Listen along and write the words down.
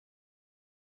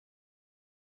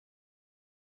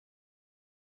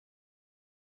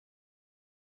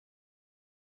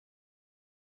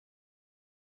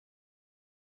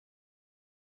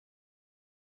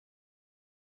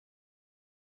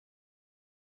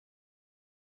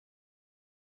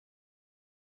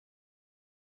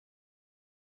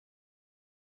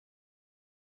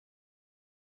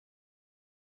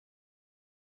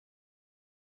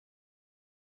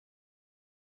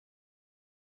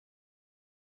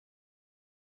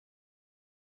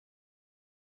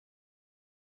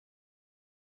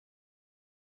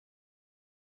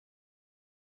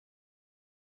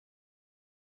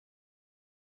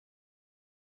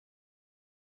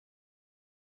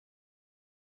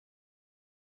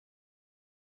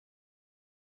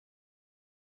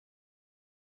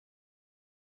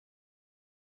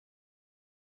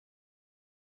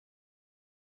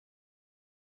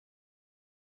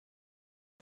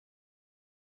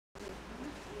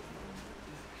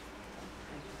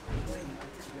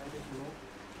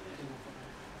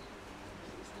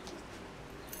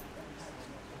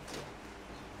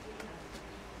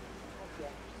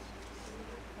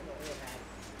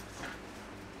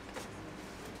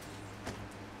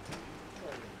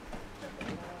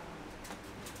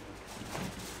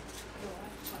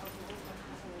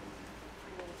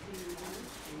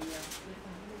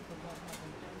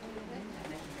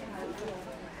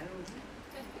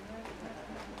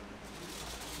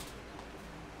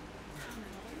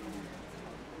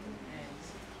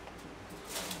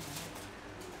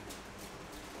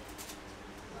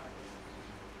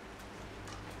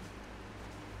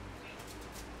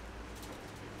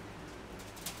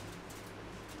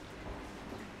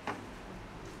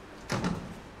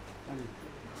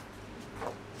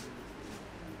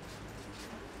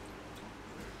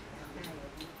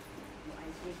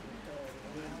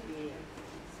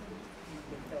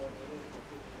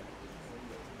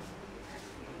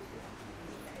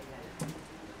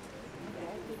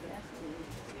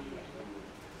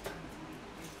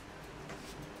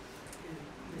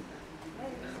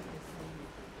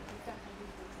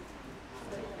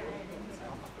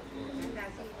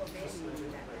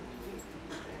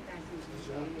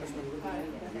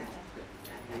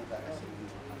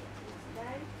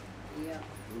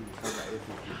Ya,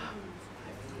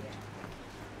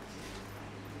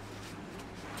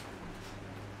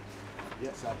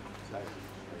 saya. Saya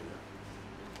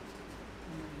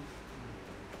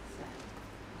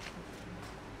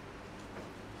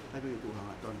beri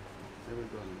Tuhan Tuhan. Saya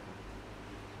beri Tuhan.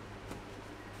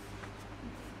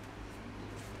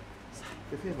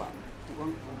 Kefir bang,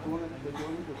 tuan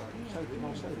itu kan. Saya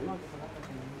mau saya.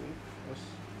 Terus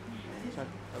saya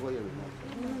aku ya.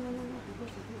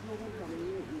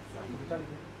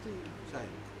 Saya.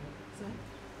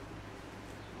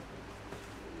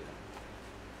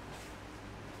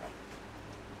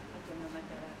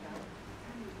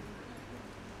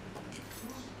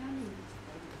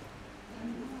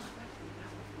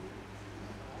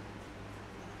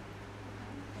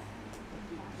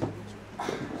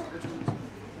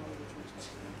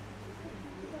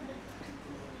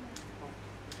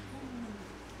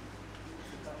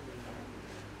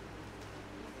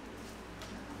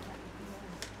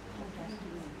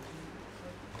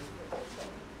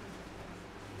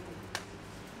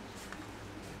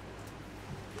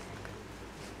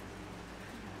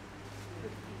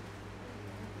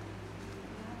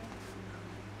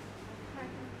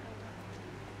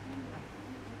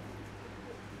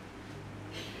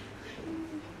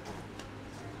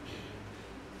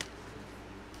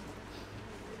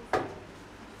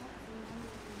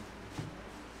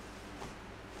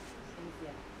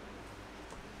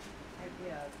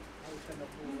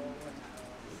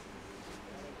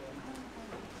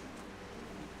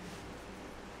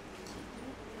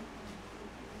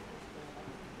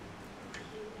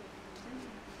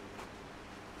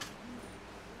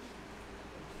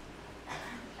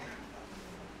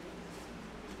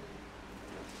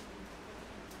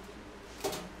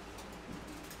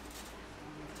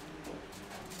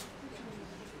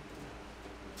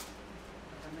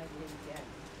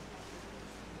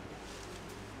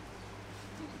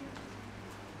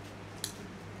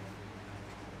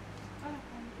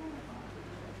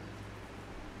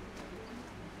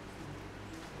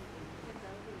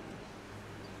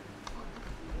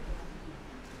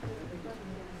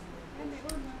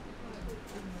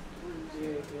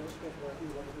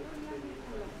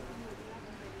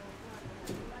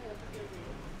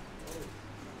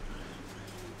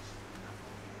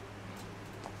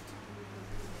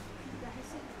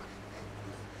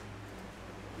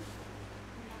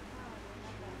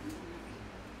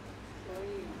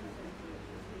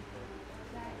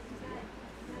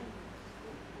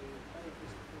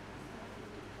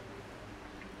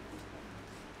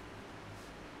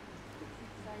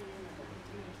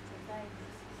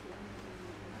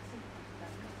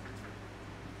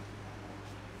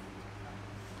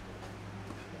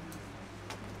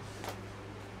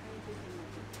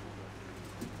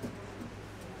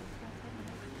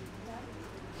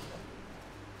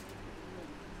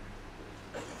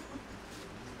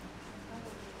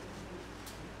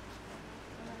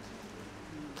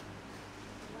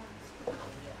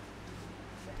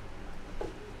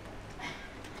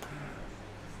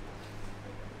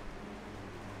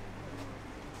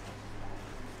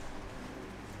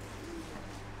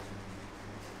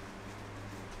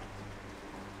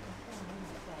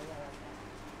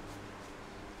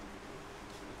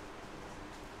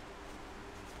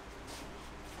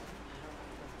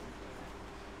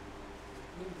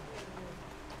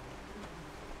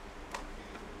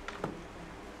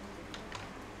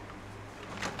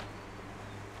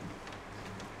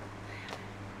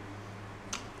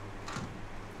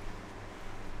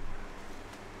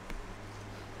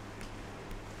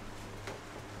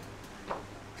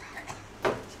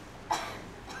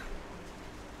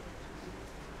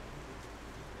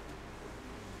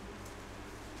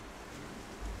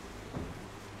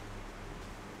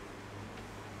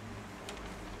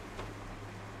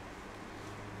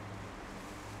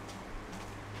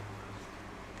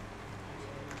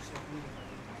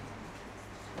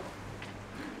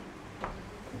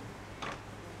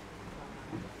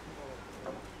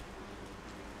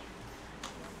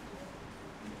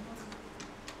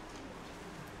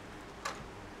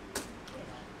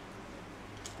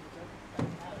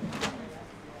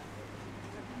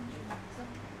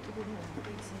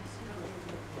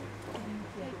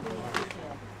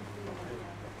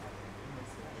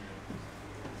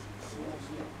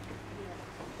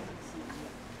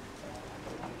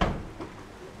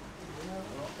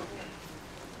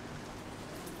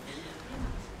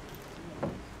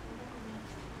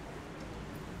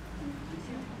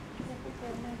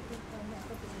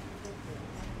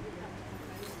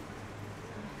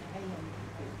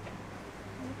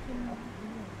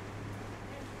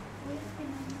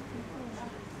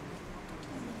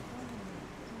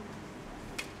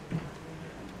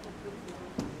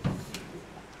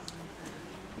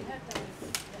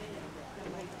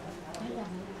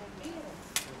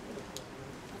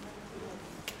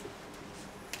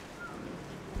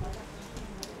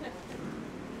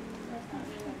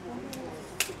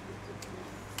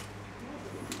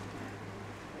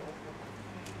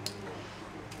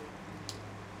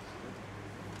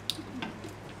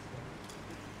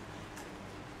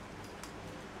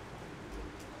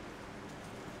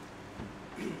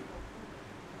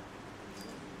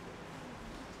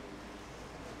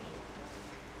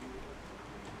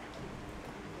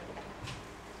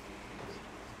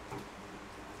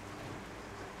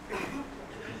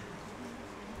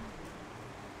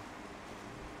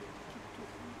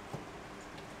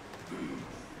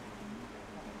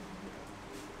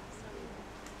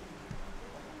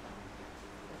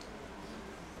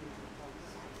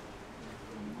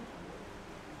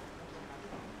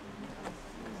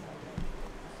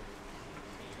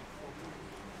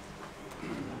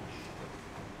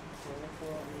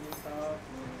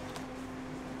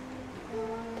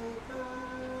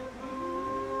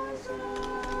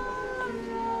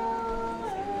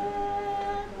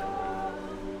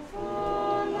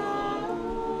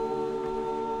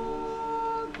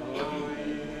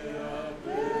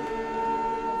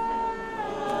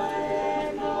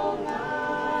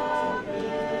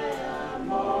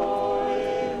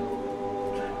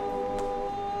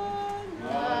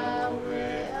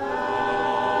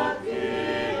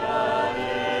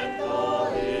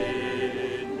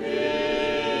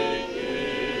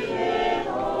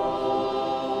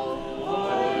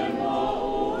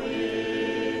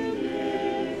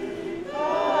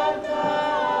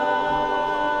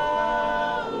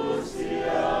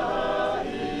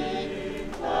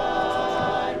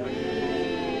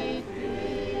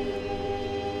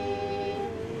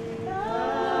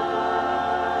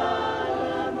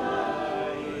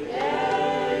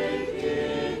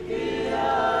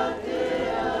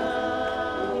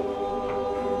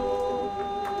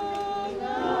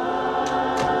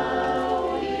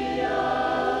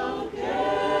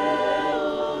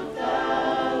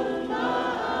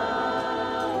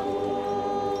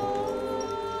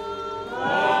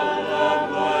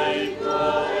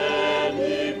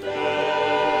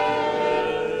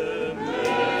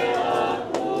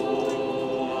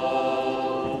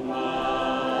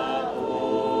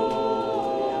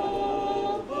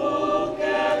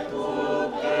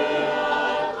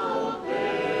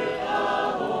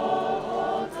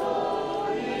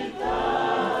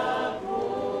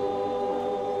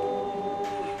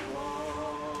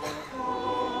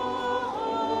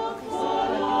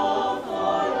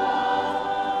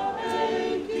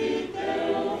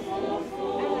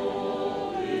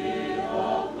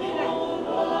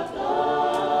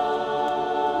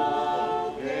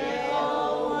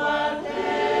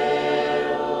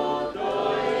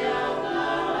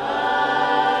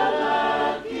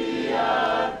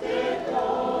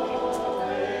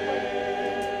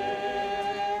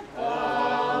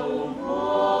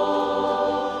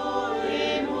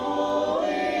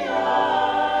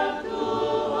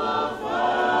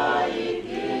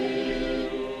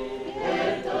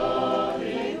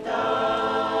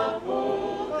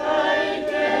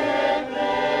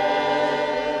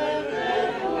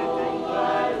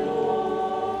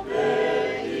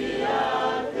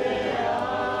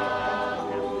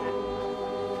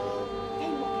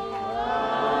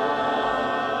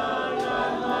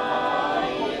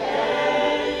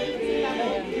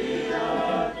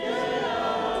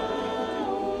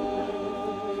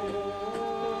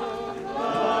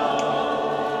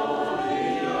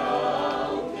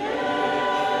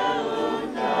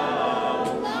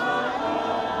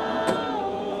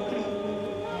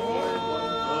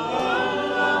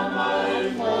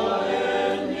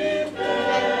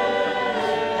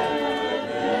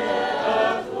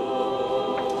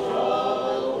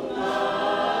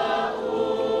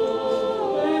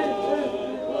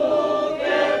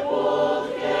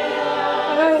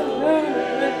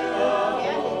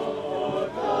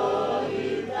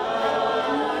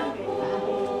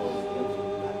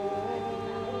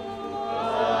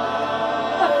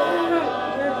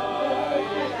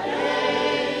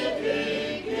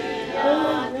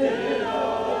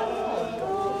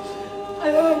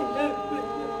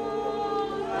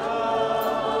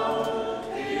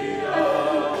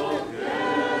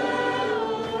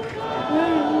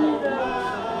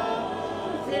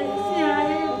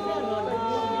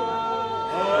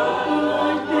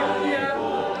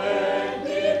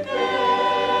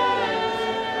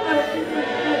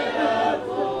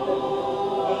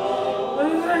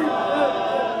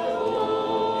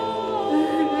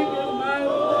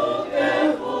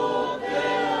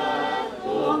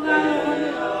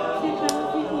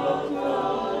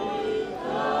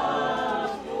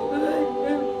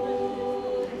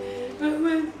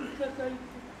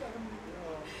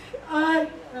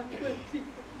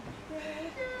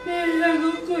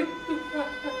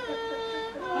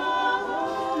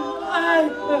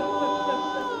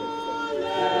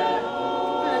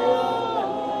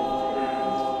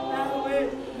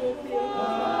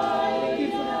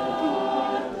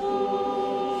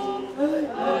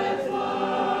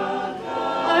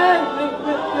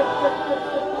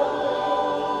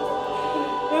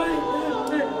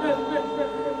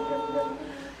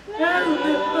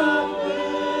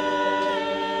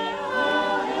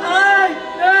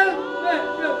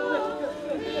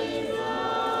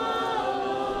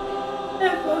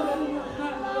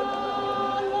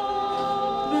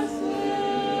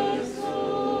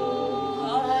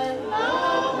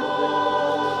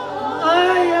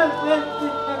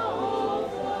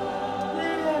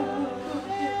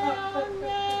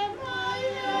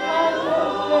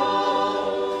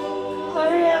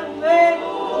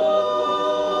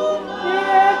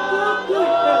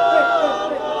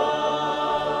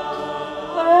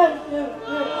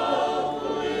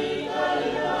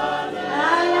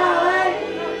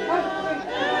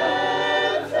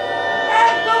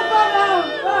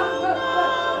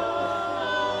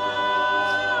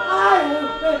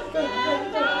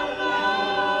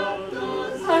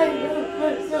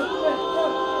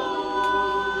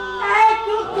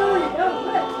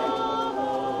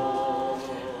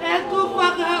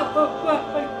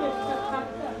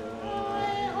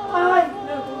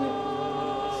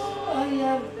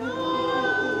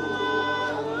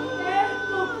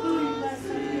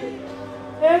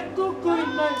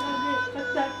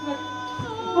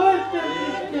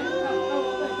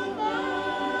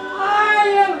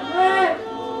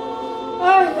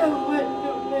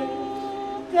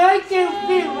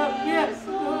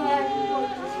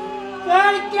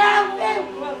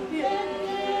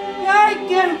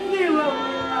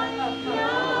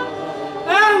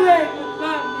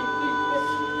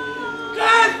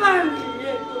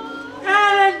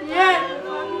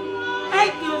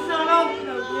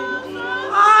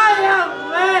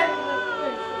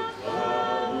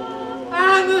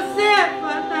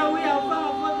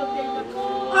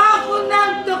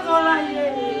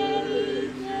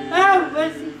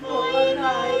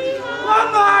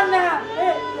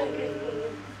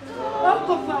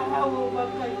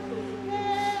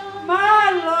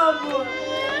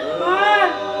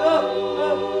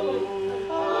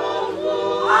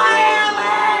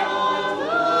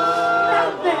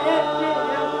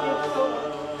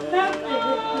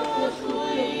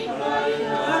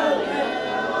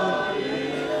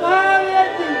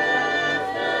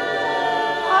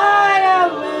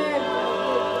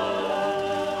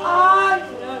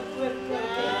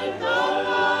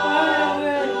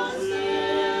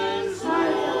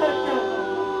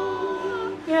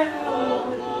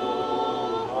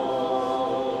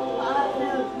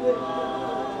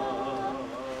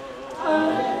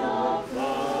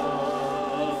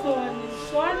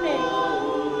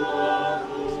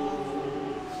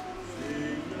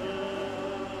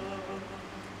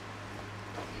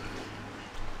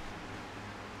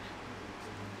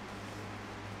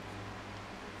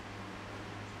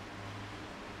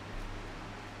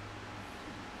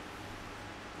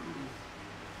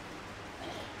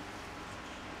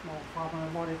 ความ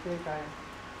มันได้ใจ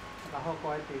แล้วเขาก้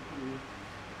อยตี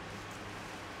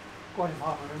ก้อยพอ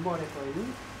มันบ่ได้ตัวนี้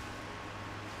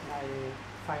ใน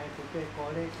ไฟตุเตก้อย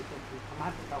เล็กตุเตธรรมะ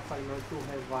เราไฟลอยตู้ใ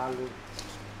ห้วาลู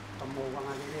ตโมวัง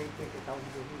อะไรเล็กที่เราอ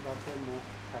ยู่ที่เราเชื่อโม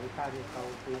สายตาที่เรา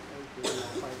เลือกไอ้ที่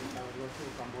ไฟเราลอยตู้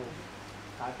ตโม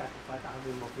สายตาไฟตา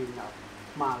ดูโมกินเรา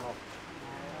มาหรอก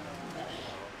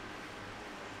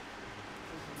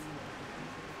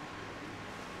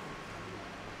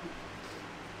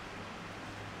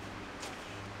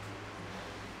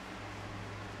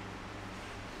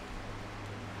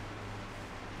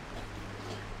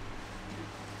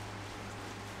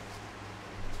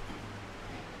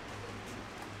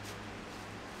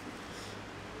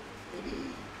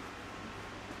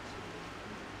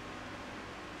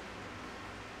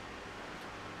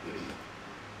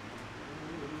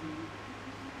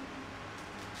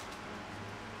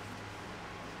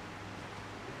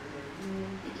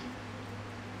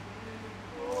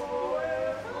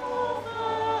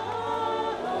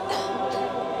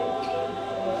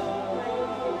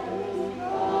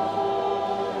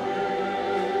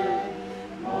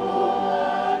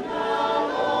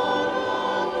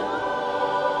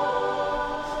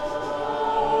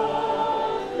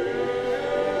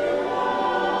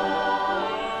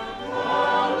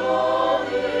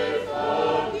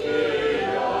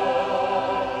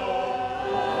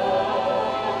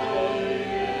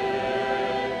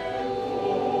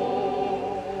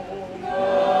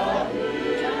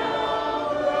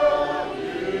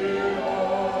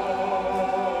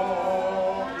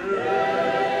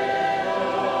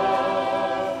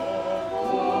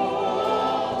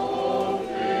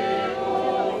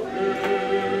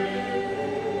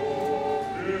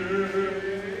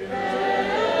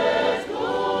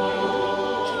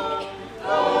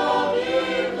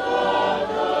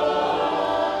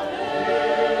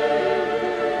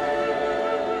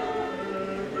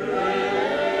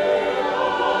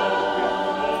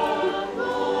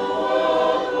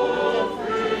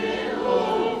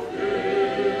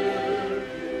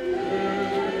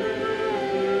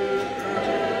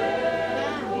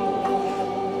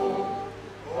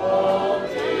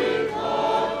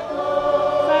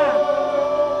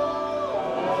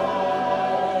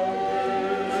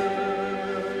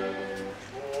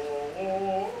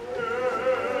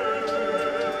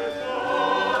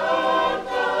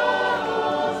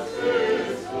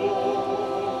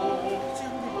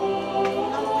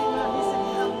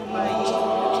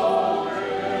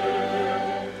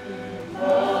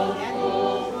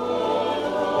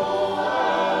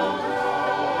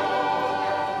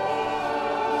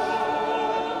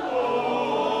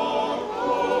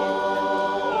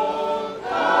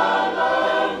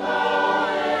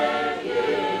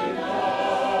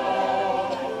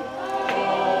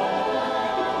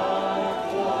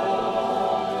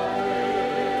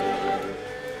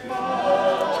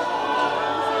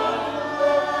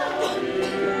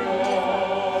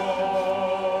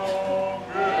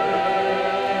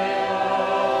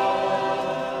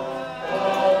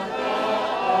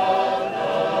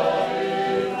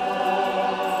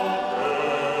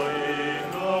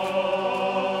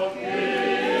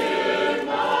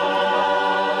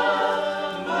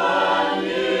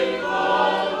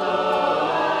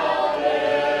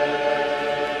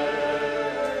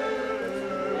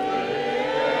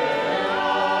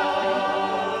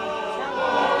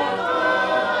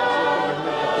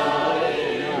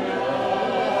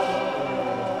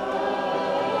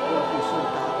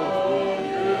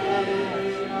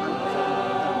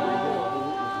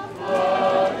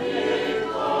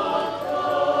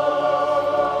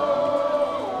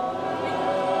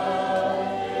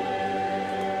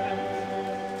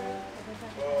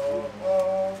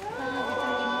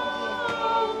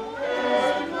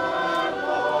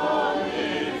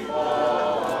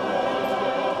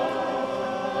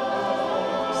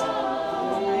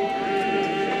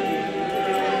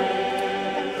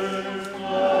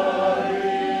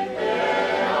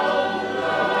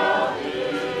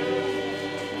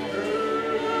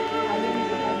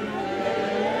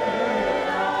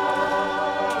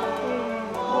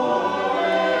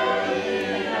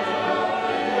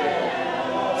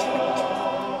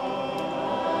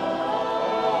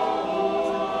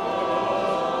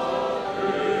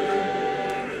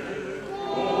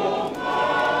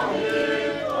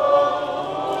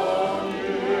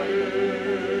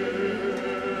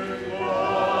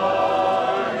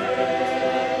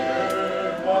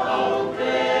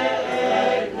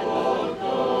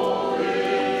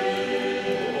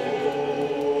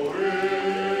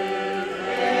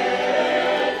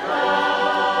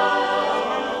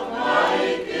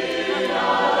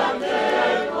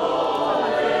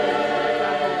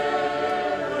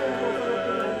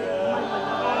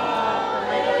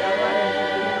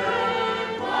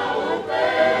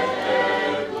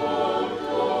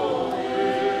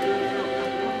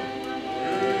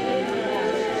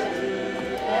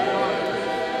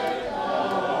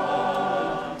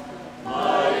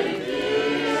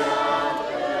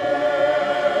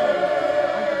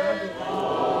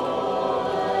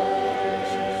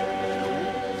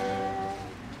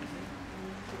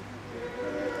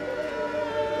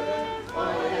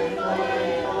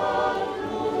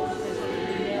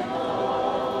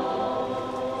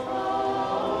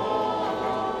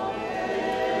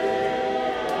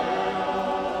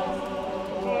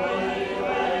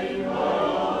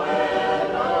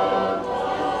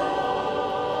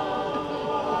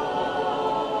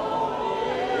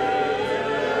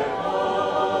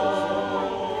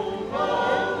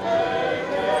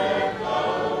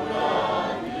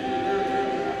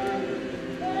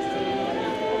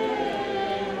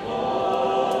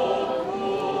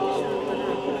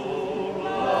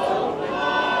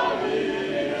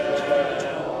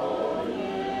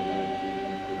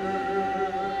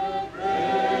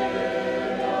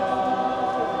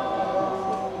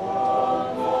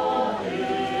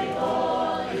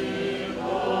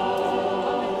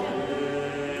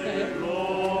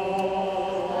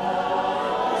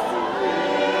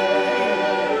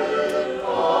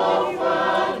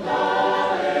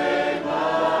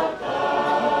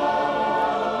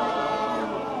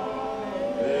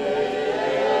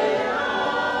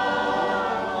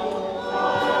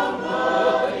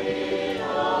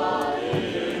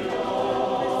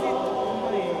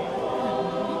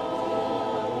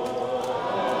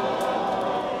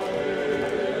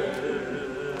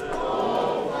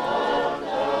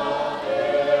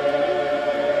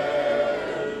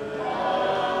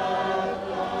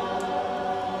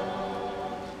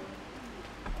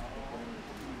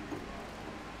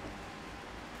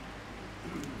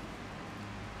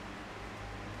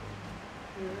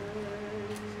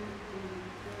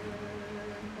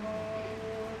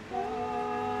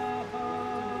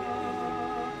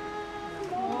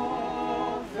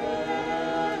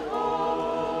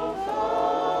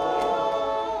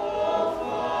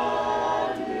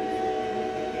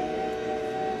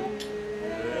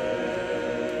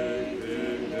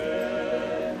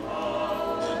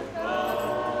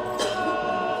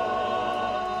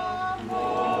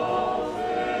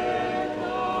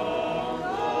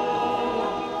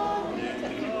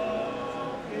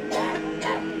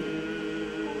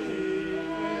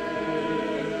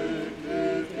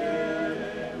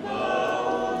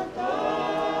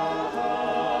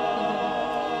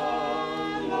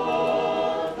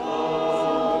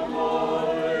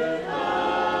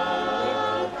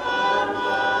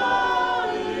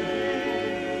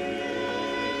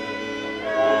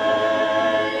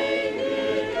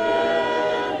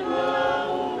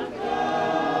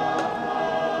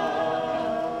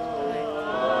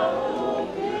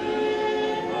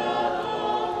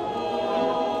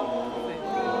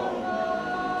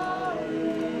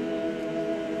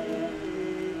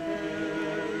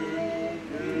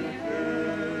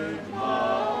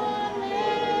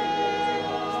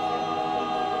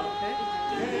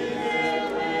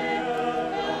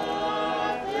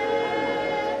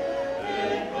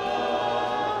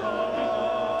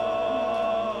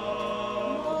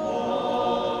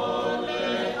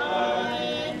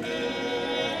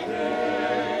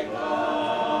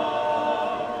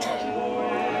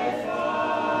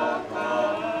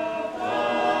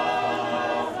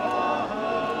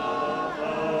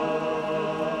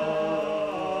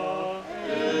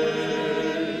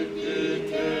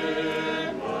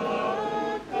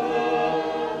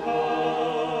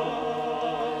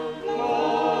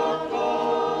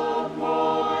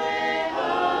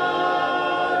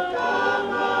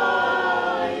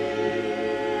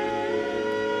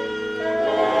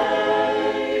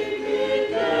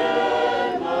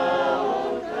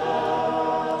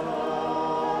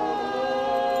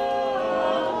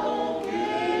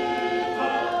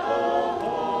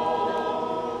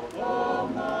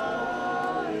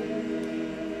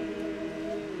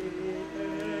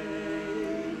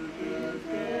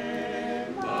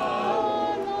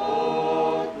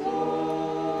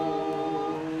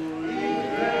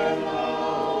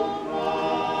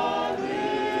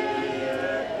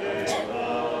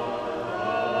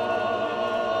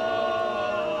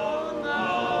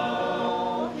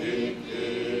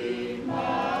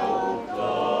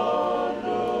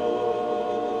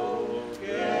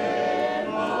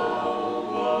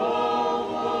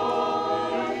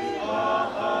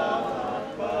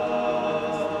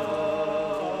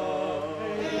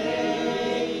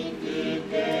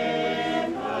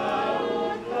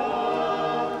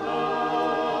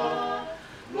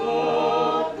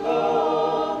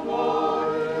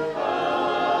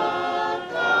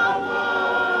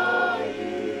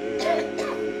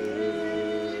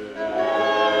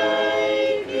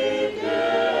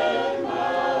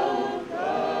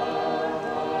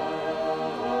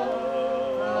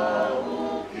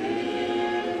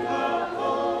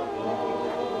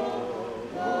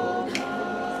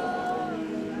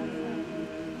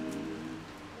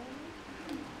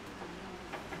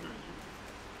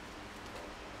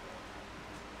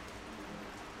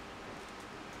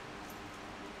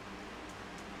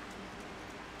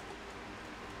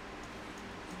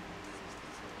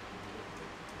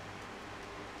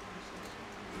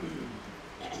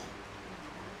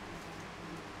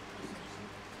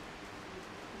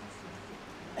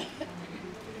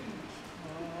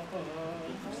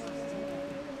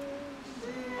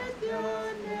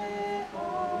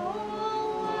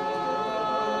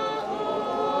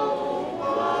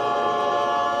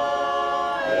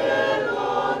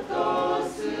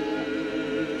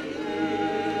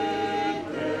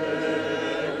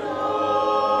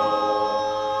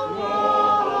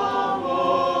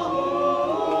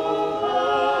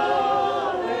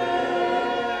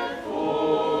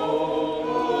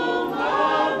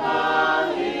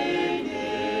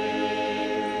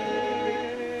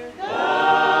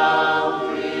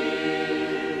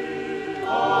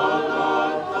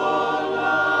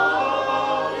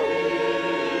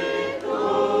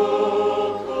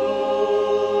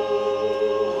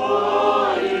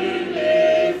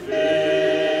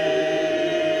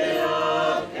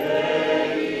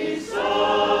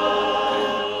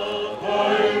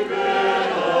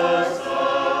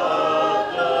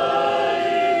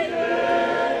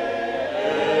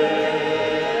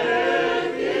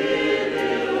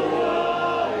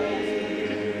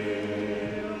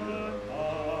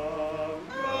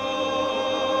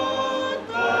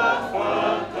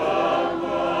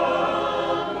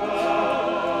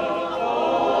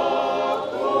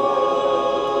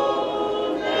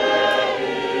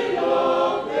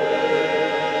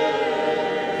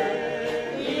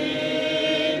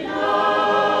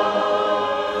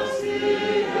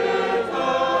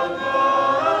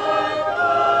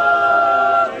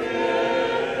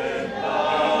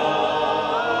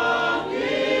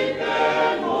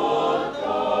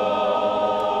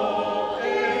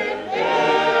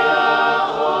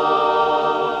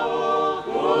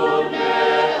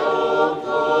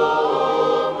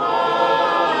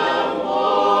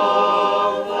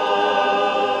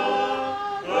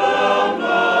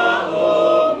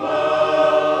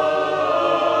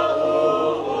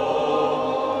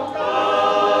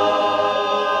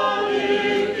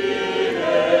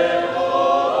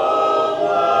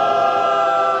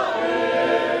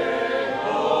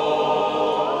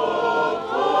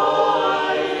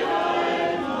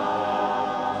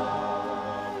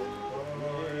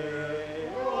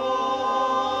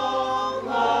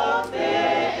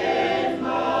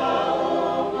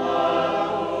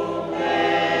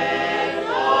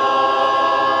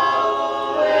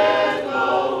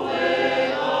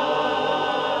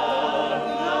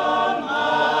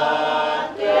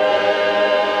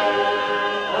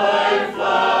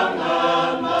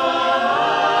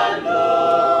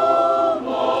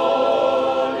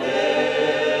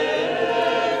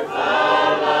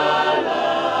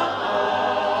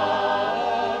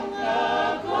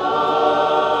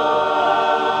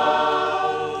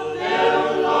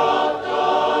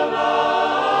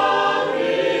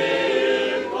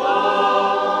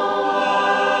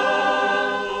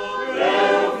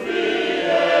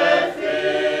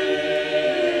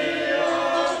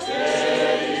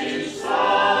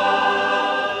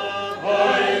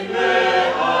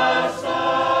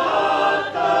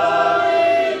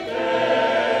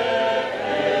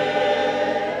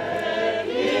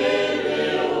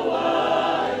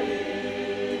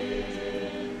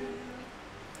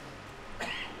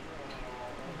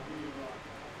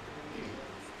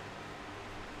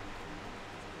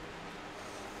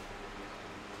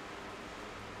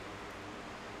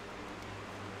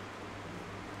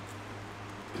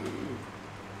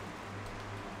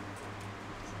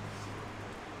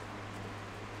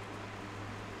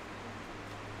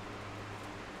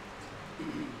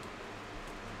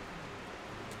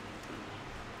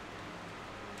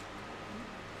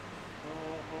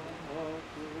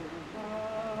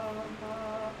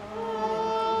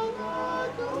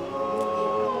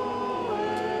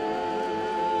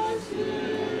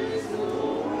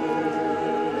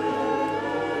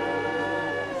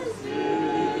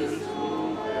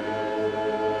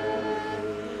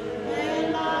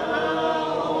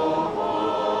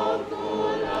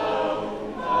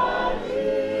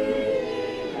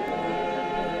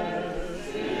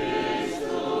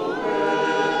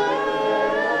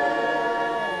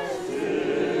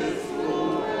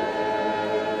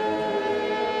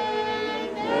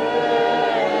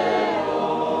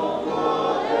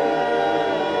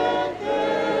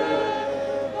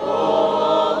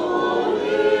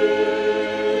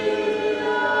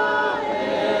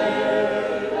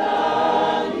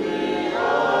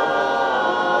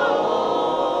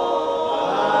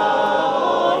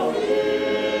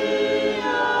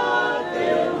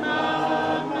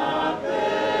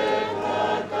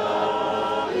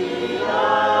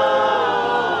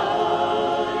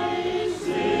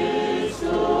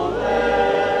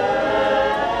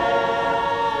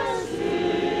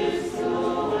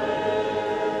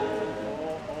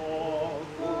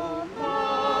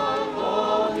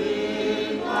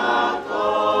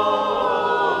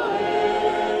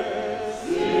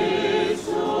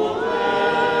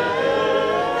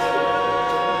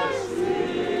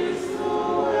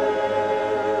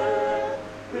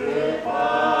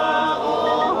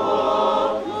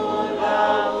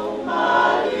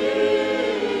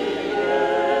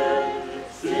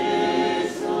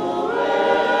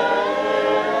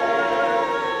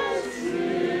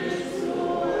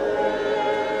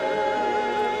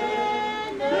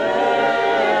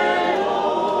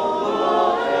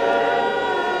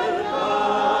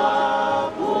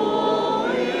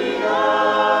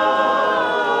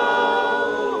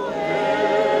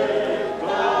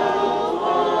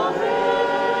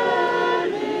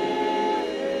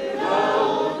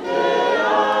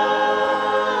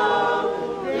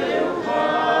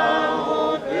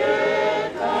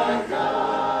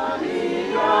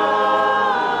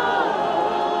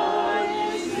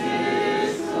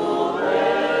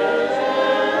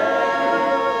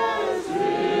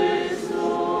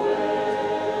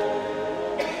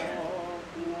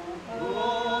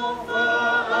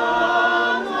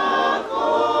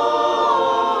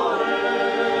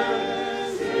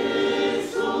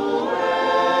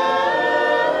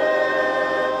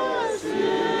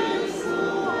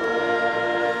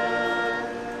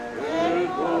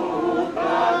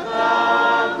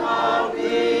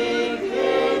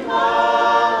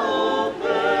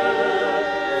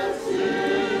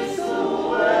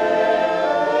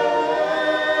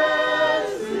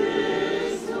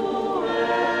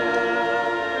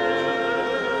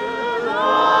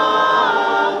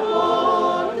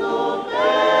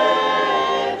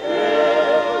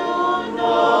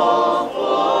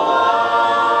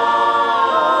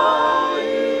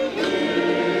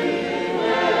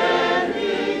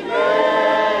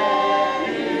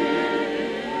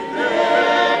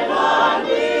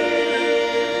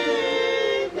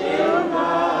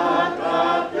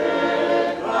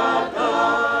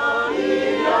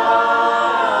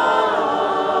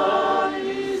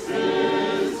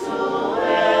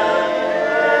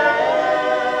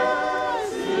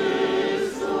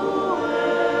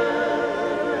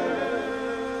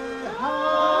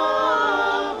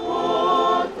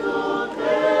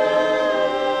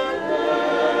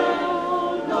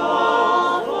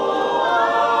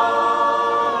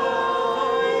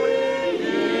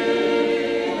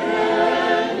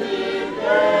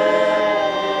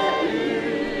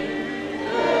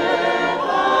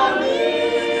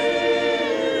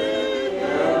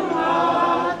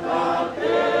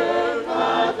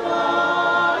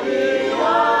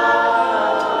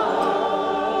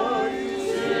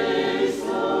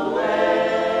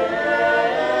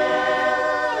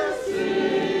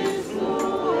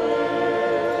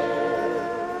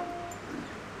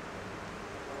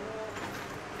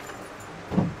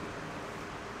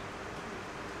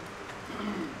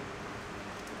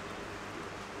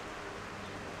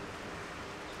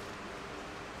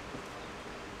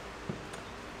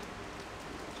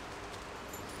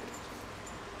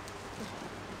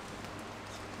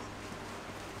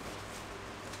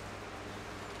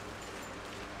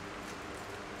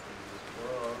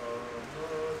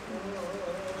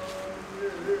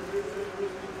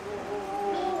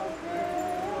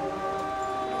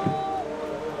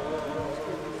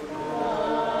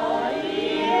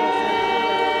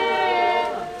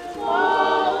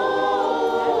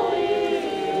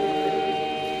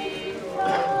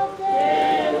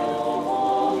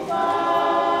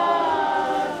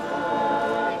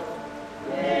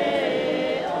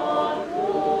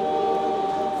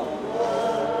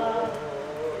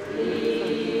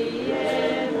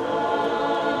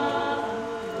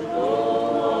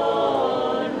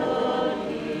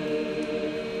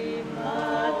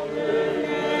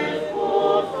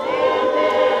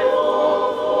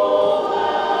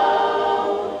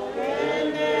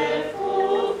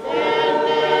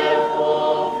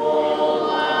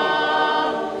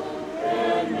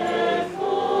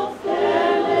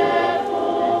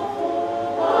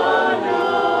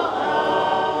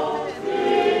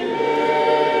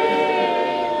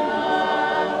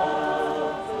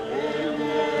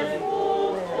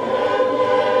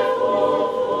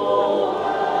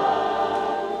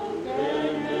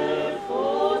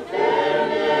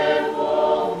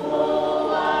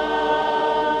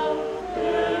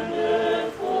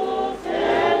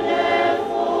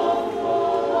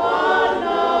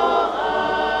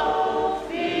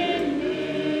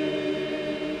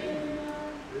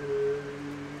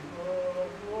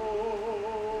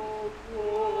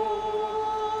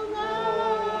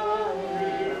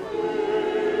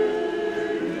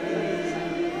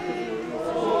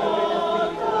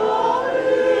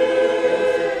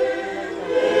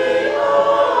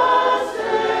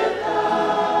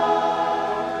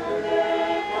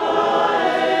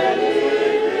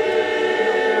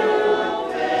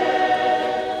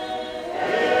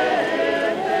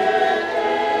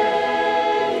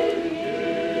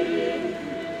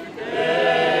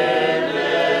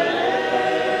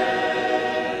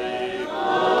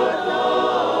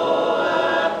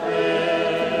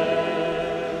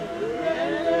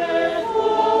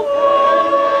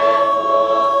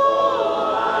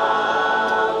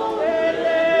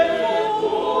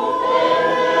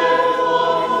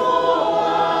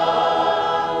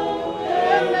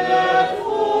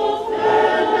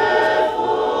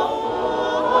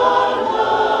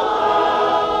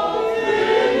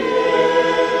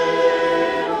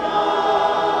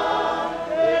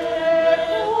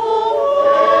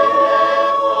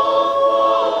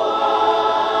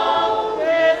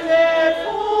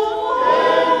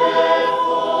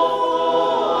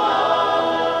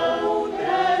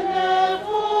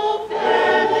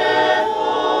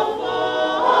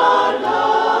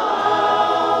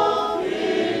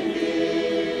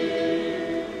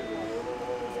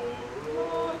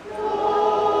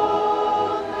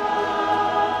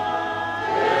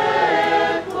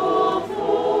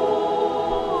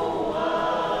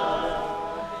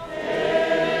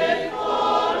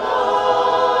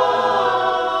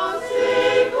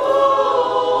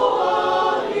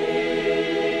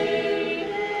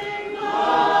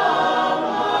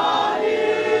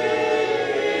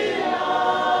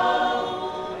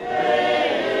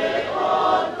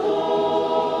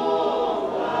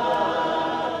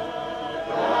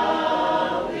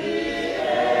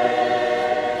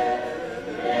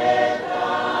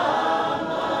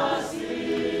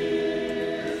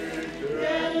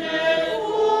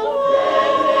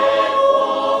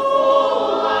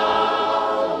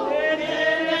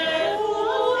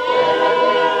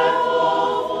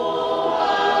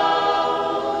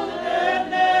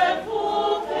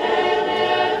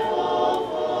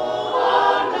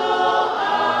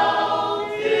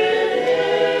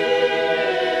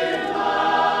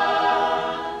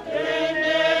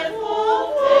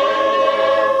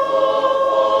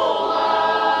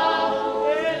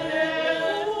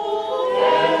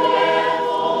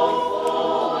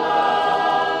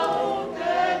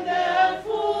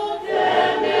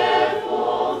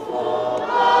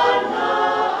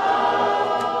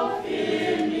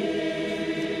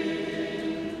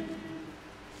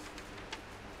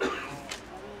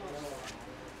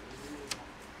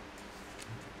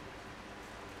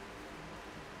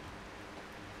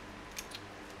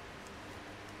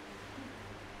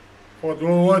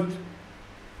Whatulot.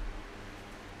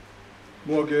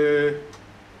 Mua ke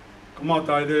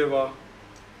kamata I rewa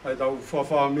ai tau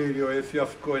whawhamiri o e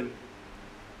whiafikoen.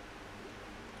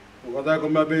 O katai ko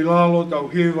mea bei lalo tau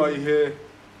hiwa I he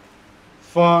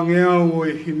whangeau o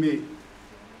e himi.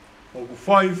 O ku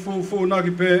whai fufu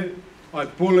naki pē, ai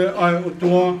pule ai o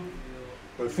toa,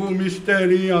 koe fu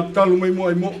misteri a talu mai mo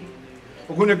ai mo.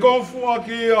 O kune kofu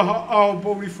aki a ao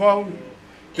pouri whau,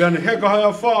 te ane heka hai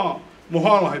a wha,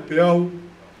 mohala hai pe au.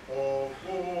 O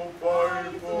ku whai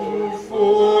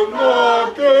fufu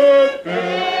naki pē,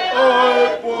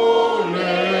 ai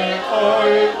pule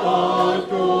ai o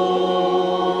toa.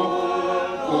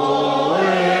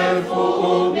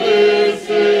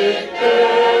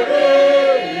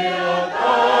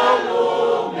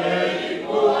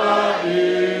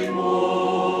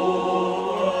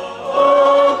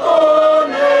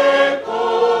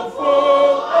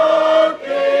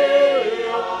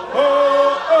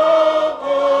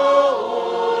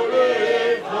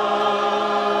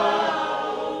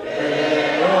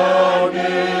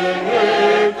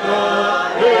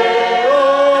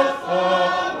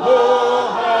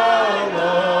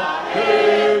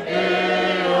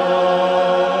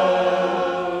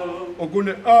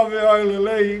 Ave ai le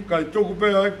lei, kai tuku pe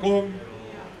ai komi,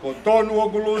 ko tonu o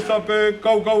kulusa pe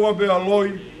kaukau pe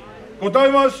aloi, ko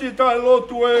taimasi tai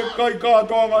lotu e kai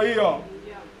kātoanga ia,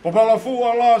 papala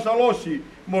fua la salosi,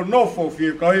 mo nofo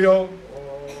fie kai au.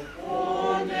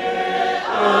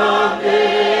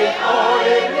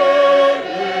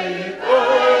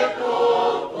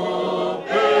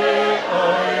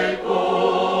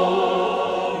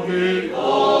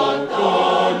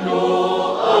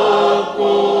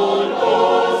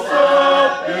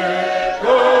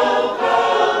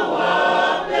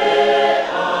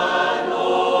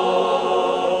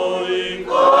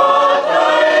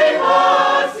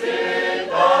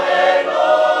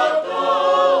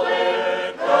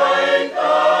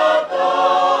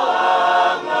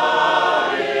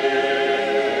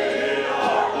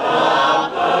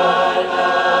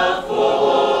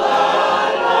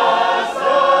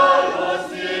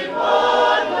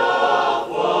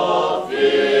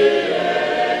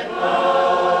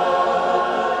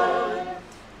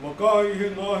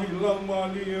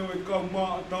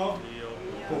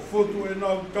 Fotu e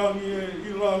nau tangi e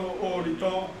ilalo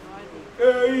orita. E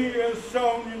I e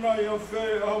sauni nai a whē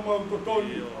a mau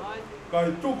totoni.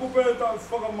 Kai tuku pēta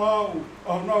whakamau a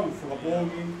nau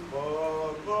whakapongi.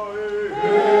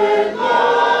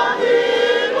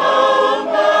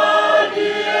 E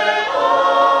mahi lau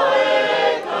mani e oe kau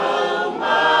maata.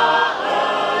 Ko fotu e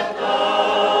nau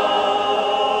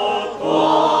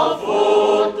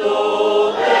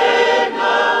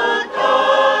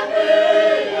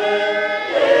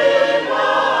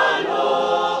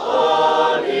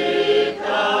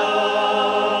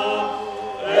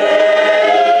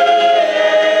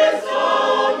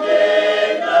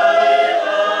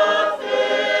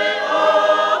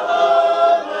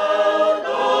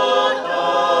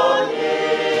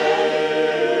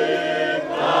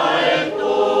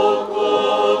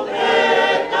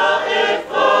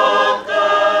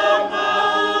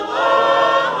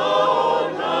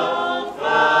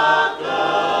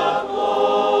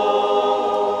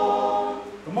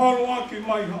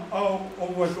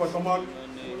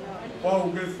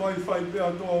Pau ke whai pia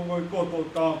toa ngoi koto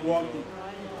tāpu aki.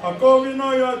 A komi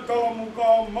nai a tala muka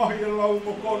mahi e lau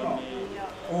mokona.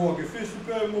 Oa ke whisi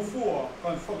pē mo fua,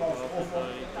 kai whakasa ofa.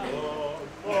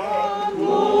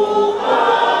 Mua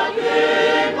ke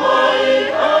mai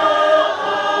a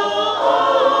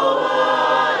aoa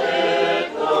e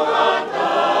toa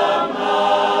tama.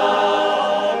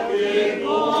 Ki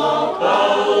mua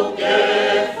pau ke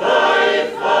whai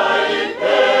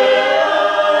pē.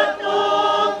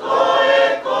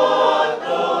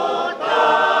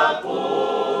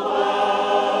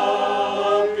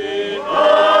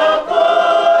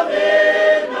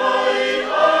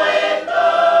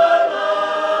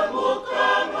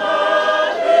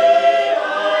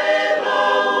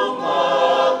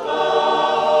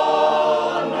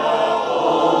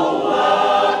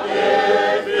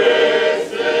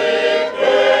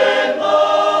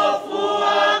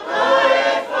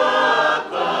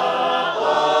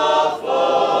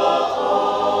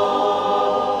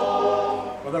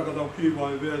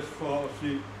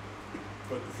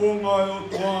 Whongai o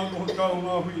toa ko tau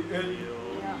ngā hui e.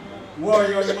 Wai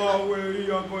ai ngā ue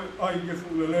ia koe ai ke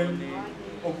fuleleni.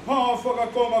 O pā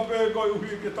whakakonga pē koe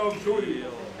uhi ke tau sui.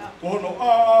 Ko hono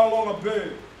ālonga pē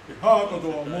ke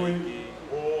hākatoa mui.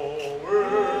 O e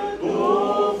tō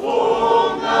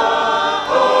whonga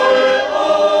ai o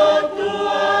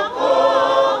tua ko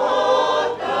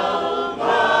tau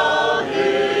ngā hui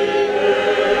e.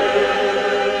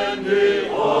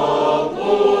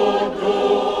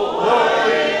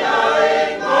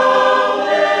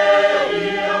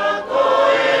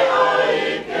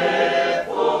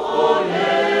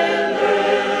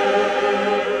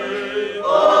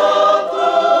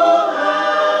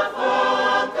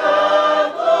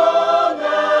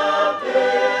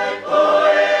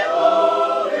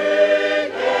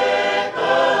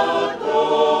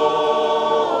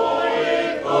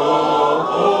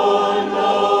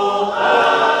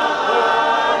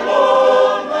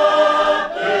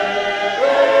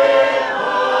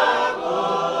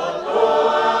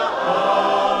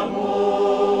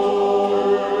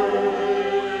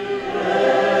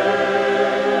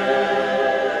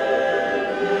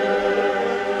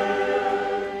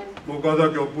 kada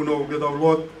ke o puno ke tau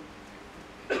lot.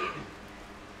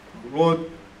 Lot.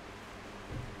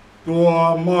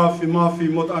 Tua mafi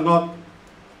mot anat.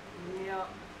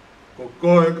 Ko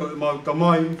koe ko mau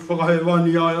tamai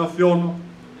whakahewani ai a whiona.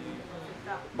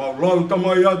 Mau lau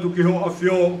tamai atu ki ho a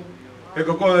whio. E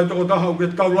ka koe toko taha ke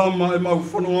taulama e mau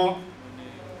whanua.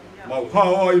 Mau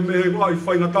hao ai me ai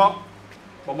whaingata.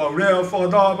 Ma mau rea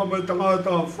whakata pa me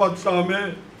tangata whatsa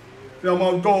me. Pea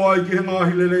mau tō ai ki he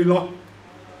ngahi lelei la.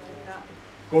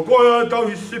 Ko koe tau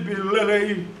hi sipi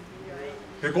lelei.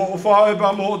 He ko o whae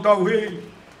pa mo tau hi.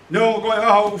 Neo koe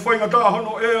aha o whaingata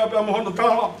hono ea pa mo hono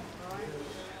taha.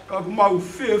 Ka ku mau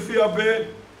fia pe.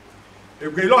 E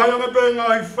kei lahi anga pe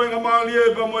ngahi whainga maali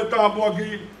e pa mo e tāpua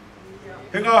ki.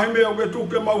 He ngahi mea o ke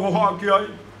tuke mau hoha ki ai.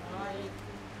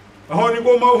 A honi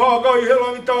ko mau haka i he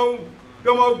langi tau.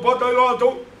 Pea mau patai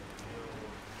lato.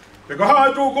 E ka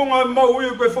hae tū konga e mau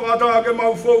i koe whakataha ke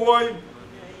mau fōu ai.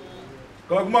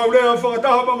 Ka ku mau rea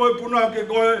whakataha pa mo e puna ke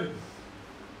koe.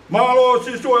 Malo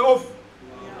si soe off.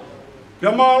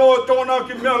 Pea malo e tōna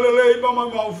ki mea lelei pa mo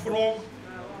mau whanong.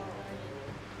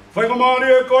 Whainga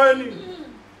maari e koe ni.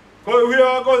 Koe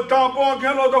uia koe tāpua ki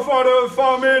hana ta whare e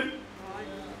whamiri.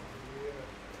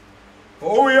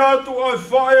 Ko ui atu ai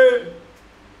whae.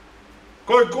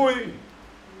 Koe kui.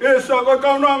 Esa koe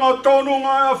kaunanga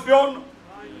tōnunga e a whiona.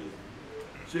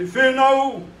 Si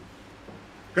FINAU.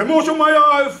 Ke musu mai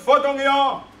ai whatangi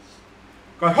a.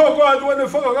 Kai hoko atu ene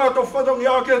whakakato whatangi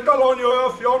a ke taloni o e a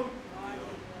whiona.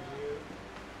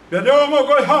 Pea neongo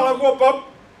koe hala kua pap.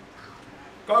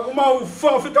 Ka ku mau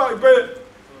whawheta'i pe.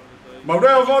 Mau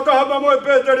rea whataha pa mo e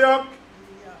pēteri aki.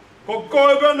 Ko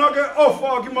koe pēna ke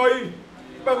ofa aki mai.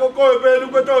 Pa ko koe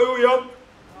pēnu ke tau ui atu.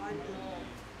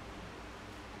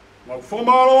 Mau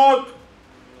whamaro atu.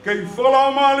 Kei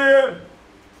whalau maali e.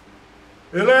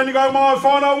 E leni kai maa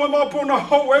whanau e maa puna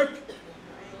hau eki.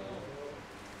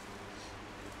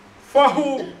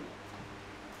 Whahu.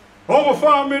 Hongo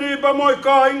whamiri pa mo e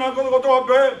kāinga kotoa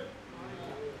pe.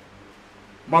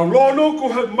 Mau lono ku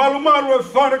he malu e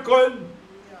whare koe.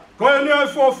 Koe ni ai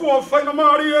fuafua whainga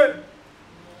maari e.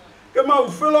 Ke mau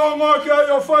whilaonga ki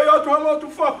ai o whai atu halotu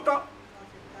whakta.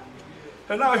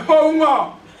 E nai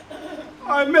hounga.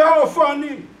 Ai mea o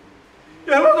whani.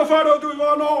 E halata whare o tui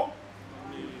wano.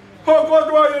 Hoko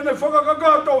atu ai ene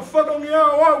whakakakato whatongi a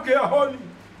o au ki a honi.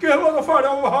 Ke halata whare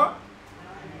o waha.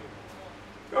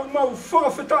 Ka mau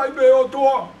whawheta'i pe o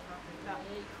tua.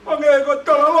 Ange e ko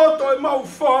talaloto e mau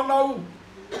whanau.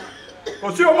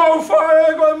 Ko sio mau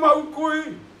whae ko e mau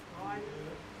kui.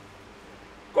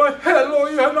 Ko helo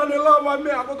I hana ne lama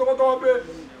mea kotoa pe.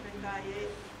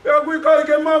 Pea kui kai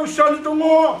ke mau sani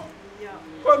tungoa.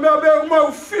 Ko mea pea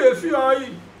mau fie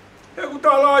ai. He ku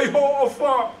tala I ho o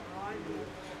wha.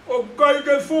 O kai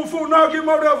ke fufu naki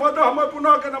mau rea whataha mai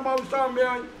punake na mau same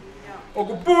ai. O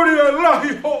ku puri e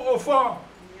lahi ho o wha.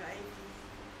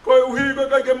 Ko e uhi ko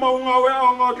kai ke mau ngawe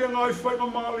anga ke ngai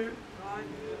whainga maali.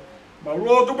 Mau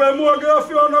lotu pe mua ke a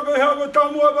whiona ke hea koe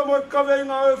tamua pe mo e kawe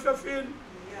ngā e whiawhin.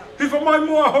 Hifa mai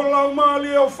mua ho lau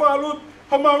maali e o Failotu.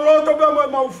 Ho mau lotu pe mo e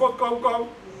mau whakaukau.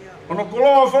 Ono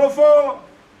koloa whalawhala.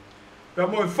 Pe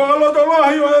mo e Failotu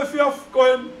lahi o e whiaf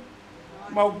koen.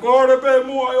 Mau kore pe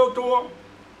mua e o tua.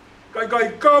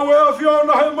 Kai kau e a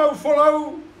whiona he mau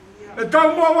whalau. E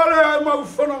tau mua wale e mau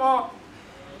whananga.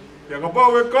 Pea ka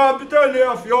pau e kapiteni e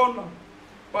a whiona.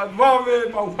 Pa wawe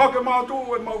mau hake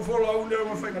mātu e mau whalau nea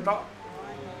ma whaingata.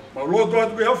 Mau lotu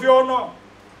atu ki a whiona.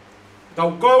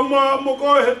 Tau kauma mo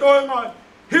koe he toi ngai.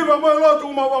 Hiwa mai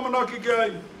lotu ma wamanaki ki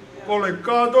ai. Ko le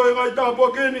kātoi ngai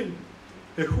tāpua kini.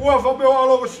 He hua whapeo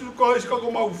alo ka siluka iska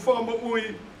ko mau whama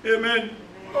ui. Amen.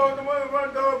 O te mai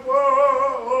whantapua.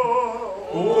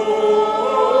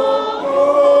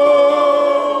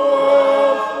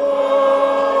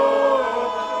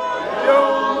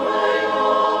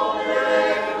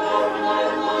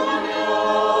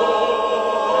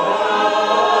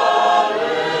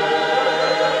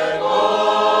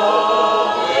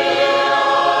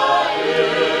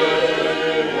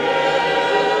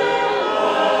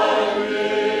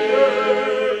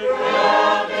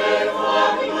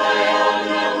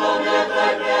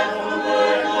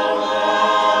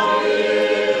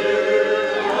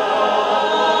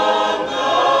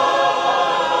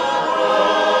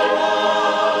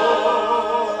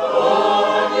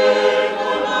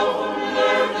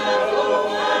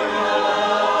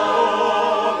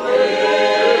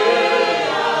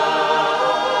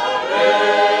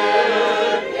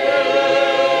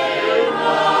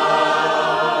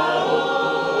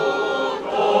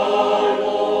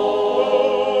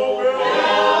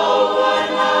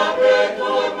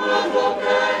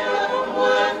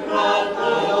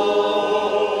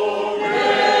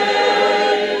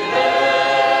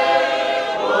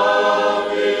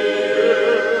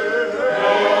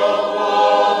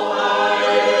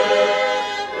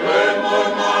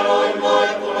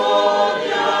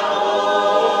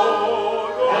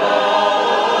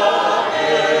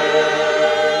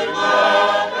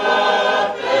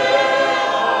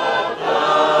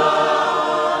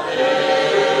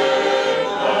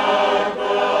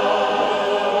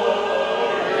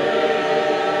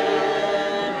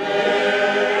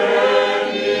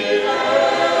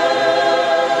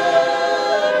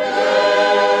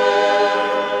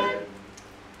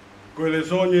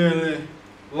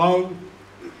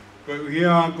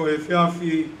 mea ko e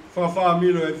whiawhi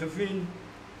whawhamiro e whiwhin.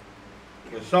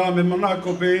 Ko e sā me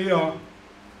manako pe ia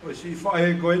o e si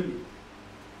whae koeni.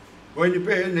 Koeni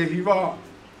pe ne hiwa.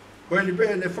 Koeni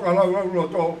pe ne whakalau au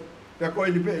roto. Pea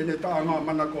koeni pe ne taanga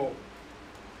manako.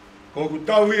 Ko ku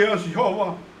tau ia si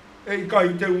hoa e i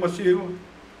kai te umasiwa.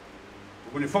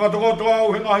 Ko ne whakatokoto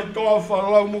au he ngahi toa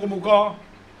whakalau muka.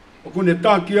 O ku ne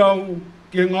taki au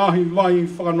ki he ngahi vai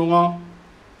whakanonga.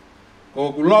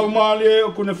 Ko ku lau maali e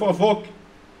o ku ne whakafoki.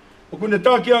 O ku ne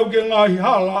taki au ki he ngahi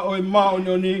hala o e maa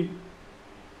o ni.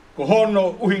 Ko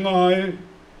hono uhinga e.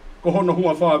 Ko hono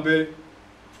hua whape.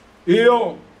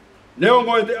 Io,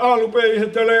 neongo e te alupe i he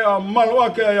tele a malu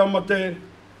ake ai amate.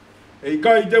 E i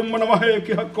kai te umana mahe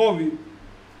ki hakovi.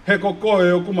 He ko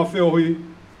koe o kuma whiohi.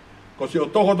 Ko si o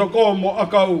toho toko mo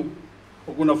akau.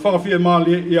 O kuna whakawhie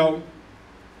maali i au.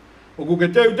 O ku ke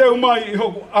teu mai i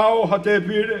hoku ao ha te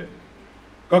pire.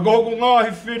 Ka ko hoku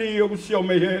ngahi whiri i oku sio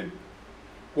mei he.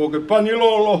 Ko ke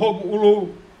panilolo hoku ulu.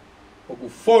 O ku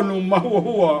whonu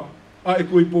mahuahua a e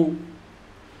kuipu.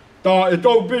 Tā e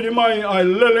tau piri mai ai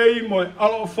lele i mo e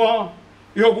alo wha.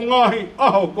 I hoku ngahi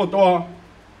aho kotoa.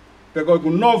 Pe koe ku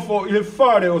nofo i he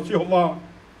whare o si hoa.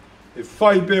 E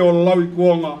whai pe o lau i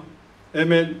kuonga.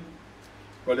 Amen.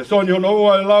 Ko le soni hono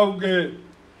ua e lau ke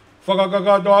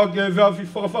whakakakato ake e whiawhi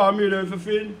whakawhamire e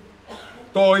whiwhin.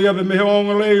 Tō ia pe mehe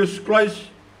onga le Jesus Christ.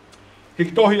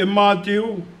 Hiki tohi e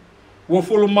mātiu. Ua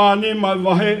fulu māni mai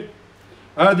wahe.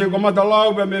 A te komata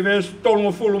lau pe me ves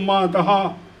tolunga fulu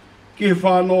mātaha. Ki he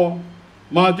whānoa.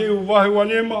 Mātiu wahe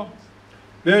wanima.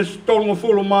 Ves tolunga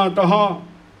fulu mātaha.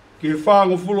 Ki he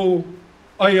whānga fulu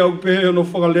ai au pehe no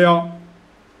whakalea.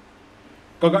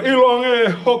 Kaka iloange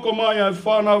e hoko mai ai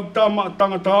whānau tama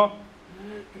tangata.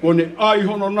 Ko ne ai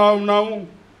hono nau.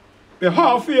 Pe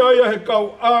hawhia ia he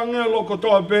kau angelo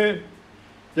kotoa pe.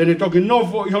 Tene toki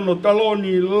nofo i hono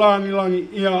taloni langi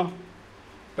ia.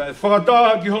 Pe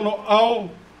whakataha ki hono ao.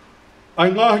 Ai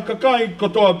ngahi kakai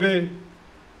kotoa pe.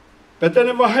 Pe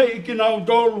tene wahei ki nau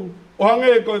tolu. O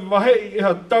hange koe wahei i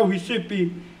ha tauhi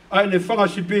sipi. Ai ne whanga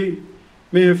sipi.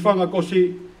 Me he whanga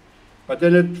kosi. Pe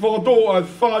tene whakato ai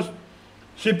whanga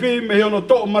sipi me he ono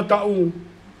to'o matau.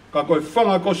 Ka koe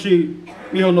whanga kosi.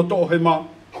 Me ono to'o he ma.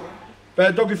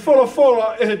 Pe toki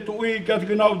fola e he tui ki ati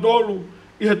ki nau tolu.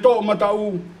 I he to'o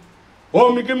matau.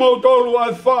 O mi ki mau tolu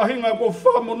ai whahinga ko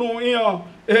whamonu ia.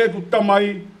 E he ku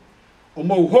tamai. O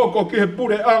mau hoko ki he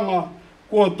pure anga.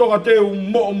 Kua toka teu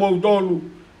mo mau tolu.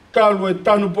 Kalu e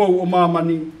tanu pou o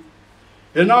mamani.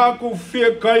 E nā ku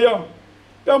whie kaia.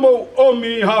 Pea mau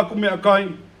omi i haku mea kai.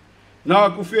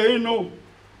 Nā ku whie ino.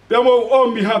 Pea mau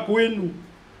omi haku inu.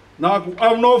 Nā ku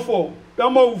au nofo. Pea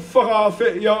mau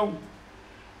whakawhe i au.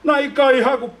 Nā i kai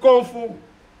haku kofu.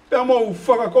 Pea mau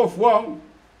whakakofu au.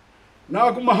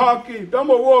 Nā ku mahaki. Pea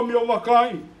mau omi o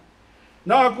wakai.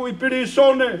 Nā ku i piri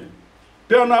sone.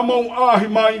 Pea nā mau ahi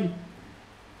mai.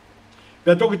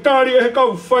 Pea toki tāri e he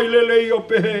kau whailele i o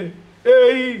pehe. E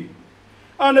i.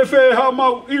 Ane wheha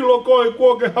mau ilo koe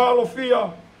kua ke halo fia.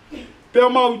 Pea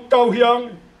mau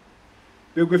tauhiange.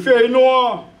 Pea ke whea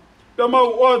inoa. Pea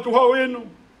mau oatu hau inu.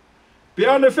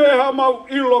 Pea ane wheha mau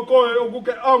ilo koe o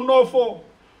kuke au nofo.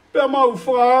 Pea mau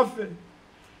whakaafe.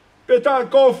 Pea tā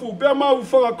kofu. Pea mau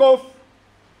whakakofu.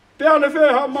 Pea ane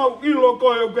wheha mau ilo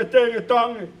koe o ke tenge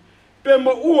tange. Pea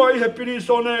mo ua i he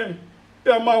pirisone.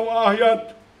 Pea mau ahi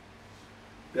atu.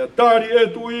 Pea tāri e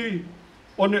tui,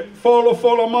 o ne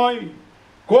whola mai,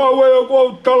 koa ue o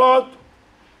kua talatu,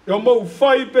 e o mau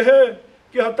whai pehe,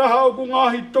 ki ha taha o ku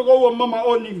ngahi toko ua mama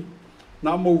oni,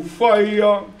 na mau whai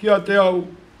ia ki a te au.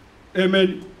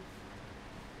 Amen.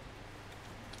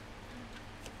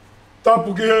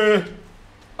 Tapu ki he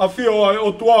a whio ai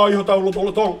o tua i ho tau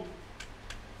lotolotong.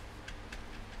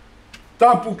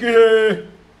 Tapu ki he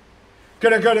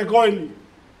kere koini,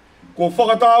 ko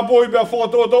whakatāpoi pia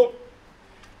whakatoto,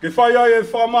 ke whai ai e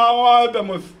whamao ai pe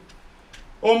mo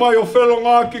o mai o whelo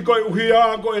ngā ki koe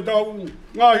uhia ko e tau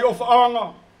ngahi o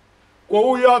whaanga. Ko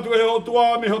ui atu e o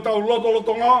tua mi ho tau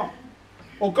loto ngā.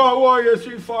 O ka uai e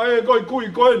si whae koe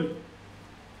kui koeni.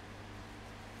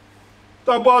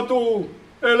 Ta patu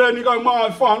e leni kau maa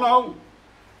e whanau.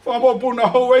 Whamo puna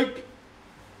hou eiki.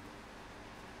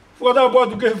 Whakata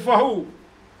patu ke whahu.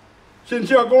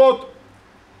 Sinsia koloto.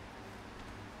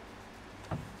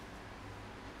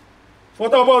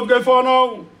 Whatapāt kei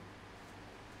whanau.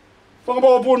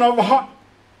 Whakapōpuna waha.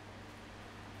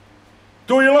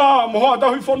 Tui la, moha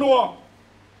tahi whanua.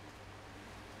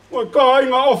 Oi ka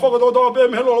inga o whakatotoa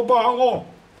pē me lolo pāhango.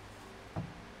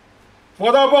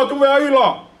 Whatapātu wea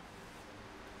ila.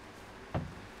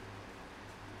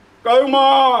 Ka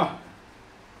uma.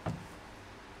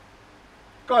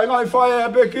 Ka inga i whae e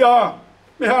pekia.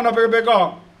 Me hana peke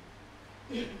peka.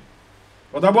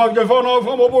 O ta bak ke whanau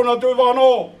whamopuna tui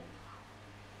whanau.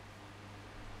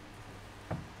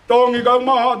 Tongi kau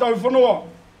maha tau whanua.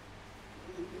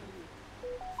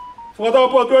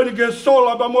 Whatapa tueni ke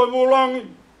sola pa moi mulangi.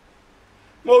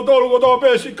 Mau tolu ko tō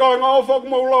pēsi kai ngā whaku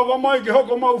mau lawa mai ki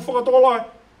hoko mau whakatolai.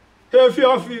 He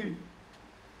whiawhi.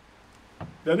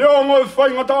 Te neo ngoi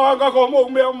whaingata aka ko mau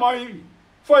mea mai.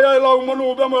 Whai ai lau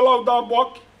manu pia mai lau tā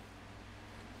buaki.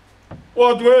 O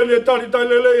atu hene e tari tai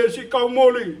lele e si kau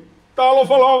moli. Tālo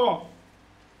whalawa.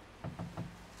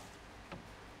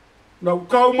 Nau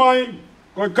kau mai.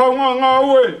 Koe kau ngā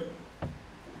ue.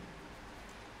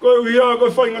 Koe uhia koe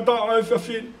whaingata a e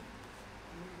whiawhi.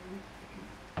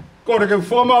 Kore ke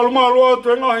whamalu malu atu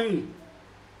e ngahi.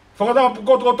 Whakatapu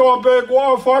koto toa pē ko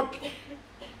a whaki.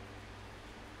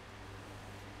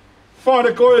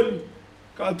 Whare koe ni.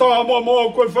 Ka tā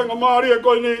mua koe whainga maari e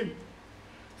koe ni.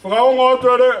 Whakaonga atu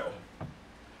e reo.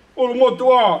 Ulu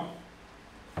motu a.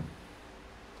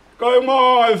 Kai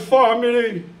maa e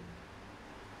whamiri.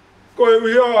 Koe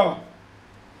uhia.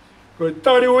 Koe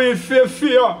tari ui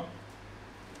whia.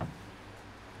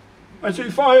 Ai si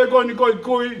whae koe ni koe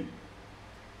kui.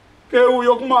 Ke ui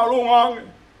o kumalunga ange.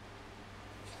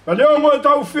 Ka leo mo e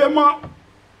tau whia maa.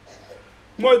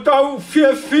 Mo e tau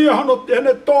whia hano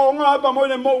tene tōnga pa mo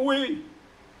e mo ui.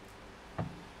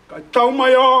 Ka tau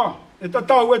mai a. E ta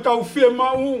tau whia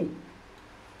maa u.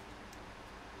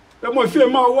 E mo e whia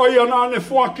maa uai ana ane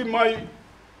whaki mai.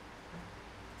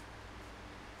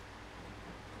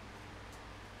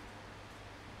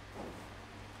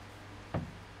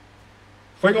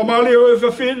 Whainga mali o e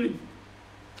whiawhini.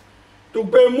 Tu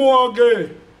pe mua ke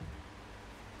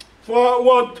wha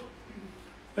uat.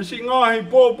 E si ngahi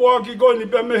pōpō aki koe ni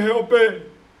pe mehe o pe.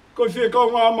 Koe whie kau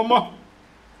ngā mama.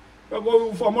 Ka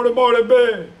koe whamore maore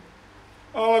pe.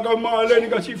 Ala kau maa leni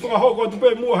ka si whakahoko tu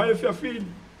pe mua he whiawhini.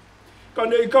 Ka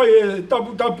nei kai e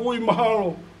tapu i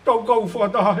mahalo. Tau kau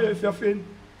whakataha he whiawhini.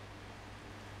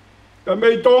 Ka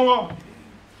mei tonga.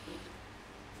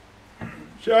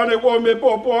 Se ane koe me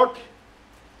pōpō aki.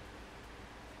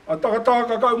 A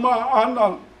takataka kau maa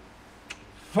ana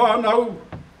whanau.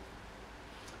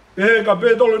 E ka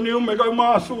pētolo ni ume kau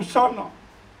maa Susana.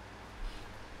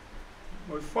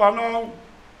 Moi whanau.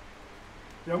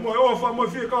 Ia moi ofa moi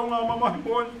whia kau ngā mamahi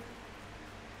moi.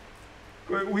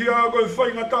 Koe uhia koe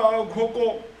whaingata au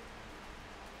koko.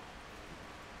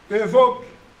 Te whoki.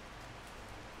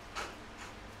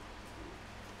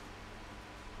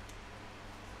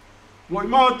 Moi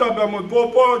māta pia moi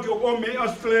pōpō ki o omi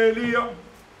Australia.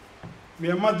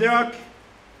 Mea mate ake,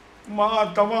 maa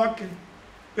tawake,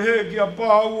 pehe ki a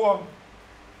pāua.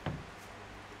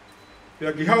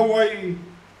 Pea ki Hawaii,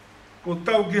 ko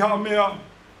tau ki Hamea,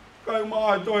 kai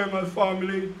maa e toi ngai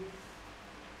family.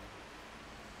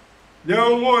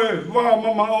 Leo ngoe, wā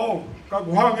mama o, ka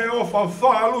kuhange o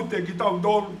whaalute ki tau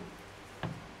dolu.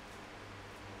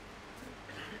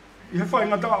 I he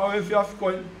whaingata o e whiawhi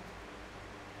koe.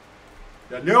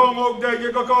 Pea leo ngoe te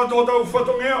ki ka kātou tau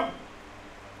whatongea.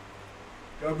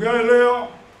 Ka kia e lea,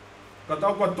 ka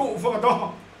tau ka tuu whakataha.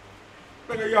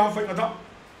 Peka iaha whaingata.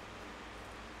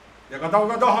 Ia ka tau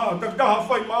kataha, tak taha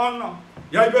whai maana.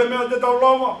 Iai pe mea te tau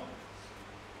lama.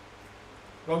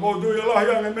 Ka koutu i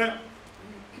lahi ange mea.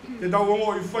 Te tau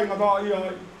ongo i whaingata ia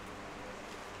ai.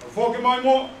 Ka whoki mai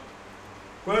mo.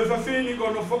 Ko e whawhini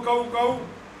ko no whakau.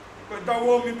 Ko e tau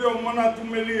omi peo manatu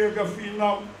meli e ka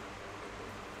whinau.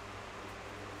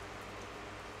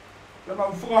 Ka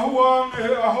tau whakahua e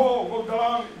he aho ko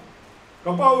talangi.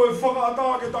 Ka pau e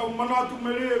whakaata ke tau manatu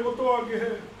meri e kotoa ki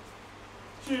he.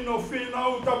 Sino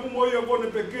whinau tapu moia kone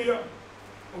pekia.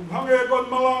 O hange e kon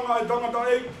malanga e tangata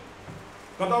eiki.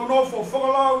 Ka tau nofo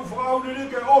whakalau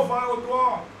whakaunirike ofa e o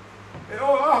toa. E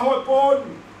o aho e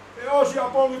poni. E o si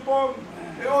apongi pongi.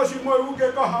 E o si moi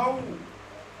uke ka hau.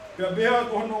 Pea beha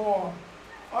kohonoa.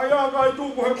 Ai a kai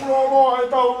tūku he kuloa e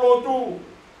tau lotu.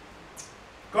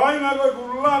 Ka inga koe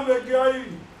kurulame ki ai,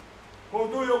 ko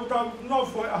tui o tau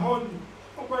nofo e ahoni,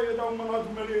 o kai e tau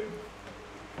manatu meri.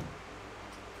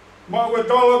 Ma koe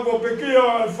tala ko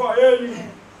pekia e whaeni,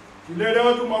 ki lere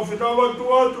atu mau whetala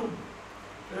atu,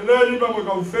 e lere pa koe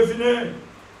kau whewhine.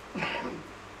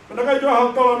 Pena kai tua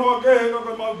hau tala noa kehe, ka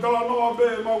koe mau tala noa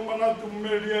pe mau manatu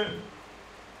meri e.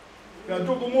 Pea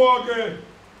tuku mua ke,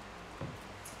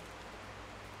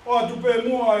 o atu pe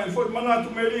mua e foi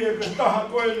manatu meri e ke taha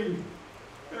koe ni.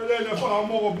 E lele wha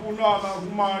mogo punana ku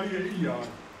maari e ia.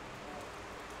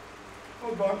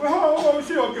 O ka, koe haa o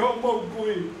si o ki ho mou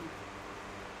kui.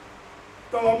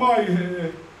 Tala mai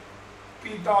he,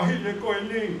 ki tā hine koe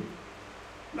ni.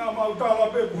 Nā mau tala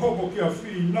pe ku hoko ki a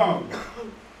FINAU.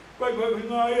 Koe koe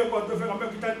ngā ia koe te whenga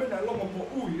mea ki tai pene longa po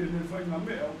ui e ne whainga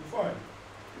mea o ku whai.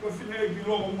 ko finei ki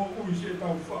logo mo ui se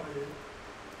tau whae.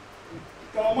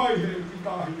 Tā mai he ki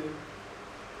tāhine.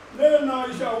 Nēnā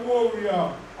i se awōria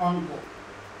anko.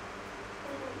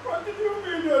 Kati ni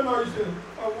umi nēnā i se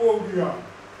awōria.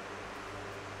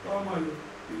 Tā mai he,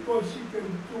 i ko sike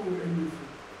tū e nifu.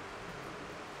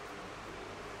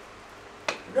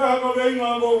 Gaha ka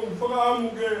veinga ngō, whakaamu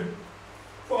ke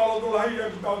whakaloto lahi e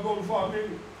ki tau tolu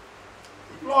whaameni.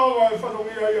 Lawa e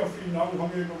whanongia ia FINAU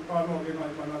HU'I'UHA whanau ke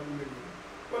ngai manatu meni.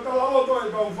 Ko tala oto e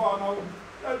tau whanau,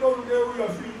 e tolu ke uia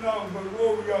FINAU, ko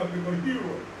wōria ke ko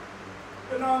hero.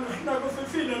 E nā ko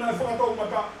whiwhine nai whakatau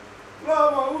mata.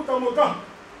 Lawa uta mo ta.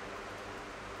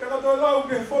 Ke kato e lau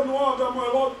ke whanua ta mo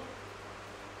e lot.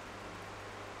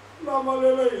 Lawa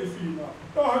lele e FINAU.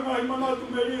 Taha ngai manatu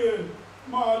meni e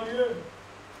maali e.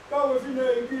 Tau e whine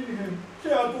e kini he,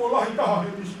 se atua lahi taha he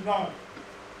nisi nai.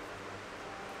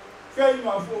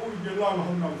 Whainga fo ui ke langa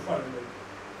honau whaere.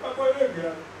 Ka koe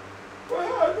eke. Koe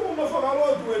hae tūma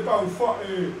whakalotu e tau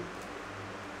whae.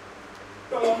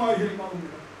 Tala mai he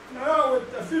maunga. Nā au e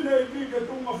te whine i ki ke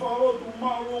tūma whakalotu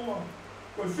māroma.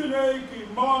 Koe whine i ki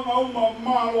maanga uma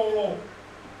mārolo.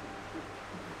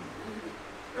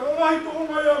 E o lahi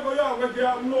tōma ia koe au ke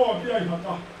au noa ki ai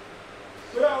hata.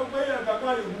 Koe au koe ia ka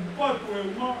kai u patu e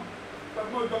uma. Ka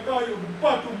koe ka kai u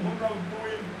patu honau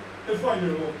tuin e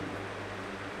whae lo.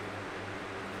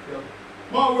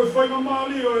 Mau e whainga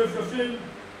maali o e whiwhin,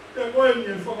 te koeni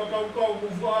e whakakaukau ku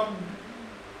whaamu,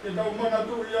 ke tau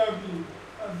manatu i aki,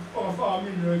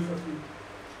 whakawhaamini o e whiwhin.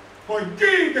 Koe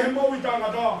ki ke he mo ui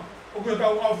tāngata, o ke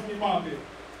tau awhini māpe.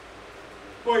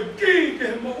 Koe ki ke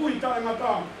he mo ui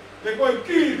tāngata, te koe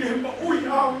ki ke he mo ui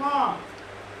au ngā,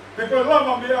 te koe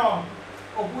lava mea,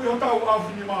 o kui ho tau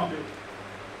awhini māpe.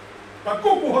 Ta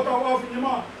kuku ho tau awhini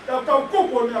mā, te tau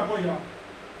kuku o mea koe ia.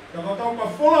 Ka tau ka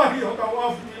wholahi ho tau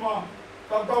awhini mā,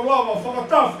 ka tau lava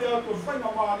whakatawhi atu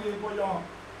whainga maari e koe ia,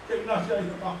 ke nasi ai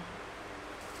hata.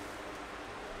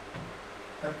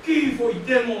 The key for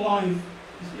eternal life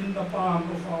is in the palm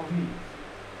of our hands.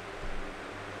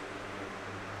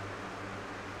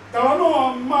 Ka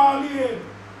noa maari e,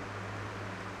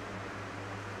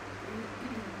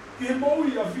 ki he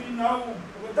moui a FINAU,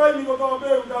 o taimi ko tau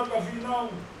meu tata FINAU,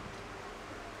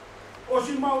 o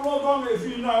si maulotong e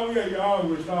FINAU ia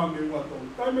iau e sa me watong.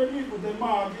 Tai me liku te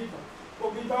maa kita. O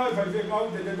ki tae whai whekau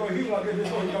te toi hila ke te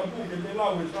toi kapu ke te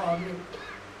lau e sa me.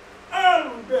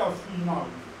 Alu pea FINAU.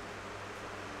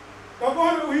 Ka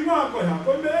koe uhinga koe ha.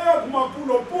 Koe me ea kuma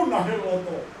puno puna he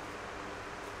loto.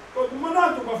 Koe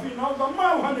kumanatu ka FINAU ka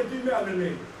mau hane ki mea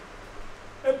lele.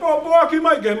 E pōpua ki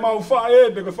mai ke mau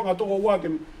whae pe koe whangatoko wake.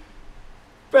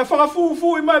 Pe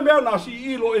whakafufu i mai mea nasi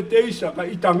ilo e te isa ka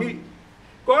itangi.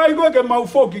 Ko ai koe ke mau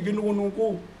foki ki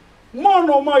nukunuku.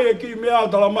 Mono mai e ki mea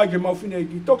tala mai ke mau whine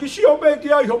ki. Toki sio pe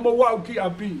ki ai ho mo wau ki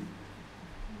api.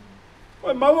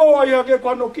 Koe mau ai hake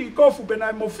kwano ki kofu pe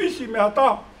nai mo fisi me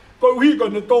hata. Koe uhiko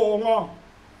ne tō o ngā.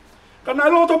 Ka nai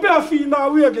loto pea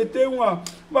FINAU ia ke te unga.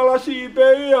 Walasi i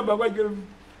pe ia pa koe ke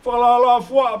whalala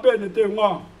fua pe ne te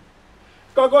unga.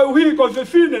 Ka koe uhiko se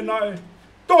whine nai.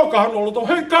 Tōka hano loto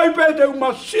he kai pe te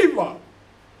unga siwa.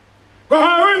 Ka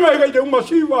haenga i kai te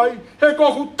umasiwa i, he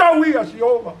kohu tau ia si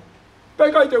ova. Pe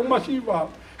kai te umasiwa.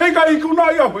 He kai i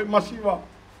kuna ia hoi masiwa.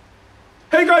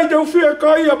 He kai te uwhia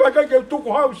kai ia, pe kai ke tuku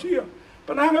hausia.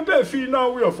 Pana hanga pe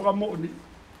FINAU ia whakamoni.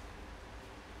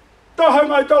 Ta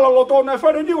hanga i tala loto, nai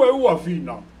whare niu e ua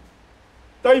FINAU.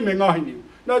 Tai me ngahi niu.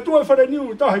 Nai tu e whare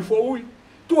niu i tahai fōui,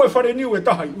 tu e whare niu e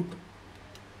tahai uta.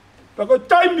 Pa koe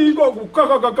taimi i koe ku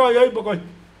kakakakai ei pa koe.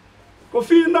 Ko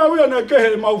FINAU ia nei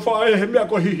kehe mau whae he mea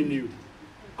koe hihi niu.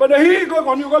 Ko ne hihi koe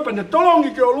ko niu koe pa ne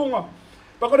tolongi ke o lunga.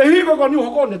 Pa ko ne hihi koe ko niu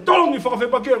hoko ne tolongi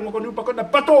whakawhepakea mo ko niu pa ko ne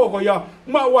patoo ko ia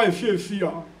mawai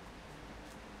fia.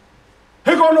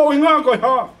 He ko no inga koe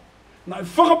ha. Nai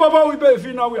whakapapau i pe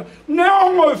FINAU ia. Ne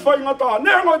ongo e whaingata,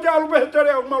 ne ongo te alu pehe tere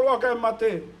au maluaka e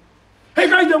mate. He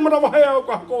kai te mara wahe au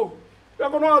kako. Pea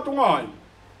ko no atu ngai.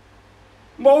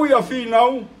 Mo ia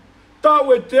FINAU,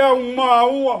 tau e te au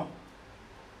maua.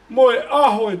 Mo e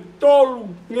aho e tolu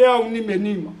nge au nime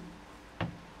nima.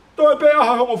 Toi pe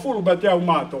aha hongo fulu pa te au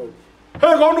mātou. He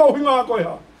kono hinga koe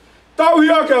ha. Tau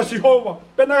hia ke a Sihova,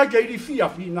 pena ke iri fia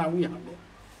FINAU iha me.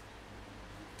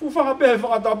 Uwhanga pehe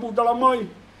whakatapu tala mai,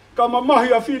 ka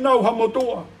mamahi a FINAU ha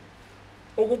motoa.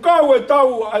 O ku kau e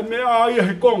tau ai mea ia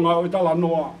he konga o tala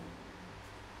noa.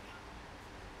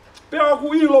 Pea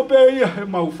ku ilo pe ia he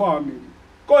mau whami.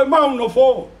 Ko e mau no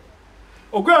fo.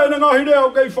 O kea ene ngahi rea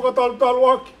o kei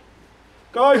whakatalu aki.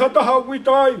 Ka ai hataha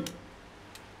witai.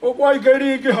 O koe ke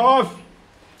rii ki haafi.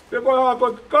 Pe koe haa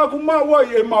koe, ka ku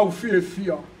mawai e mau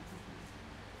fia.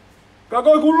 Ka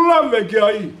koe ku lawe ki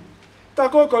ai. Ta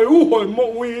koe koe uho e mo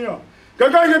uia.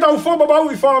 Kai ke tau whama bau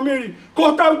I whamiri.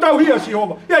 Ko tau hia si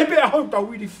hova. Ia pe ahau tau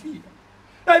wiri fia.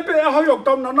 Ia pe ahau yok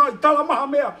tau na nai. Tala maha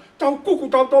mea. Tau kuku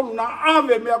tau tonu na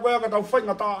ave mea koe aka tau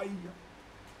whainga tā ia.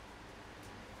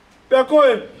 Pea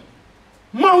koe.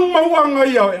 Mau anga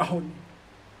ia e ahoni.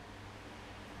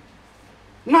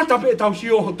 Ngata pe tau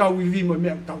si oho tau I vimo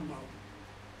mea tau mau.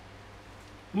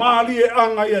 Maali e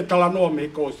anga ia talanoa me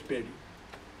kosperi.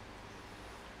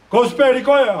 Kosperi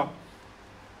koe a.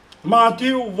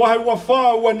 Mātiu wahe ua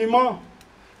whā ua ni mā.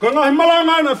 Ko ngahi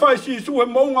malanga ina whai si suhe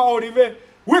maunga o rive.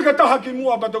 Wike taha ki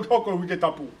mua bato hoko wike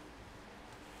tapu.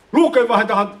 Luke wahe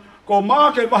taha, ko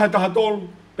maake wahe taha tolu.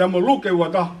 Pea mo luke ua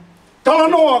taha.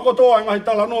 Talanoa ko toa ngahi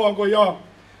talanoa ko ia.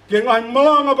 Ke ngahi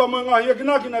malanga pa mo ngahi e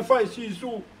kinaki na whai si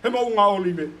su he maunga o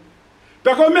rive.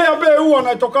 Pea ko mea pe ua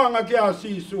nai tokanga ki a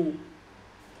si su.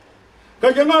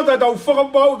 Kai ke ngata tau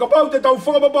whakabau, ka pau te tau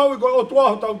whakabau ko o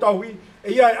tuaho tau hi.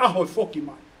 E ia e aho whoki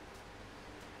mai.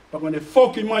 Pakone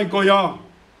whoki mai ko ia.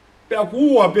 Pea ku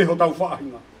ua peho tau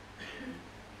whaahinga.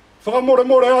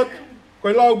 Whakamore atu.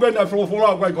 Koe lau bena e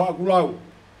wholofolau koe ko aku lau.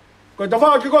 Koe ta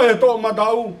whaaki koe he tō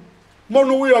matau.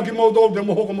 Monu ia ki mautou te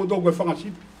mohoko mautou koe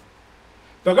whangasipi.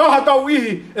 Pea kaha tau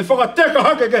ihi e whakateka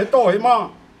hake ke he tō he mā.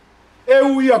 E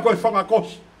u ia koe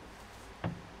whangakosi.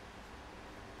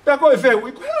 Pea koe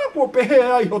whehui, koe haa kua pehe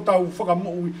ai ho tau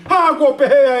whakamoui. Haa kua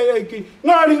pehe ai eiki.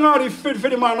 Ngāri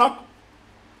whiri mānaku.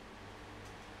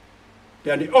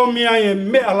 Pea ni omi ai e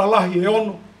mea lalahi e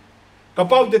ono. Ka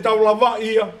pau te tau lava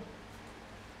ia.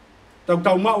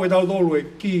 Tau mau e tau dolu e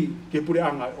ki ke pure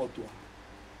anga e otua.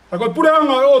 Ta koe pure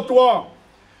anga e otua.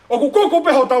 O ku koko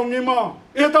peho tau nima.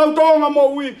 I he tau tonga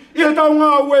mo ui. I he tau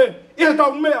ngā ue. I he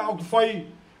tau mea o ku whai.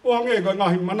 O hange koe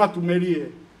ngahi manatu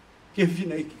merie. Ke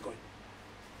whina iki koe.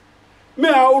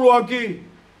 Mea ulu aki.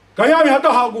 Ka iai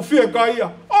hataha o ku whie ka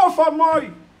ia. O wha mai.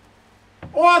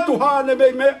 O atu hane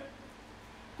mei mea.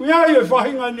 Ku iai e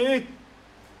whahinga ni.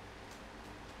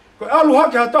 Koe alu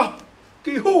hake hataha.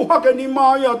 Ki hu hake ni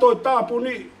maa ia toi tāpu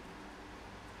ni.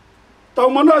 Tau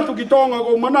manatu ki tonga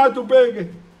ko manatu peke.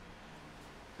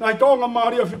 Nai tonga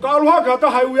maaria whika alu hake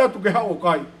hataha ui atu ke hao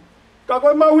kai. Ka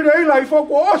koe mauhire ila I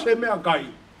whoko ose mea kai.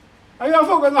 Ai a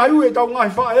whoko ngahi ue tau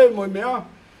ngahi wha e moi mea.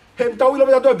 He tau ila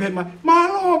mea toi pe mai.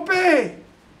 Malo pe!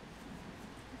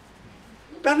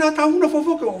 Pena tau una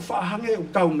whawhoke o whaahange o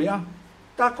tau mea.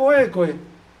 Ta koe koe.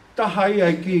 Ta hai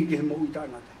ai ki he mo ui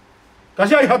tāngata. Ka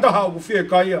siai hataha o ku whie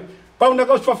kaia. Pau na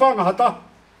kaus whawhanga hata.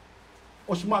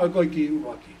 O si maa koe ki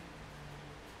ua ki.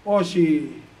 O si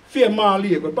whie maa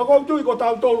lie koe. Pako tui ko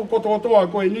tau tolu ko toa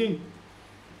koe ni.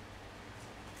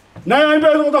 Nai ai be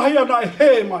toko tahia nai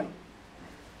he mai.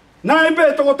 Nai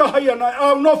be toko tahia nai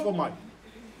au nofo mai.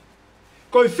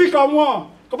 Koe whika mua.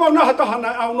 Ka pau na hataha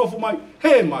nai au nofo mai.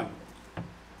 He mai.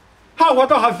 Hau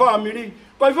hataha whaamiri.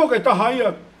 Koe whoke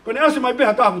tahia. Koe ne ase mai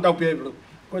beha tahu tau pēpero.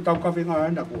 Koe tau kawhi ngā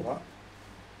enda kua.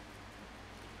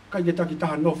 Kai te taki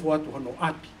taha nofo atu hano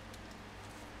ati.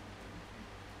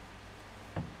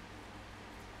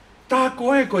 Tā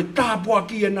koe koe tāpua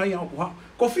ki e nai au kua.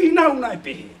 Ko whinau nai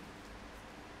pehe.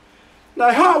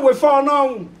 Nai hau e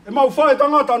whanau. E mau whae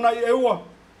tangata nai e ua.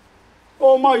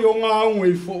 O mai o ngā unga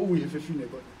I fo ui he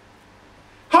whiwhine koe.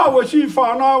 Hau e si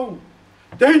whanau.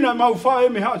 Te hina e mau whae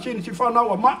me haa sini si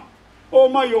whanau a ma. O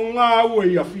mai o ngā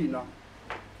ue I a whina.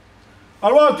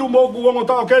 Aroa tu moku wango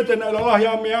tau kete na ilahi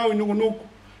a me au I nuku nuku.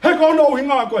 He kono uhi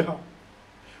ngā koe ha.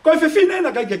 Koe whiwhine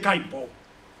na kai ke kaipo.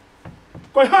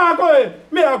 Koe haa koe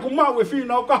mea ku mau e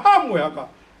whina o ka hamu e haka.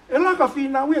 E laka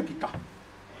whina ue ki taha.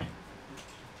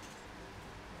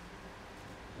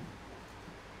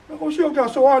 Ko sio ka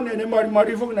soane ne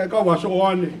mari fu na ka wa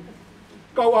soane.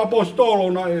 Ka wa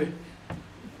apostolo na e.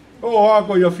 O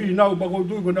ako ya FINAU ba ko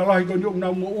tu ko na lahi ko nyok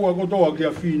na mo ua ko toa ki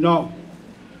a FINAU.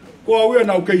 Ko a ue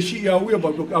na o keisi a ue ba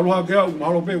to aloha ke au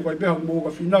mahalo pe ko pe mo ka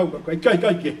FINAU ka kai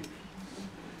ke.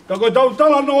 Ka ko tau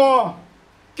tala noa.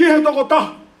 Ki he toko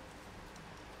ta.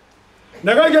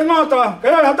 Na kai ke ngata, kai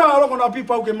hata alo ko na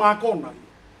pipa ke makona.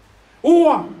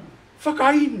 Ua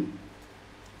whakaini.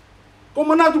 Ko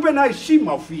manatu pena I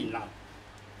sima o whina.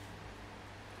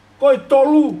 Ko e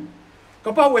tolu,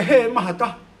 ka pau e he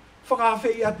mahata,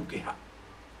 whakawhei atu ke ha.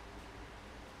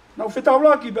 Nau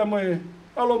whetawlaki pe moe,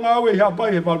 alo ngā ue hea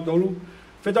pai he paru tolu,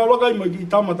 whetawlaka I moe ki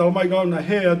tamata o mai kaona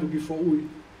he atu ki fo ui,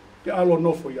 ke alo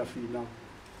nofo I a whina.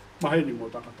 Maheni mo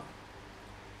takata.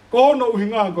 Ko hono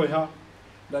uhi ngā koe ha,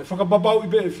 dai whakapapau I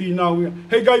be e FINAU ia,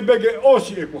 hei kai beke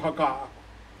osi e ku haka ako.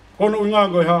 Hono uhi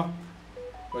ngā koe ha,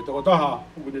 koe toko taha,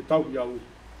 uke ne tau I au.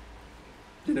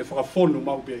 Tine whakawhonu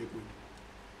mau pe e koe.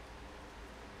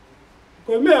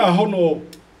 Koe mea hono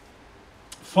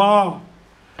whā.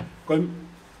 Koe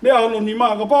mea hono ni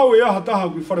maa ka pau e aha taha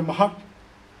kui whare mahaki.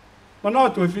 Mana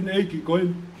tu e fina eiki koe.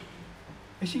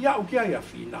 E si au kia ia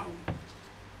finau.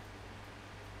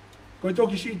 Koe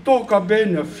toki si toka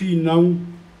bena finau.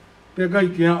 Pe kai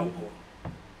ki au ko.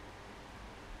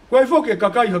 Koe foke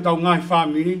kakai ho tau ngai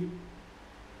family.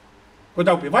 Koe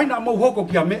tau pe vaina mau hoko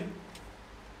kia me.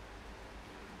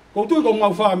 Ko tui ko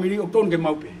mau family o ton ke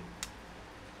mau pe.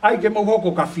 Ai ke mau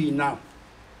hoko ka finau.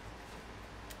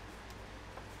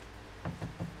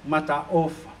 Mata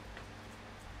ofa.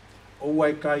 O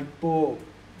wai kai po.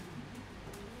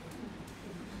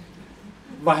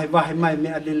 Vahe mai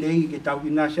mea lelei ke tau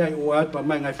ina sai o alpa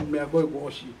mai ngai fu mea koe ko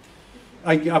osi.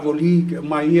 Ai ke avoli ke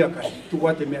mai ia kai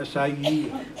tuate mea sai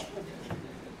ia.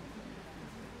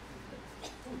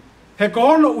 He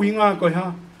kohono uinga koe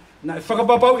ha. Na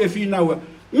whakapapau e whinaua.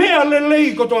 Mea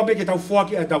lelei ko toa beke tau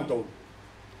fuaki a tau tau.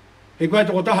 He koe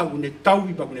toko taha kune tau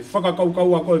ipa kune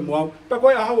whakakaukau a koe moau. Pa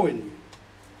koe a hao eni.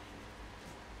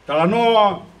 Tala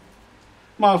noa.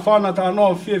 Ma whana ta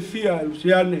noa fia e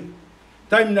lusiane.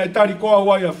 Taimina e tari koa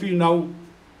wai a whinau.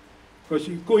 Ko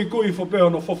si kui whopeo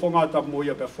no whowhongata mo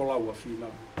ia pe wholau a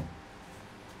whinau.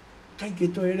 Kai ke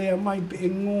toi rea mai pe e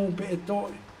ngū pe e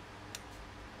toi.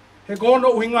 He kono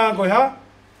uhinga koe ha?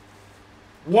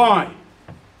 Why?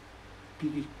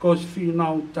 Because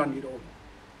whinau tani rono.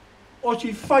 O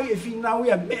si whai e whinau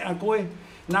ia mea koe.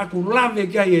 Nā ku lawe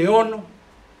kia e ono.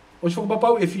 O si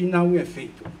whakapapau e whinau ia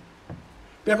whetu.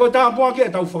 Pea koe tāpua ke e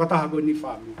tau whakataha koe ni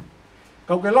whāmi.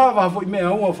 Kau ke lava fo i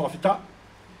mea ua whawhita.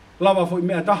 Lava fo i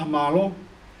mea taha mālo.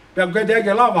 Pea koe te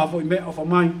eke lava fo i mea o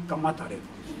whamai ka matare.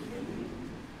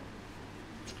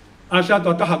 Asa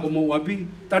toa taha ko mou api.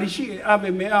 Tari si e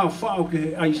ave mea whao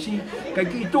ke ai si. Kai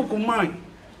ki toko mai.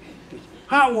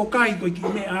 Ha ua kai koe ki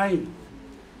mea ai.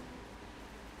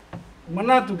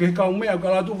 Manatu ke kau mea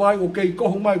ka latu vai o kei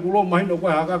kohu mai kulo mahino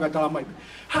koe hakaka tala mai.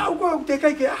 Ha u koe te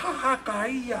kai ke aha ka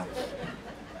ia.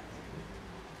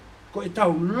 Ko e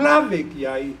tau lawe ki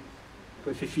ai,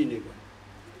 ko e whiwhine koe.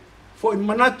 Fo i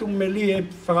manatu me li e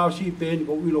whakao si pēni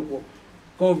ko uilo ko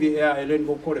kovi ea e len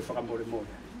ko kore whakamore more.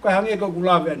 Ko e hange ko ku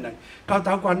lawe anai. Ka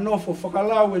tau ka nofo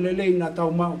whakalau e le lei na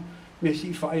tau mau me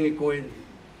si whae e koe ni.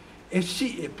 E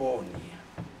si e pōni.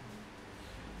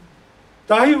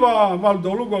 Tahi wa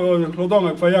malu ko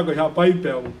klodonga e whaiako i ha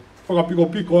paipeo, whakapiko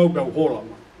piko au peo hola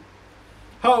ma.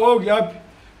 Ha au ki api,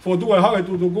 fo tua e hae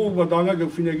tutu kuwa tanga ke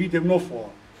whine ki te nofo.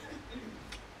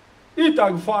 I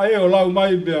taku whae o lau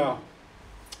mai bea,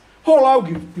 ho lau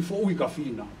ki fo ui ka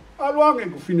whina. Alu ange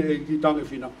ku whine e ki tange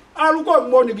whina. Alu koe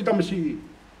mwone ki tamasi.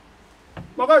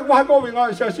 Makai wahe kowi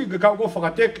ngā se si ke kau ko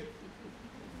whakateke.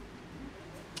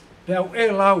 Pea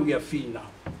e lau ia whina.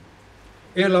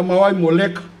 E la mawai mo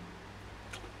leka.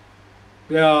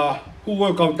 Pea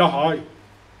hua kau taha ai.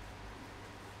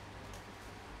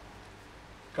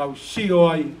 Kau sio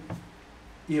ai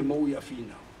i e mo ia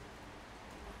whina.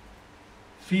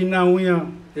 Whina uia,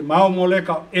 te mao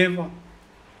moleka ewa,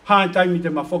 hae taimi te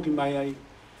mafoki mai ai,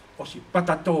 o si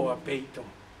patatoa peito,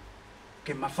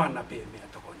 ke mawhana pe mea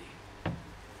toko ni.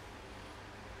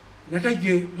 Nā kai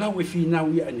ke lau e whina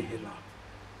uia ane he la.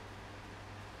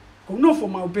 Ko nofo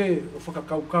mau pe o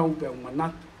whakakaukau pe o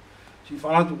manatu, si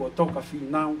whalatu ko toka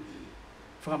whinau,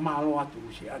 whakamalo atu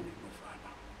si ane no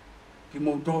whana. Ki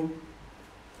mou tolu,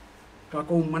 ka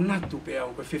kou manatu pe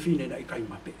au ke whiwhine na i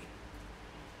kaima pe.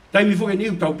 Taimi fuke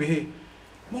niu tau pehe.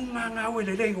 Mo ngā ue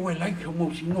le rei oe laike o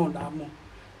mou sino nā mo.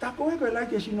 Tā koe koe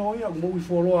laike sino ia o mou i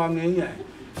wholoa nge ia.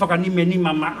 Whakanime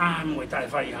nima maamu e tae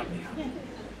whai hame.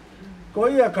 Ko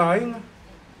ia ka inga.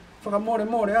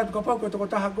 Whakamore atu ka pau koe toko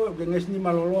taha koe. Ke ngesi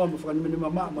nima loloa mo whakanime nima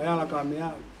maamu e ala ka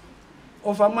mea.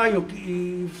 O whamai o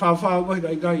ki whawhau koe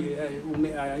kai kai e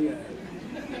ume ai ia.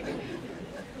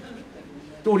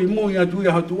 Turi mui atu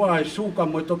ia hatua e suka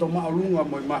mo e toto maolunga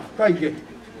mo e ma. Kai ke.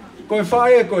 Koe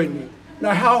whae koe ni.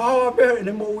 Nā hao pehe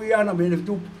ne mo ui ana me ne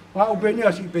tupu. Hao pe ni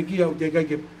asi pe kia o te kai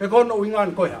ke. E kono ui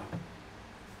ngāna koe ha.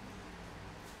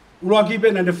 Uloa ki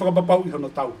pena ne whakapapau i hono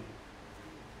tau.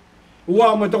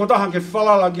 Ua mo e toko taha ke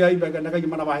whalala ki aipa ka na kai ki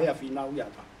mana wahea whinau ia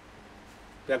ta.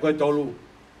 Pea koe tolu.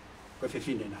 Koe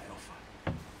whiwhine na e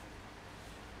ofa.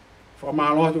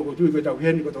 Whakamalo atu ko tui koe tau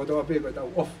heni ko toko tawa pe koe tau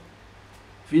ofa.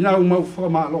 Whinau mau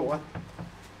whakamalo atu.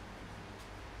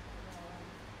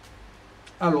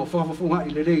 Alo whawhawhunga i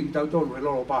le rei tau tolu he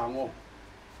lolo pāngo.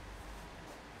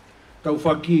 Tau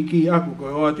whaki aku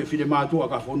koe oa te whine mātua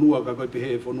ka whonua ka koe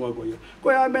pehe whonua koe ia.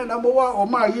 Koe a mena moa o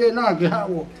mai e nā ke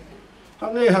hao.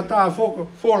 Hange ha tā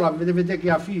whola vete ki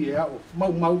a whi e hao.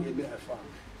 Mau e mea e wha.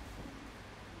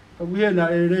 Tau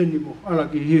hena e reni mo ala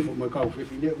ki hifo mo kau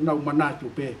whine nau manatu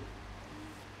pe.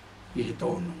 I he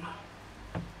tōnunga.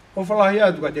 O whalahi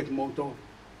atu ka teki moutou.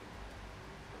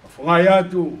 O whangai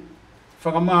atu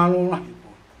whakamālo lahi.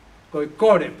 Koe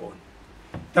kore pon.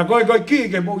 Ta koe ki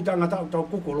ke mo itanga tau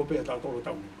kuko lo pe tau tolo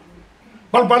tau.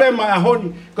 Palpare mai a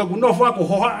honi ka ku no fa ko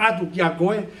hoha atu ki a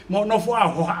koe mo no fa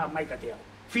hoha mai ka te.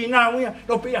 Finau ia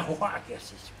lo pe a hoha ki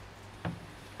asisi.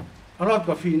 Ala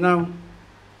ka finau.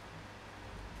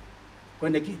 Ko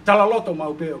ne ki tala loto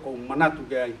mau pe ko manatu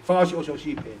ke ai. Fa o so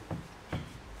sipe.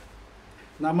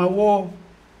 Na mawo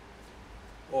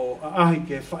o ahi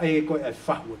ke fa e ko e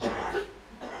fa wo.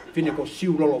 Fine ko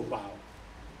siu lolo bao.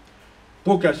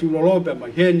 Poka siu lolo pe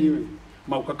mai heni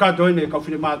mau kakato ene ka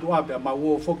fine matu ape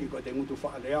mau foki ko te ngutu fa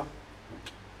alea.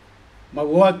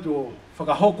 Mau atu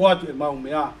whakahoko atu e mau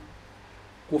mea.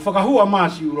 Ko whakahua maa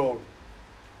siu lolo.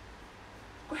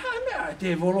 Ko hea mea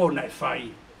te volo na e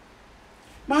whai.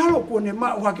 Mahalo ko ne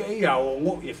mau hake ia o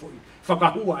ngo e foi.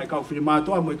 Whakahua e kau fine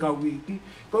matu amo e kau wiki.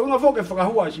 Ko unga foke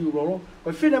whakahua siu lolo.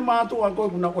 Ko fine matu a koe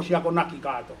kuna osi ako naki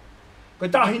kato. Ko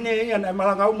tahine ia na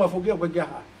malanga uma foki o koe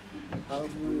kiaha.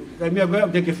 Kai mea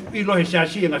koe te ke ilo he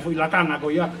seasia ngai fui lakanga ko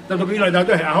ia. Tato ki ilo e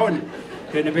tatu he ahoni.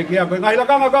 Kene pekia koe ngai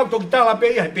lakanga kau toki tala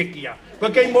pe ia he pekia.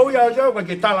 Koe kei mo ia jau koe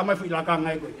ke tala mai fui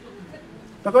lakanga e koe.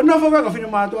 Ta koe nofo koe ka fine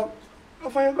matu a. O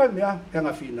whai koe mea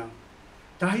hea fina.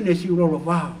 Tahine siu lolo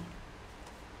vau.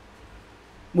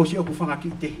 Mo si oku whanga ki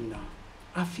te hina.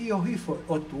 A fio hifo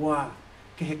o tua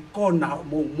ke he kona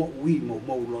mo ui mo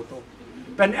loto.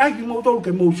 Pene ai ki mo tolu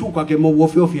ke mo suka ke mo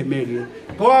ofi e meri.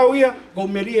 Ko au ia, ko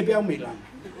meri e pe au milanga.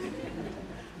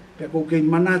 Pe ko ke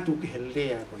manatu ke he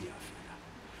lea ko ia fina.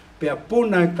 Pe a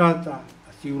puna e kata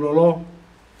a siulolo,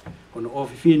 kono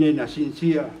ofi fine na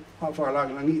sinsia,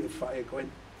 whawhakalanga langi e whae koe.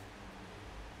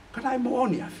 Kana e mo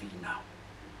oni a fina.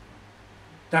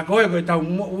 Ta koe koe tau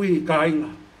mo ui ka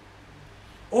inga.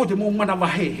 O te mo mana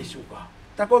wahe he suka.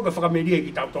 Ta koe koe whakameria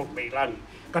ki tau tolu meilangi.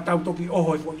 Ka tau toki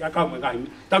oho e fo ia kau me ngai.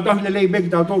 Tau tau lelei be ki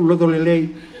tau tolu loto lelei.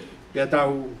 Pea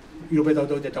tau, iro pe tau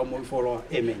tau te tau moi wholoa.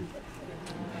 Amen.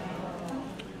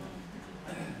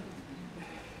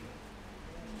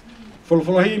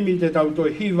 Wholowholohi mi te tau toi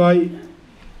hiwai.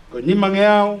 Ko nima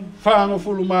ngeau, whaango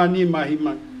fulu maa nima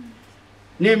hima.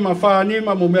 Nima whaa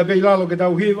nima mo mea pei lalo ke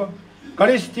tau hiwa.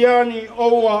 Karistiani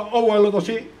oua loto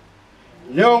si.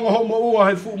 Neongo homo ua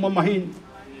he fu mamahin.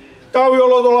 Tau i o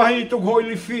loto lahi tuk hoi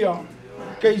li fia.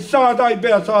 Kei sādai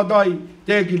bea sādai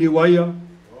te kili waia.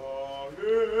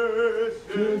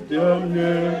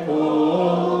 Tēne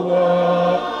oua,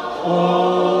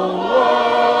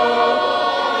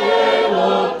 e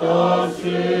lota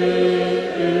se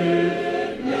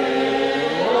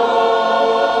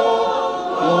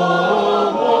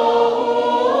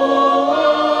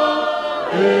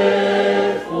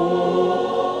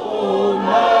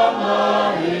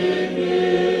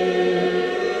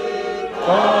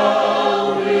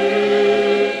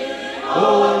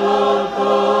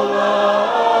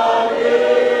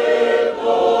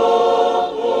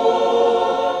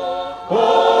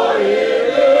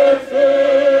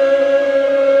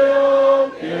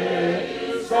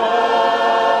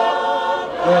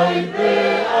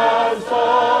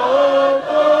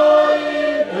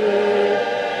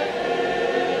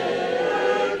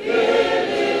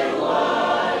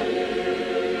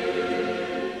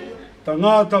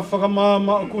ngata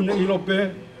whakamama a kune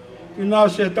ilope, i nā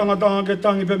se tangatanga ke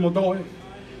tangi pe motoe.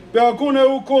 Pea kune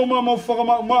uko mama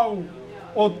whakamau mau,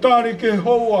 o tari ke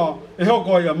hoa e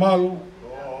hoko ai a malu.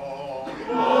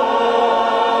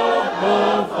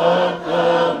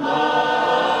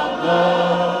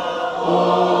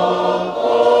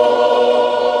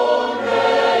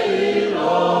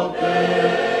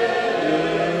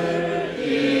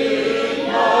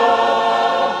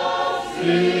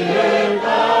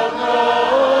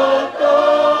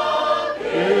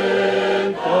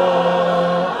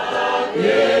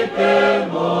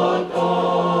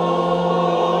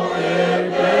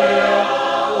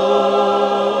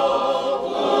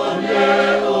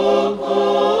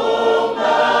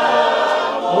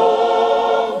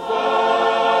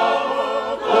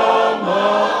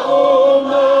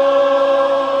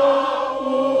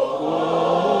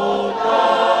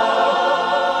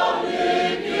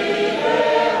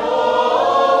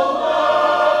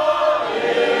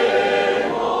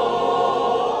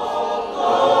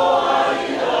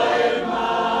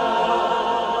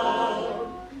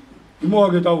 Mua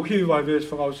ke tau hiwai ves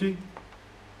whakausi.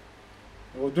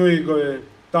 O tui koe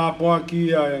tāpua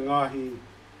kia e ngahi.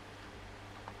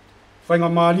 Whainga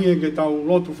maari e ke tau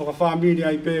lotu whakawhamiri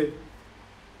ai pe.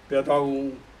 Pea tau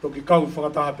toki kau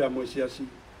whakataha pea moe siasi.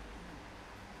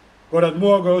 Korat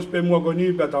mua koe ospe mua koe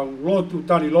ni pea tau lotu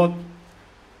tani lotu.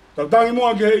 Tau tangi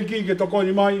mua ke iki ke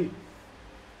tokoni mai.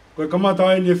 Koe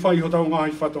kamata eni e whai ho tau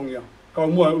ngahi whatongia. Kau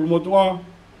mua e ulumotua.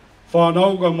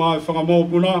 Whanau ka maa e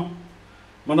whangamopuna.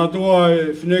 Manatua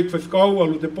e whinek whewhikau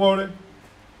alu te pore.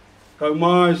 Kau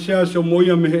mai sia so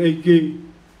moia me eiki.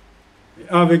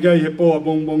 Ave gai he poa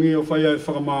bongbongi o whaia e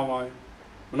whakamawai.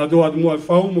 Mana tua atu mua e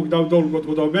whau mo ki tau tolu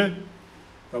koto koto be.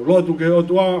 Kau lotu ke o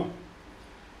tua.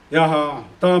 Iaha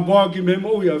tāpoa ki me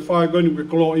mo ia e whae gani ke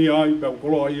kolo i ai, pēu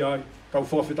kolo i ai, kau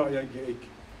whawheta'i ai ke eiki.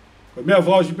 Koe mea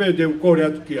whaosi pē te ukore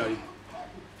atu ki ai.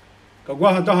 Kau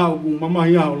waha taha o ku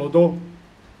mamahi aha o loto.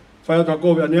 Whaia ka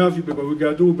kowe ane afi pe koe wike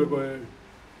atu pe koe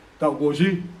tau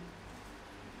kosi.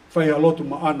 Whaia lotu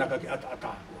ma anaka ki ata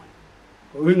ata.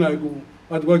 Koe winga e ku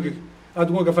atu koe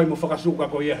ke whai mo whakasuka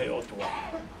ko ia he otua.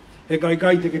 He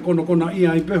kai te ke kono kona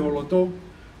ia i peho loto.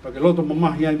 Pa ke loto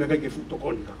mamahi ai me kai ke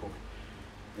futokoni ka koe.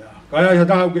 Kai ai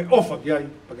hataha ke ofa ki ai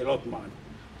pa ke lotu maani.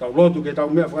 Tau lotu ke tau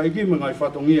mea whaiki me ngai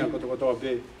whatongia koto kotoa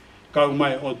pe kau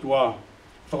mai o tua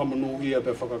whakamanu ia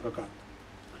pe whakakaka.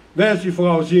 Vesi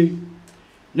whakaosi,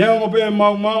 neo ngo pe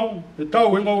mau mau, he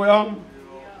tau he ngau e am,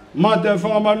 ma te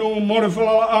whakamanu more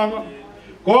whalala anga,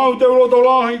 ko au teu loto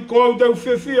lahi, ko au teu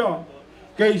whiwhia,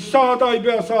 kei sātai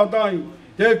pia sātai,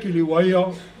 te kili waia.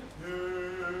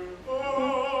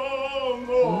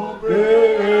 Ngo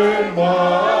pe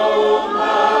mau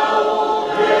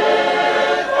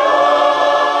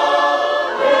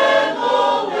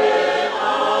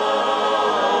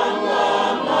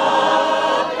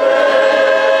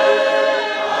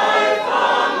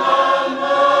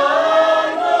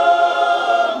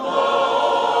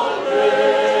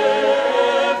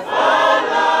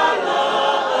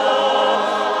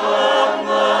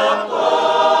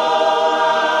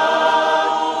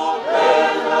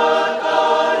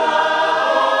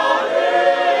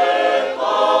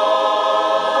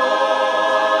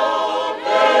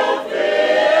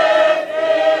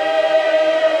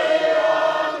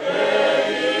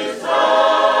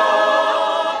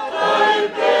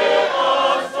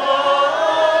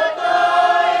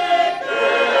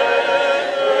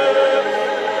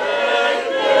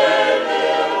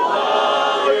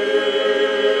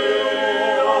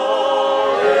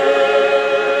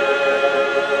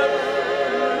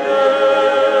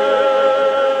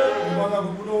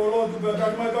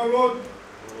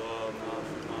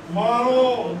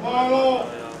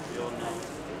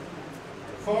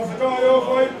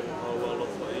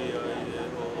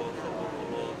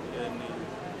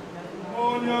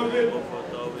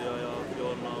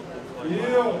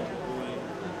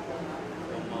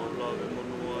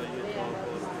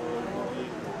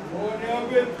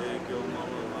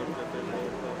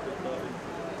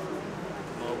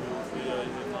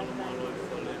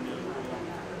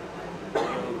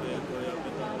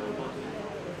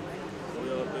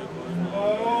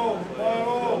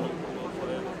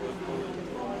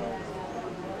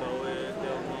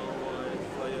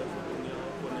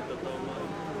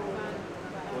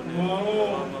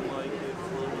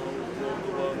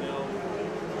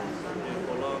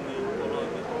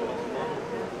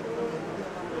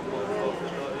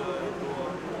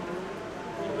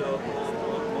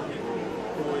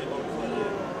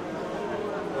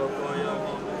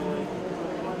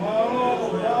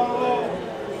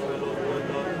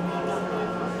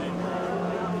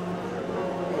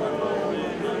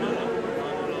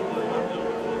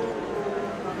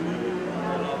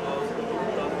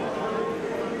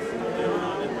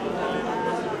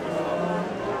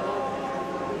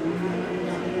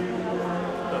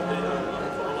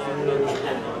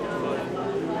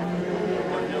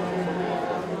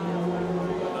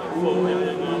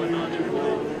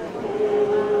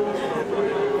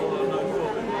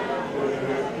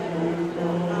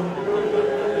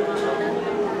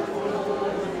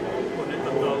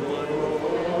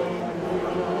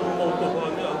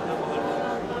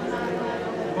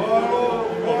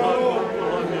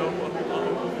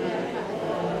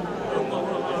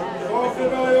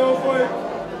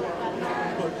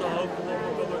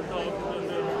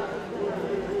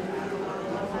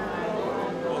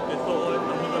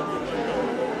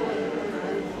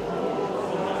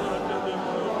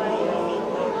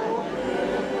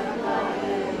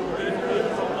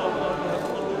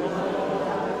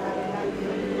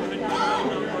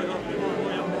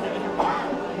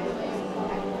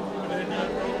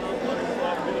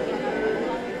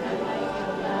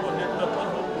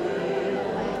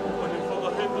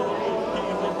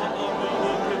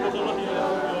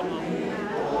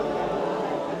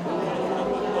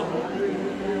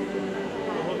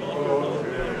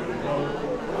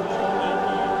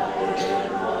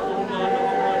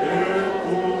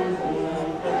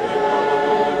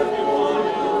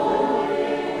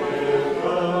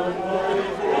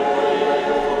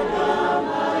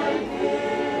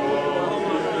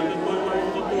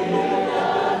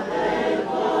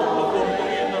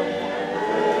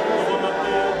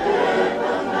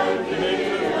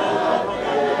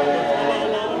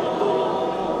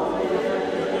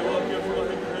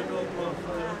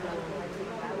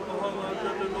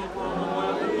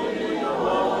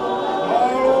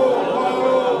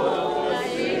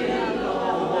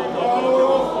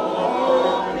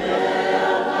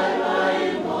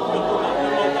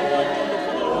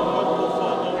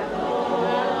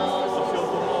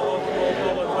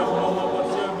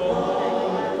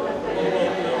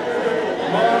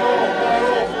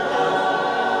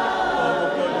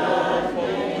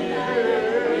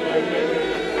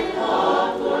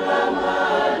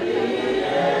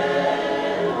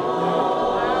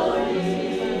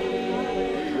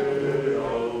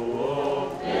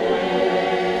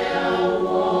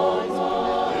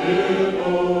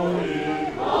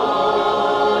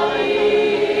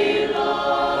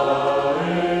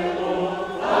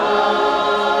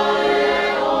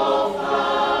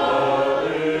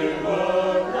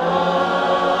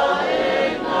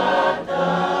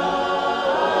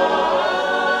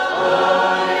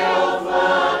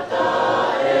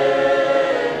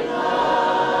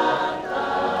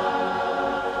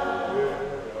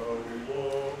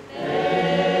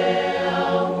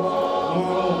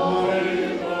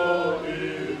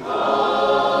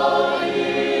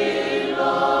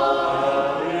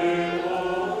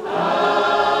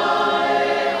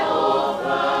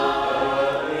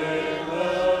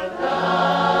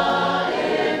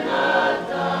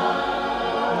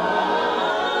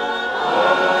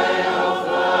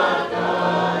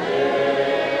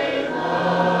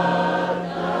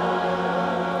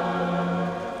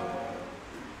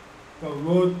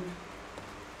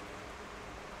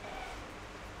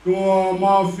Toa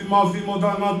mafi mo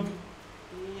tangata.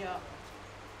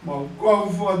 Mau kau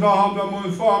whadaha me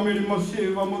mo family mo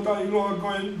siwa mo ta iloa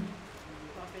koe.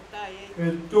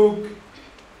 E tuk.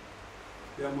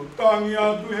 Ia mo tangi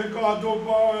atu he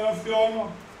kātopa e a whiana.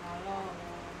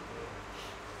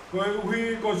 Koe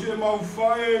uhi ko se mau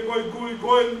whae koe kui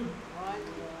koe.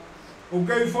 O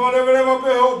kei wharewerewa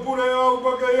peho pure au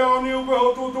pa kei aoni u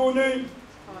peho tutu nei.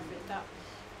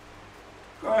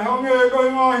 Kai hange kai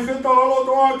ngahi whetala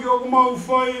loto aki o ku mau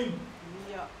whai.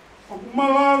 O ku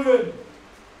malave.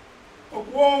 O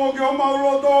ku ongo ki o mau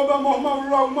loto pa mo mau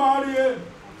lau maari e.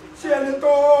 Siene tō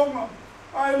onga.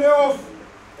 Ai le ofu.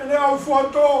 Ene au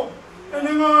whato. Ene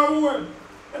ngā ue.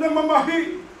 Ene mamahi.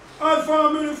 Ai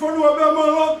whamiri whanua pia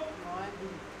malot.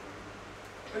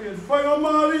 E whainga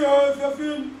maari o e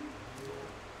whiawhin.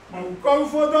 Mau kau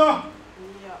whata.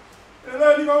 E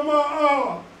leni kau maa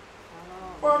ala.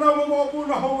 Pana mo mo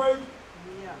puna hoi.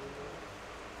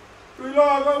 Tui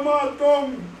la kau maa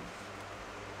tongi.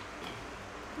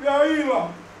 Ia ila.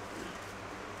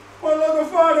 Wala ka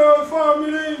whare o e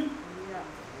whamiri.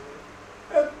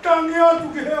 E tangi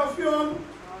atu ki hea whianu.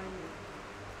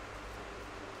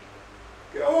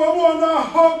 Ke oa mua nā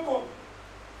hoko.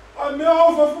 Ai mea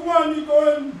ofa fungani ko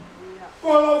en. Ko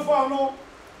lau whano.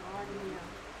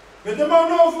 Me te mau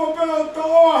nā ofa pēo tō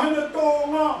oa hene tō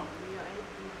ngā.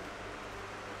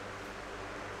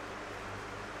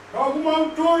 Kau ku mau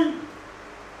tui.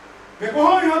 Ke ko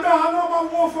hai hata hana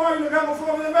mau o whai na kama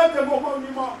whakame mete mo mau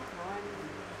ni mā.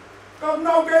 Kau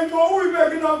nau kei mo ui pe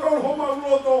ki nau kau ho mau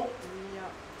loto.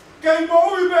 Kei mo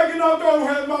ui pe ki nau kau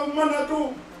he mau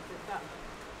manatu.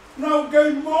 Nau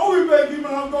kei mo ui pe ki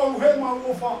nau kau he mau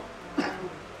ofa.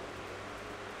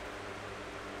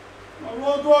 Mau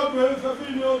loto atu he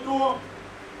whiawhini o tua.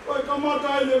 Koi ka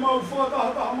matai le mau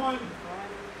whakataha mai.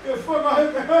 Ke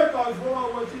whakaheke heka i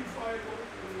wholau e si whai ko.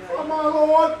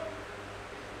 Whamalo atu.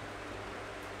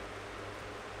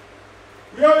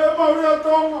 Ia e mauri a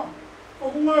tonga. O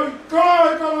ku ngari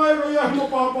kāe ka lairo i ahimo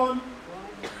pāpani.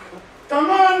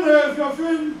 Tangane e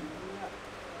whiawhini.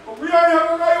 O ku ia e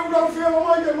haka kai urau whiawa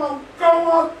mai ke mau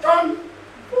kaunga tani.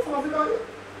 O whakawhikai.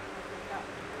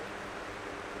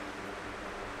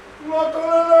 Loto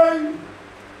lelei.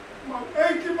 Mau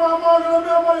eiki māmāgana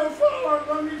mea mai o whala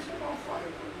kangi se mau whai.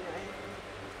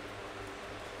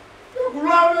 E ku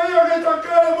lawe ia ke ta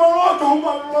kere mo loto ho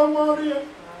mau laumaria.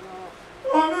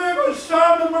 Ame ko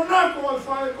sāme manako ai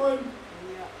whae koe.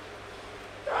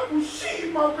 Taku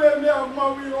si mau pe mea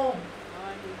mau i o.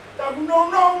 Taku no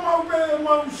mau pe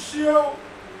mau siao.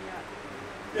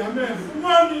 Ia me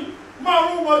fumani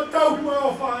mau ma tau mai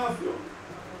o whae awhio.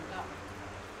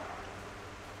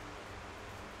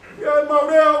 Ia e mau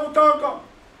rea utaka.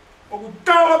 O ku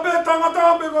tawa pe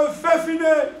tangata pe koe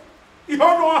whewhine. I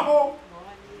hono aho.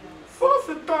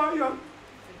 Fakafeta'i.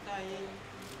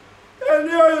 E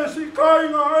nia e si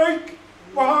kāinga eiki,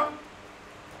 waha.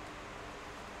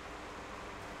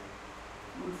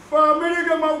 Whamiri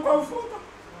ke mau kau whota.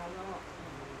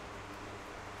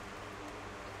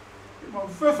 Ke mau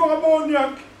whewhanga mōni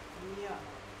aki.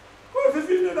 Koe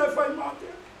whiwhine nei whai māte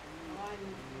aki.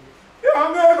 E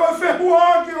hange e koe whehua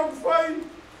aki o ku whai.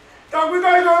 Tā kui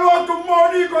kai koe lotu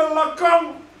mōni koe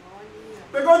lakanga.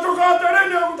 Pe koe toka te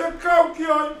rene o te kau ki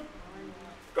ai.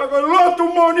 Ka koe lotu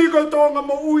mōni koe tonga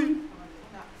mo ui.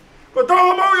 Ko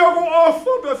taha mau ia ko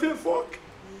ofa pe whia whaki.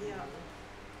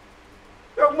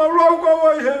 Ia ko mau lau kau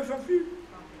ai he whiawhi.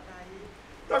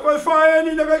 Ta koe whae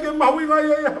ni na kei ke mahui ngai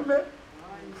e iha me.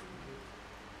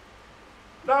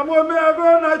 Nā mua mea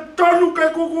koe nai tonu ke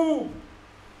kuku.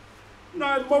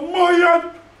 Nai momoi atu.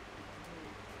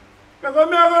 Ka koe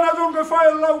mea koe nai tonu ke whae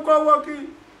lau kau aki.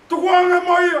 Tukuanga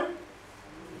moia.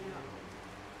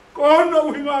 Ko hona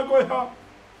uhi ngā koe ha.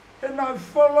 E nai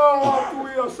whalala atu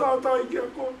ia sātai kia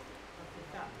koe.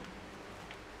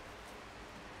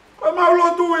 Koe mau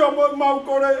lotu ia mau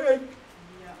kore eiki.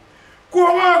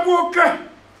 Kua ngā kua ke.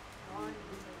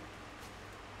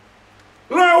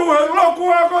 Leu he loku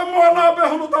a koe mua nā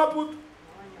pehono tāputu.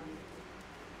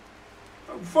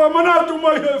 Whamanatu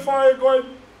mai he whae koe.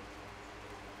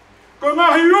 Ko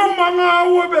ngahi uma ngā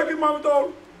ue peki mau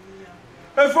tolu.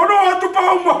 He whanua atu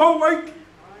pau ma hau eiki.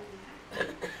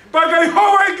 Pai kei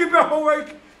hau eiki pe hau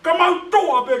eiki. Ka mau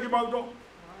toa peki mau tolu.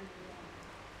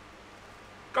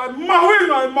 Kai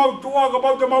mahuinga e mau tuaga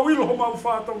mau te mau iloho mau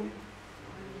whātongi.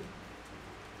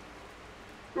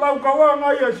 Lau kawa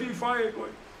ngai e si whae koe.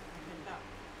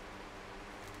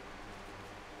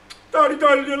 Tari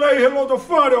ni lei he loto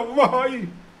whare o waha i.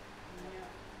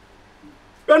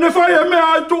 Pene whae e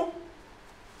mea ai to.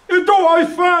 I to ai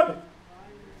whare.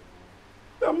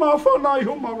 Te maa whanai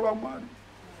ho mau lau mari.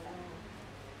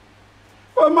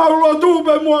 Ko mau lo tu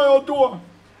pe mo o tua.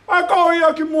 A ko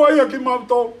ia ki mo ia ki mau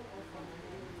to.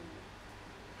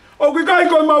 O ki kai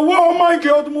ko mau o mai ki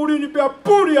o tu murini pe a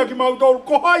puri ia ki mau to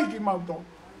ko hai ki mau to.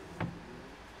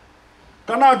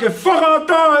 Kana ke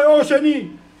whakata e o se ni.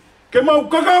 Ke mau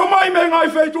kakao mai me ngai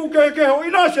whaitu ke ho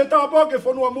ina se tāpua ke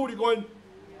whanua muri koen.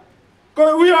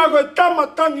 Koe uia koe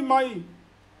tamatangi mai.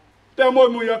 Te moi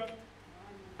mui aki.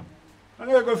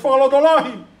 Ange koe whakaloto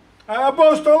lahi. A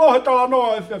apostolo he tala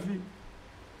noa e whiawhi.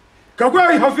 Ka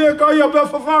koe hawhia ka ia pia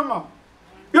whawhanga.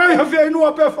 Iai hawhia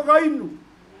inua pia whakainu.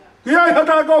 Iai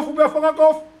hata kofu pia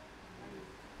whakakofu.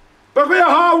 Pa koe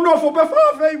hau nofo pia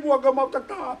whawhei mua ka mau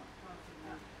taktaa.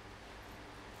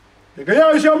 E ka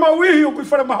iai sea mau ihi o kui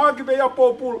whare mahaki pe ia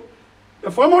pōpula. E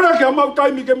whamora ke a mau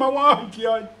taimi ke mau ahi ki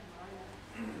ai.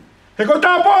 He ko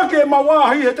tāpua ke mau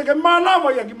ahi he te ke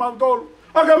mānawa ia ki mau tolu.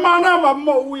 A ke mānawa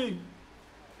mo ui.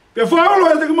 Pe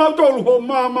whaolo he te ke mau tolu ho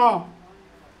māma.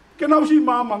 Ke nau si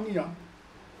māmangia.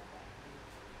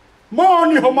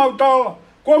 Mōni ho mau tala.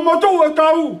 Ko motu e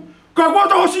tau. Ka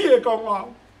kua si e ka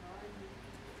ngāo.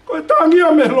 Ko e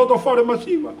tāngia me loto whare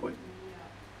masiwa koe.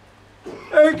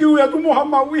 E ki ui atu moha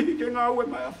mau ihi ke ngā ue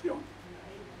mai awhio.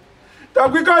 Tā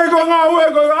kui kai ko ngā ue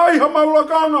koe ai ha maula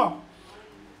kanga.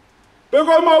 Pe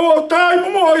koe mau o tai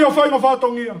mumo ai a whainga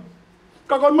whātongia.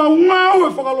 Ka koe mau ngā ue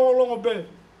whakalolongo pe.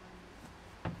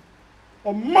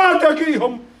 O māta ki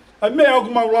ho ai mea ku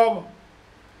mau lava.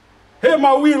 He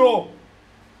mau ilo.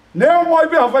 Nea mo ai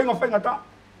pe ha whainga tā.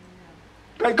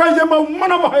 Kai te mau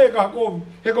mana wahe ka hakovi.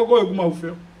 He ko koe ku mau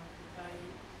whio.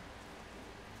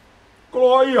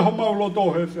 Ko ai ho mau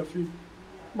loto he whiawhi.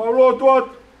 Mau loto atu.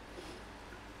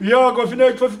 Ia ko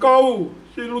finei whawhikau.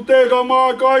 Si lute ka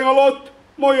maa ka inga lot.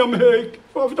 Moi am heik.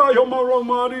 Whawhitai ho mau lau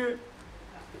maari.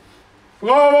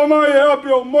 Whawa mai he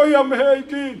apio. Moi am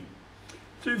heiki.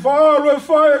 Si whaalu e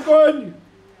whae e koeni.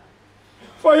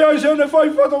 Whai ai sene whai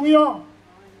whatongia.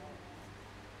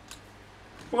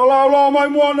 Whalau mai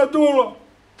mua na tula.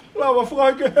 Lawa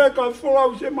whakai ke heka e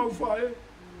whalau se mau whae.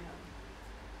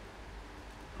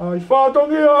 Ai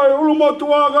whatongia ai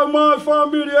ulumotua mai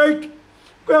whamiri eiki.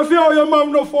 Koe whiau ia mau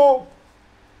no fō.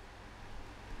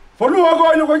 Whanua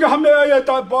koe no koe ka hamea ia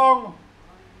tai pānga.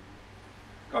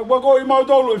 Ka kua koe I mau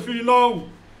tolu e FINAU.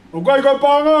 No koe koe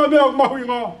pānga mea ku mahui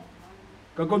ngā.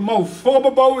 Ka koe mau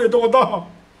whakapapau e toko taha.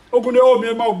 O kune o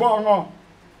mea mau pānga.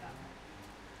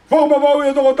 Whakapapau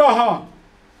e toko taha.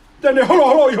 Tene holo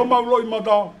holo I ho mau loi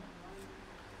mata.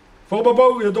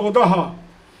 Whakapapau e toko taha.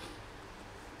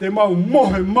 Te mau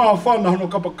mohe maa whana hono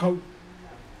kapakau.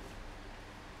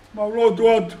 Mau lotu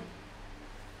atu.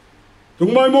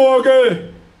 Tung mai moa ke.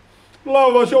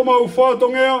 Lawa se o mau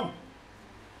whātongea.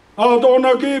 A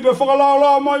tōna ki pe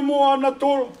whakalala mai moa na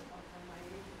tolo.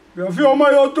 Pea whio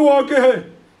mai o tua ke he.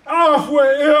 Āwhue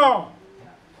ea.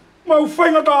 Mau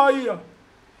whaingata ia.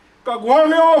 Ka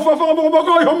kuhange o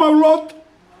whawhakamakamakai ho mau lotu.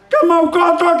 Ke mau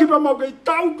kātaki pa mau kei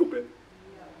tautupe.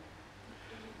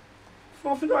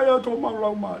 Whawhitai atu o mau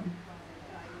lau maari.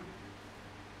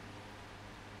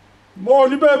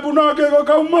 Mōni pe puna ke ko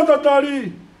kau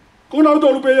matatari. Ko nau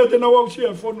tolu pe ia te nau au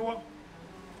sia whanua.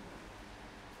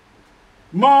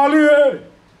 Māli e.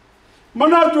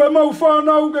 Manatu e mau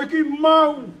whanau ke ki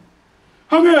mau.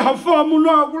 Hange ha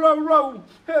whamuna ku lau lau.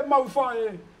 He mau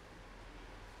whae.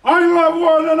 I love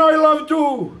one and I love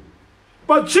two.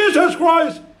 But Jesus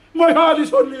Christ, my heart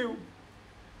is on you.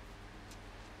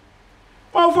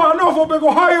 Mau whanofo pe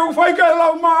ko hai u whai ke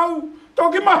lau mau.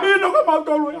 Toki mahino ka mau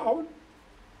tolu e au.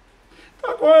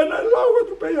 Ta koe nei lau e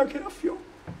tu pe ia ke a whio.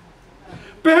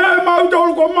 Pe he mau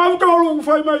tolu ko mau tolu ku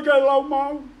whai mai ke lau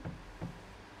mau.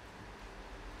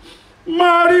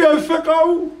 Mari e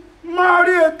whekau.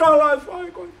 Mari e tala e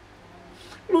whai koe.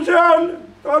 Luciane,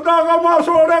 ta taka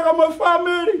maso reka mai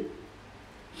whamiri.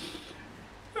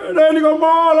 E reni ka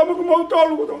maala ma ku mau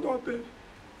tolu ko tau pe.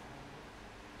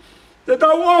 Te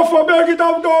tau ofa me ki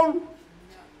tau tolu.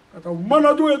 Ka tau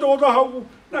mana tu e tau tahau.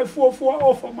 Nei fua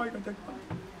ofa mai ka te ka.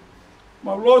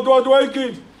 Mau lotu atu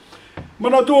eiki.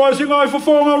 Mana tua singa I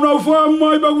whawhonga nau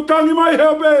whamai ba utangi mai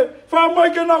hepe. Whamai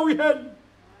ke nau I hen.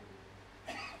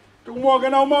 Tu mua ke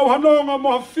nau mau hanonga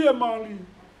moha whia mali.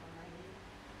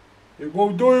 E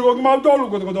kou tui ko ki mau tolu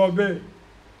ko te katoa pe.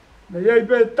 Nei ei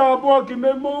pe tāpua ki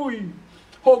me mui.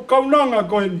 Ho kaunanga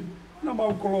koeni. Na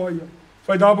mau koloia.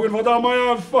 Whai tāpua ki whatā mai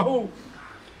a whahu.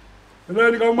 E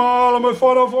reni kau maala me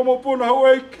whara whamo puna hau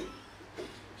eiki.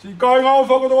 Si kai ngā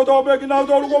whako toko tō pe ki nau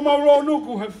tolu ko mau lo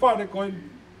nuku he whare koeni.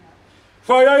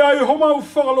 Whai ai ho mau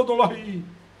whakaloto lahi.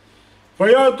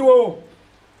 Whai atu o.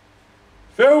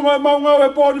 Wheunga mau ngau e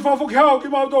pōni whawhoki hao ki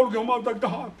mau tolu ki ho mau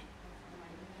takitahapi.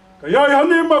 Ka iai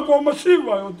hanima ko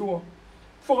masiwa e o tua.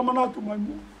 Whakamanatu mai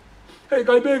mua. Hei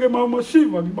kai beke mau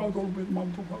masiva ki mau tolu pe mau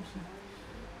tu kasi.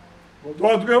 O tu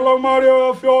atu ke lau Mario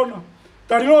a Fiona.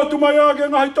 Tari lotu mai a ke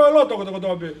ngahi toi loto ko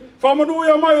to be. Whamanu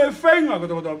ia mai e whenga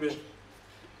ko to be.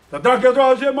 Ta take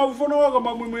atoa se mau whanau ka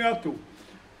mau mui atu.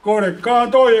 Kore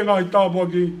kātoi e ngahi tāpua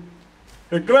ki.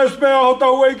 E krespe a ho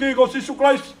tau eiki ko Sisu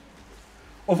Christ.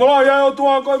 O whalai ai o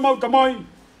tua koe mau tamai.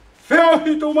 Whiao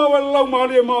hitu mau e lau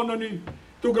maari e mauna ni.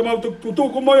 Tuke mau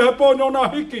tuku moi he pōni o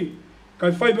nā hiki.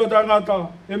 Kai whaipio tā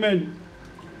ngāta. Amen.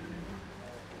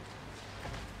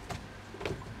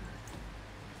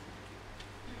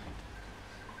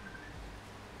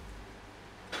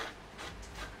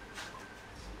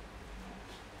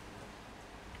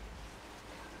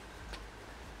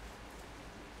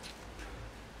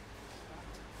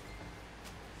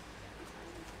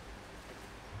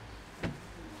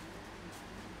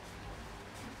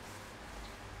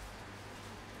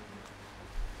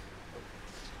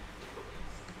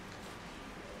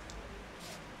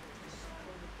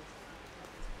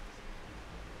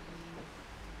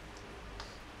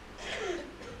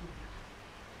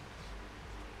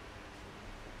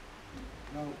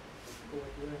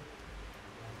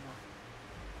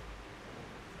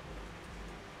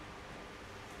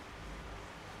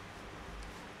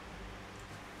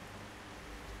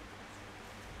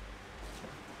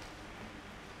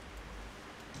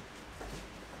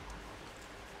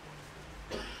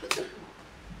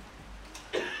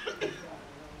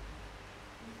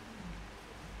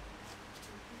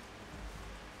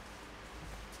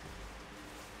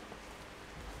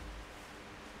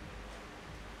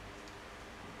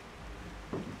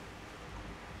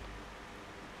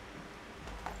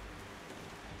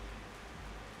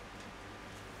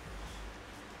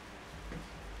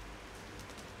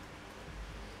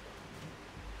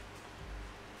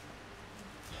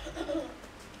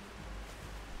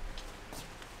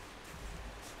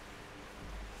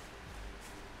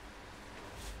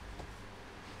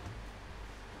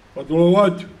 Patolo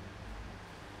atu.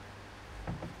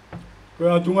 Koe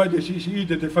atu ngai te sisi i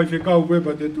te whaiwhekau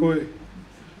wepa te toe.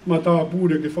 Mata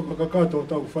pūre ke whakakakato o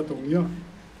tau whatongia.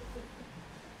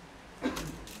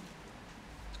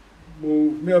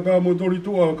 Mo mea pēr mo tori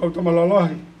tua kau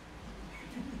tamalalahi.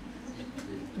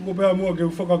 Tuko pēr mua ke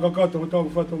whakakakato o tau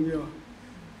whatongia.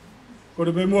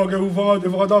 Kore pēr mua ke uwhanga te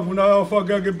whakatapu na ea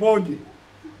whakea ke pōti.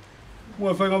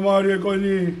 Mua whainga maari e koe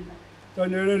ni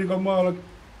tani e reni ka maala.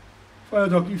 Whai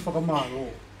ata ki whakamālo.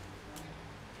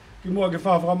 Ki mua ke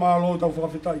whakamālo tau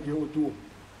whakawhetai ki ho tua.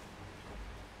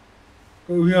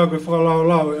 Ko uhia koe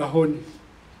whakalao e ahoni.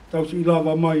 Tau si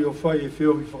ilawa mai o whai e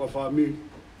whiohi whakawhami.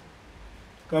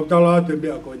 Kau tala ate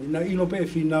mea koe ni. Na ino pe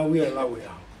FINAU ia lau e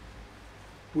aho.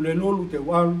 Pule nolu te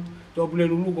walu. Tau pule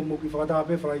nulu ko mo ki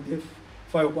whakatape whai te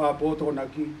whai o pa apoto na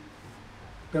ki.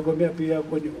 Ka koe mea pia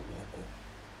koe ni opo.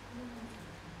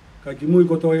 Ka ki mui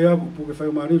koto e aku puke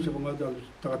whai maariu se pangata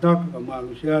takataka ka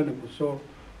maalu seane mo so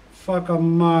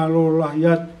whakamalo lahi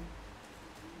atu.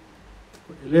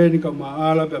 Ko eleni ka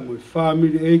maala pe mo i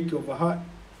whamiri eiki o wahai.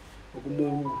 O ku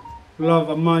mo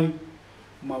lava mai,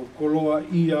 mau koloa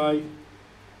i ai,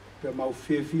 pe mau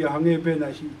whiawhia hange pe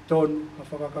na si tonu ka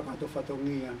whakakakato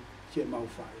whatongia se mau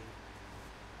whai.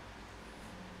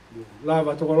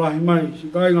 Lava toko lahi mai,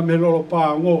 si kainga me lolo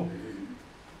pā ngō.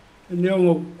 E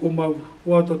neongo ko mau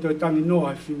wato te tangi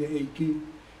noa e whine eiki.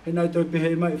 He nai toi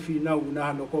pehe mai FINAU na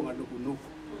hano konga nuku nuku.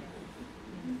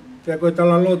 Te koe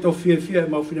tala loto whie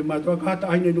mau whine mai. Toa ka hata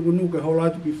aine nuku nuku e hola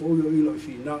atu ki whoi o ilo i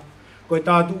FINAU. Koe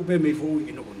tātu upe me i whoi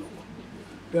ki nuku nuku.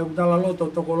 Pea ku tala loto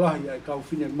toko lahi ai kau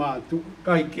whine mātu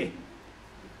kaike.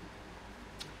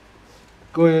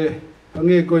 Koe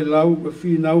ange koe lau koe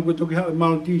FINAU koe toki hao e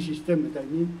multi system e tai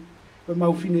ni. Koe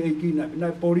mau whine eiki nai.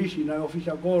 Nai polisi, nai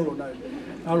ofisa kolo, nai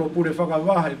alo pure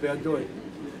whakavahe pea toi.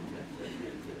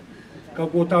 Ka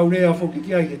ko tau rea whoki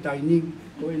ki ai he tai ni,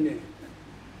 ko ene.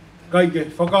 Kaike,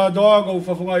 whakatoa ko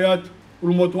whawhangai atu,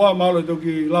 urumotua malo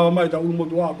toki lawa mai ta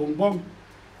urumotua bongbong.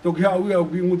 Toki hau ia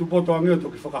ki ngutu poto angeo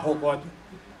toki whakahoko atu.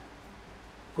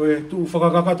 Ko e tu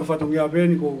whakakakato whatongia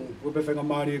pēni ko pe whainga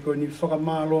maari e ko ni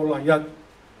whakamalo lahi atu.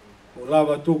 Ko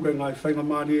lawa tuke ngai whainga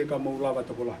maari e ka mau lawa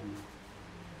toko lahi.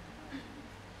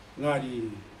 Ngāri,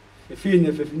 e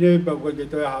whine pa koe ke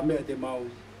toi aha mea te mau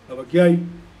lawa ki ai.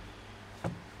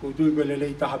 Ko tui koe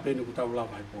lelei taha pēne ku tau lawa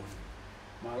hai pōne.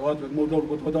 Mā roatu e mōtoru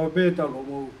ko tōtau pēta, lo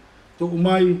mō tuku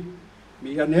mai,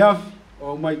 mi ane afi,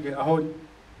 o mai ke ahoni.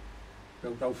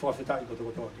 Kau tau whawhetai ko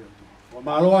tō ki atu. O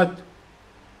mā roatu,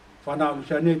 whanau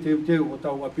siane teu o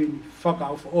tau apini,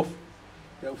 whaka ofu.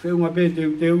 Teu whiunga pē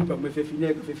teu, pa me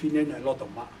whine na loto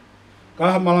maa.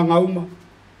 Kaha malanga uma,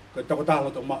 ka tako taha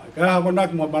loto maa. Kaha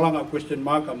konaki mua malanga question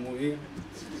mark a mui.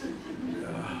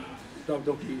 tau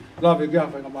toki lawe kia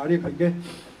whainga maari kai ke.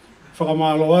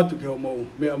 Whakamalo atu ke o mou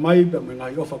mea mai pe me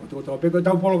ngai ofa kutu tau pe. Ko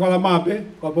tau polo kala maa pe,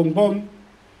 ko pong.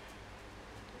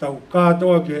 Tau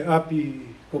kātoa ke api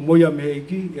ko moia me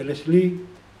eiki, e Leslie,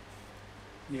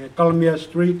 i he Kalmia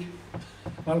Street.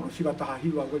 Palo ko sika taha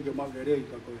hiwa koe ke mange rei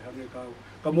ka koe hange kau.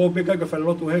 Ka mō pe kai ka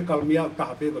Failotu he Kalmia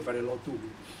taha pe koe Failotu.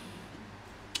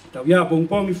 Tau ia pong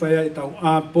i whaia e tau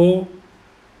āpō,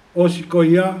 osi ko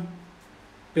ia,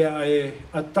 pea e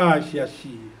atai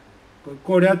si. Ko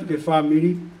kore atu ke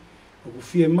whamiri, o ku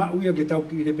fie mau ia ke tau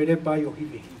ki reperepa i o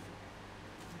hive.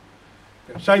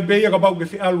 Sai pe ia ka pau ke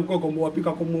fi alu koko mua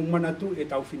pika ko mua manatu e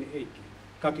tau fine eiki.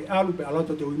 Ka ke alu pe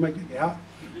aloto te uimai ke ha,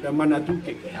 pe manatu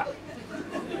ke ha.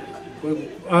 Ko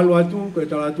alu atu, ko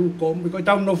tau atu, ko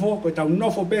tau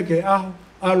nofo pe ke aho,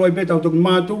 alu ai pe tau toki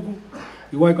mātuku,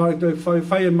 i wai ka te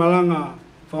whai malanga,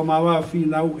 whamawa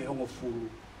FINAU he hongo furu.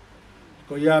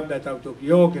 Ko ia pe tau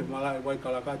toki o ke malanga, wai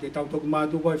ka laka, te tau toki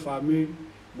mātuku ai whamiri,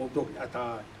 mo toki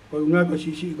atai. Ko unga ko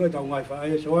sisi ko tau ngai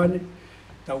whae soane,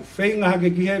 tau whenga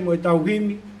hake ki he mo tau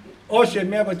himi, o se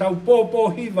mea ko tau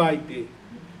pōpō hiva i pe.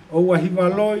 Oua hiva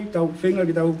loi, tau whenga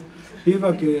ki tau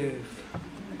hiva ke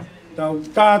tau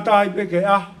tātai pe ke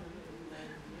ah.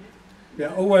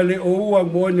 Pea oua le oua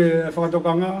moene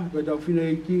whakatokanga, ko tau whine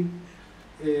iki,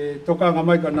 e tokanga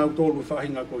mai ka nau tōlu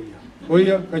whahinga ko ia. Ko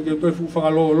ia, ka te toi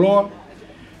whakaloa loa,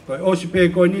 ko e osi pe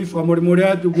ko ni, whakamore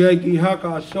atu ki ai ki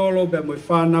haka a solo, pea mo e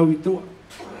whanau i tua.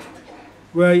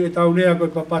 Wai e tau rea koe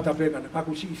papata pekana,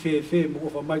 kaku si i mo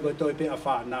ofa mai koe toi pe a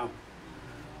whanau.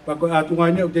 Pa koe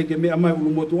atungai neo te ke mea mai ulu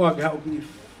motu a ke hao ki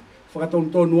whakatonu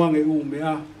tonu ange u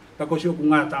mea, ka koe si oku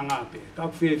ngata ngape.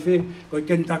 Kaku koe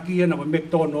Kentucky na koe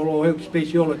McDonald o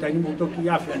special o taini mo toki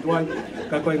afi atuai,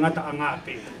 ka koe ngata a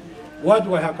ngape.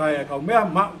 Watu ai haka e kau mea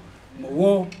mau, mo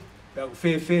wo, pe aku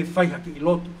whai haki i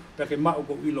lotu, pe ke mau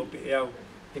ko ilo pe eau,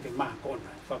 te ke maa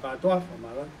kona. Whakatoa,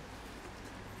 whamara.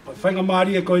 O whainga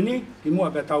maari e koe ni, ki mua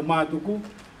pe tau mātuku,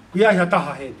 kui ai ha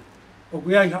taha hena, o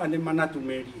kui ai ha ane manatu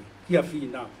meri, kia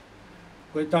FINAU.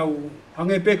 Koe tau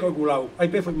hange pe koe kulau, ai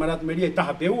pe whai manatu meri e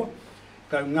taha peua,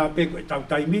 ka ngā pe koe tau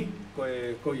taimi,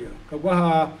 koe ia. Ka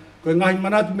waha, koe ngahi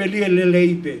manatu meri e lele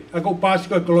ipe, a kou pāsi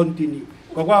koe kolontini.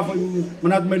 Ka waha whai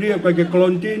manatu meri e koe ke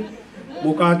kolontini,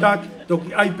 mo kātaki,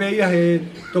 toki ai pe ia he,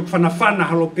 toki whanawhana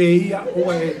halo pe ia,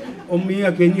 oa e, o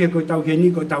mea ke ni ko tau ke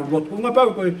ni ko tau lotu nga pa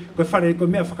ko fare ko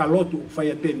mea whakalotu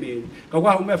whai pe me ka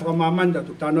wahu mea whakamamanda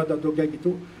tu tāna tau ke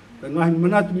kitu ka ngahi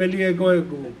manatu me lie ko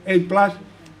A+,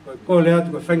 ko le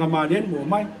atu ko whainga maarien mo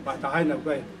mai pa ta haina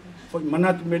ko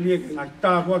manatu me lie ngahi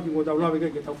tā hoa ki ko tau lawe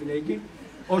ke tau whine iki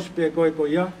ospe ko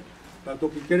ia ka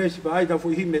toki keresi pa ai tau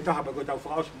fui hime taha pa ko tau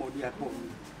whaos mo ni hapo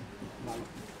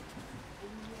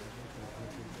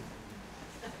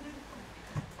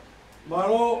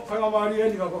Malo, whainga maari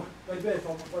eni kako. Kai pe,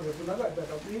 whakapare punaga, pe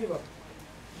tau pihiwa.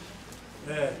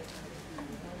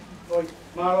 Oi,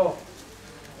 malo.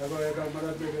 Ego e kau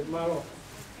marateke, malo.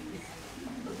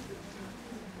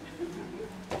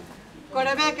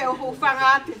 Kore veke o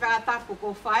hufanga ati whakatapu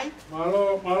ko whai.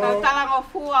 Malo. Tau talango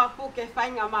fua pu ke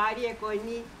whainga maari e koe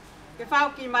ni. Ke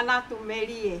whau ki manatu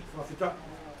meri e. Whawhita.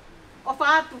 O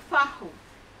whaatu whahu.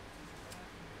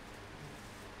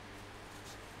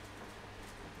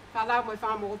 Kala mo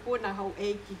whamu o puna hau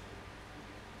eiki.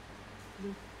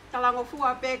 Talango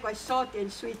fua pe koe short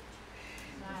and sweet.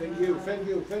 Thank you.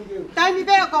 Taimi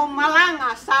veo ko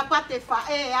malanga sa pate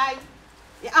whae ai.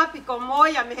 E api ko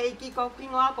moia me heiki ko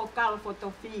kingo ako kalo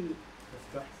fotofini.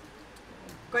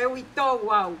 Koe ui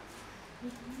tōu au.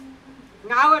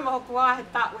 Ngāwe mo kua he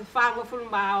ta ui whango fulu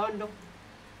maa ono.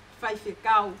 Whai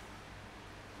whikau.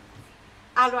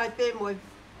 Alo ai pe mo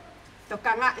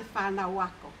tokanga e whanau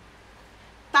ako.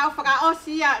 Tau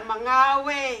whakaosia e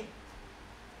mangāwe.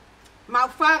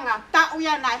 Mauwhanga, tau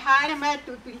ia nai haere me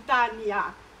tu Britania.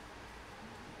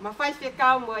 Ma whai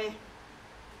whikau mo e.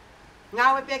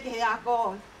 Ngāwe peke he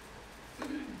ako.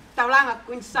 Taulanga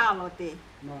kuinsalo te.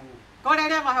 Kore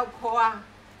rewa hau koa.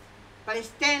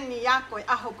 Palestini ako e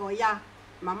aho ko ia.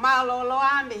 Ma malolo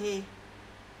ame he.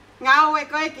 Ngāwe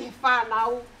koe ke he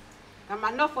whanau. Ka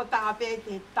manofo taha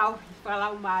peke he tau hi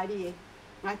whalau maari e.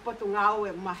 Ngai potu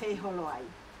ngāwe ma he holo ai.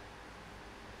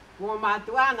 Mua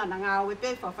mātuana na ngāwe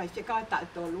pe whawhai whikau e tau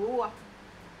tolua.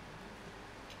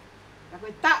 Ka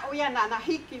koe tau ia na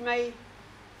hiki mai.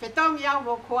 Whetongi au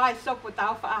mo koai sopo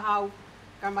tau whaahau.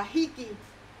 Ka mahiki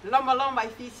loma i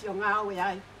fisi o ngāwe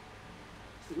ai.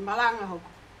 Si malanga hoko.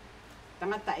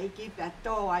 Tangata e kipe a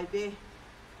tō ai be.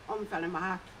 Omi whale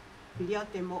mahaki. Pilio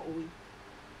te mo ui.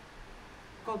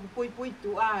 Ko pui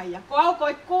tu ai. Ko au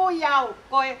koe kui au.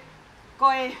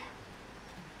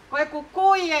 Koe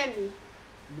kukui eni.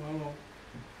 Malo.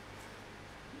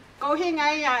 Ko hinga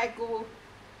ia e ku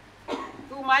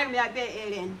mai mea be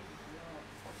elen.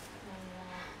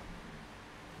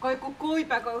 Ko ku kui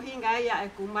pa ko hinga ia e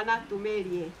ku manatu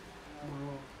merie.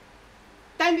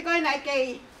 Taimi ko na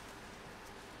kei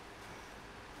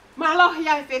malo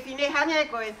ia fe fine hane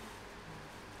ko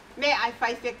me ai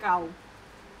fai fe kau.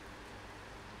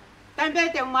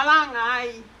 Taimi te malanga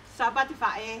ai sabati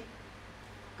fae.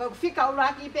 Ko fika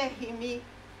uraki pe himi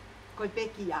ko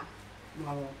pe kia.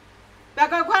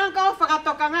 Paka kwan ko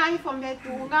whakatoka ngai fo me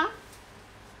tunga.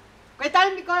 Koe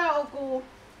taimi koe o ku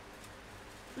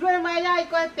lue mai ai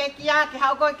koe pe kia ke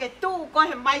hao koe ke tuu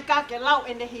koe mai ka ke lau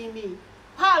ene himi.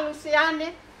 Halu se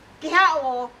ane ke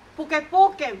hao puke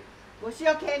puke. Mo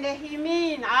sio ke ene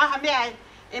himi na aha mea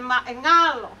e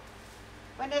ngalo.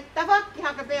 Wane tawaki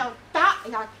hake peo ta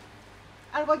i hake.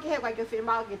 Ano koe ke he koe ke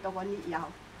whimau ke toko ni iau.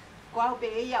 Ko au pe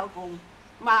iau ko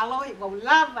maloi ko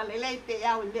lava lelei pe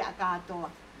iau lea katoa.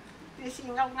 Si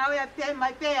ngau ia pe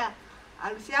mai pea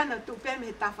Luciano tu pe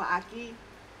me tafa aki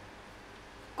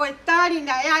ko tari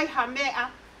na ai hamea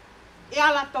e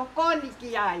ala tokoni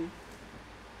ki ai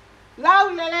lau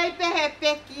lelei pe he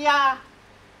pe kia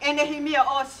ene himia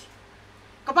osi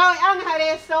ko pau ang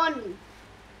hare soni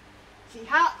si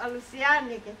ha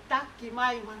Luciano ke taki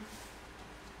mai man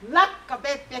lakka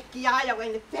pe kia ya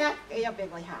wene pe e ya pe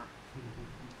ko ha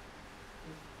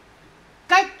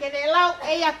kai ke le lau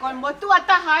eia kon motua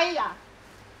taha ia.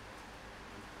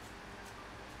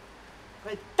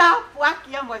 Koe tapu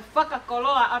aki a moe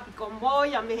whakakoloa api ko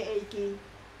moia me eiki.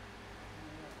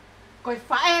 Koe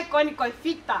whae koni koe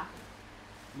fita.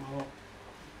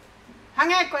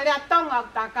 Hange koe rea tonga au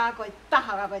taka koe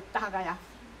taha ia.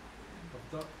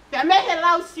 Pea mehe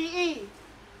lau si i.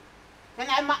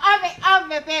 Tena e ma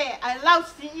ave pe ai lau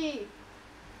si i.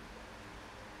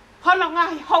 Hono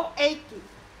ngahi hou eiki.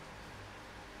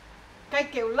 Kai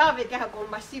ke ulawe ke hako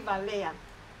masiva lea.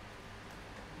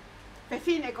 Pe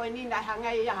fine koe nina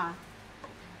hangai ia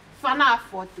whanā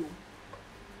fotu.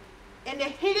 Ene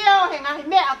hireo he ngahi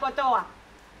mea kotoa.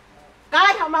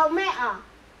 Kai ha mau mea.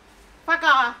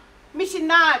 Whaka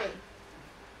misinare.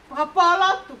 Whaka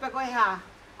polotu pe koe ha.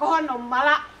 Kohono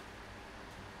mala.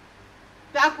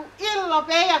 Pe aku illo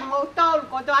pe ea mou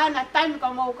tolu koto ana taimi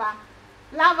ko mouka.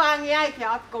 Lawangi ai ke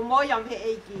at ko moyam he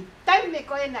eiki. Taimi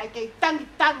ko ena ke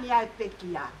tangi ai pe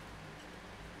kia.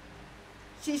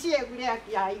 Sisi e kurea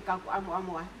kia i ka ku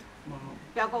amu atu.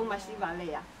 Pea kou masiva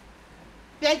lea.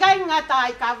 Pea kai ngata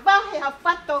ai ka wahe ha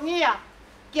whatongia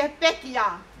kia pe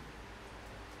kia.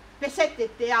 Pe sete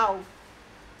te au.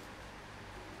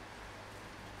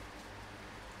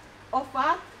 O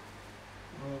wha?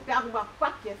 Pea aku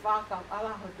wapaki e whakau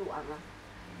ala hotu anga.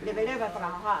 Lewe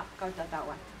praha kau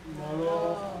tatawa.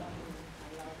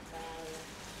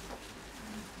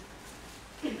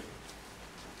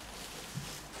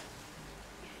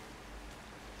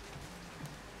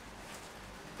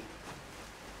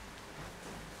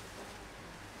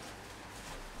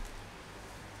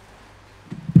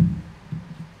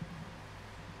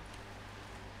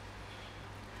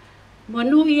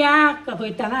 Monu ia ka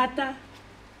koe tangata,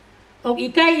 o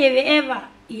i kai ewe ewa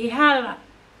i hala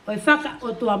o i whaka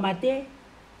o tua mate,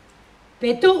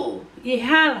 pe tuu i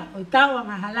hala o i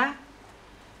tauanga hala,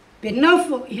 pe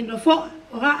nofo i nofo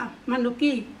o haa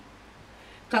manuki,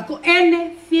 ka ko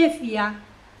ene fiefia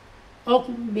o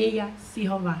ku mea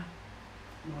sihova.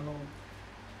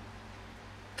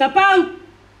 Ka pau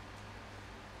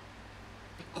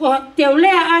ko te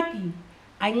ulea aki,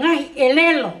 ai ngahi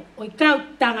elelo o i kau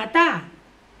tangata,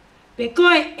 pe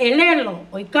koe elelo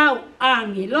o i kau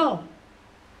angilo,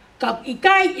 ka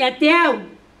ikai ia te au,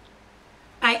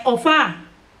 ai ofa,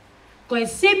 koe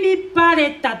semi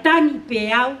pare tatani pe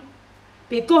au,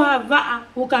 pe koha waa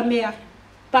uka mea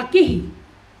pakihi.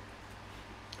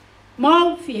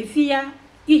 Mau fiefia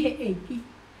ihe eiki,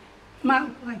 mau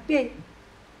kai pe,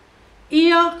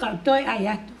 iyo kautoi ai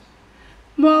atu,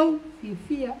 mau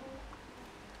fiefia.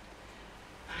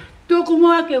 Tuku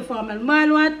moa ke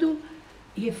whamalumalu atu,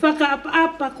 i whaka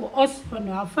apa ko os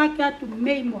whanau a whaka atu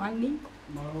mei mo ani.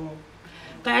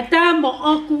 Ka ata mo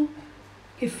oku,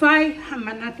 e whai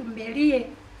hamanatu merie.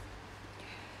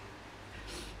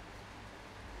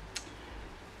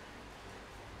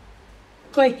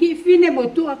 Ko e ki whine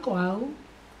mo tua ko au,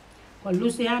 ko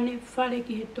luseane whare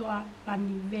ki he toa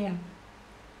pani vea.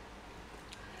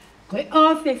 Ko e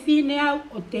ofe whine au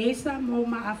o teisa mo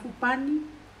maafu pani,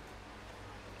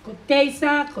 ko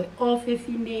teisa ko e ofe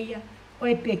whineia o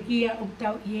e pekia o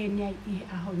tau ienei i he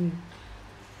ahoni.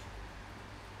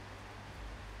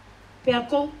 Pea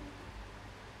ko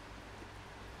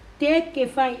te ke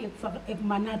whai e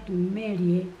manatu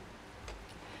merie,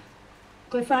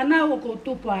 ko e whanau o ko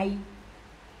tupai,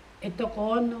 e toko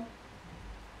ono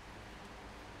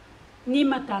ni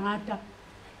matangata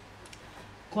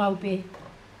ko au pe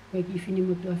ko ki fini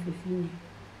mo tua fefine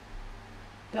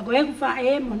ta ko e ku fa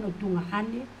e mo no tunga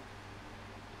hane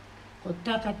ko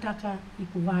taka i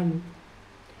ku vanu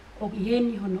o ki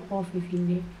heni hono o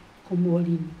fefine ko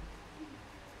molini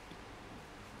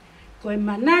ko e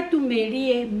manatu me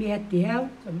rie mea te au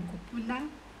ko ko pula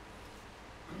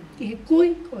ki he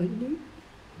kui ko ni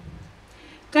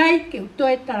kai ke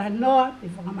utoe tala noa pe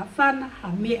whakamawhana ha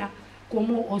mea ko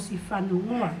mo o si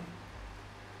whanongoa.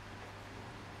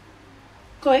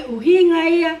 Ko e uhinga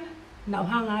ia na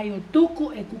uhanga i o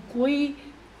tuku e kukui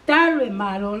talu e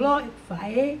marolo e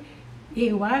whae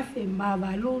e wafe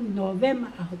mawalu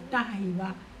novema a hotaha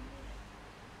iwa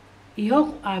i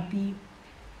hoku api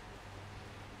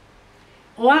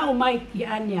o a umai ki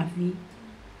ane afi.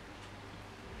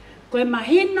 Ko e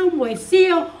mahino mo e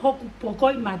sio hoku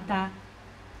pokoi mata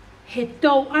he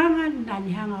tau anga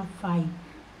nani hanga whai.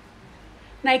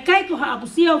 Nai kai ko ha aku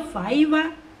sio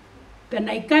whaiwa, pe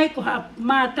nai kai ko ha aku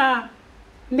mata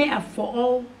mea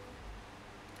fo'o.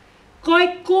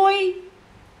 Koi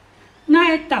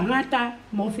na e tangata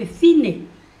mo fefine.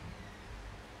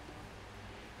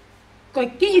 Koi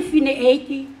ki i fine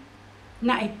eiki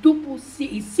na e tupu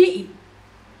si.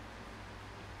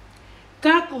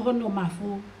 Ka ko hono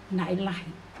mafu na e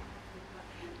lahi.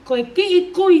 Koi ki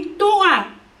i kui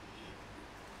tua.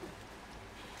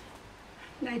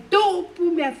 Na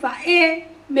tupu me fae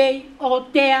me o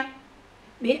tea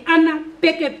me ana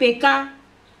peka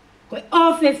ko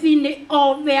o fefine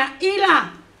o vea ila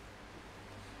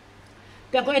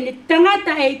pe ko ene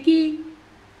tangata eki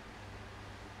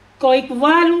ko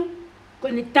ikuvalu ko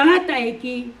ene tangata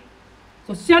eki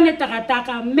ko sione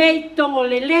takataka me tongo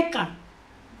leleka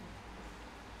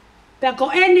pe ko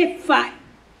ene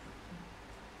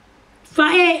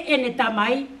fae ene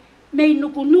tamai me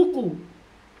nuku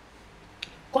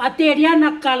ko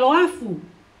ateriana kaloafu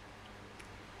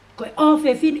ko o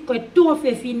fefine ko tu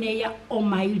fefine ya o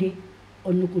maire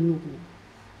o nuku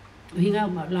o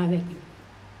hinga ma lave ki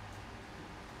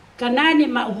kanane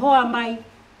ma uhoa mai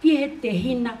ki he te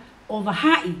hina o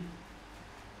vahai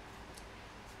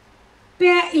pe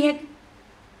i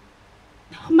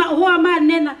ma uhoa ma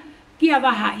nena ki a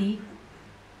vahai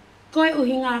ko e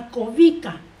uhinga ko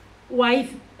vika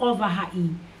wife o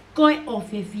vahai ko e o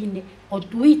fefine o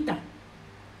tuita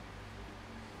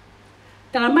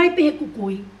tala mai pe he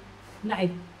kukui, na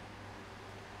e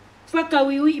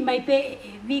whakauiui mai pe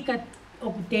vika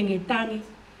o kutenge tangi,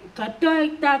 ka toi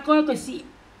tā koe ko si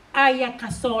aia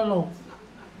ka solo.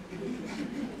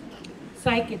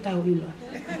 Sai ke tau ilo.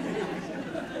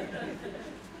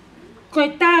 Koe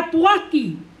tā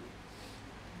puaki,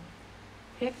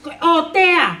 koe o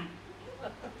tea,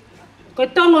 koe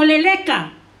tongo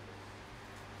leleka,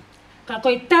 ka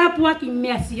koe tā puaki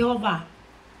mea siova.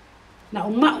 Na o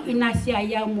mau ina sia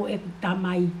iau mo e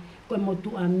kutamai koe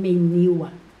motu a mei niua.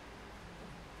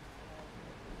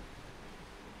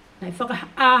 Na i whaka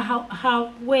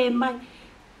hau we mai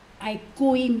ai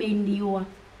kui mei niua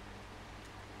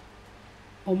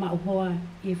o mau hoa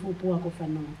e fupua ko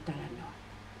whanonga taranoa.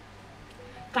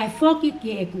 Kai whoki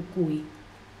ki e kukui.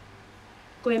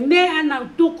 Koe mea ana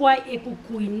utukua e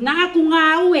kukui nā ku ngā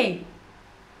ue.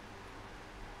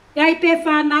 Iai pe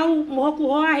whanau mohoku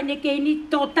hoa hene kei ni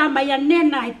tō tama ia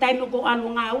nena he taimo ko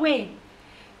anu ngā ue.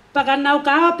 Paka nau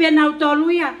ka hao pia nau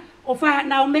tōluia o whaha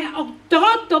nau mea o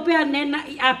tōto pia nena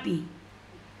i api.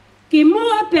 Ki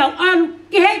mua pia o anu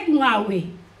ke he ku ngā ue.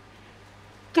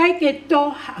 Kai ke tō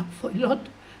hao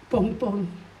Failotu pong.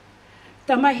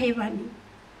 Tamai he wani.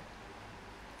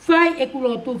 Whai e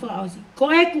kulotu whaosi.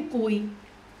 Ko e kukui.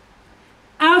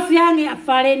 Au whiange a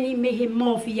whareni me he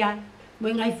mōwhia. Mo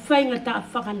ngai whainga ta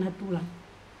whakanatula.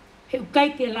 He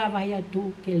ukai ke lawa ia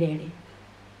tū ke lere.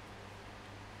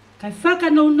 Kai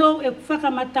whakanau e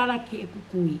whakamatara ki e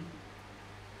kukui.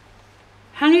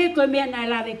 Hange koe mea nai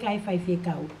lawe kai whai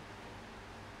whekau.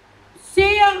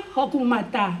 Sia hoku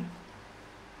mata.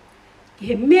 Ki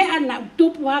he mea na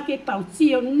utupu hake pau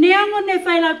sio. Neango ne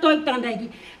Failautoi tandaiki.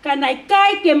 Ka nai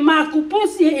kai ke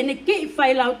makupusi e ne ki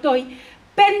Failautoi.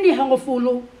 Peni hango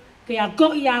fulu. Ke a go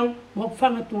iau mo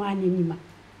whangatunga ane nima.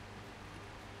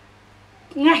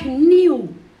 Ngahi niu.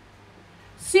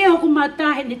 Se hoku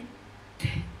mata hene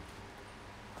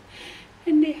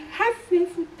hawhi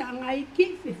futanga i ki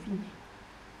whiwhine.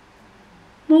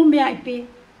 Mō mea i pe,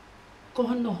 ko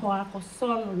hono hoa ko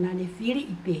solo nane whiri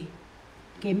i pe.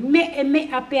 Ke me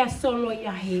apea solo i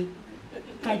ahe,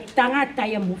 kai tangata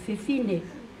ia mo whiwhine.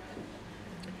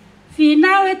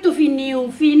 FINAU e tuwhi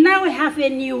niu, FINAU e hawhi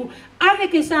niu, ave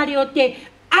ke sari o te,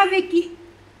 ave ki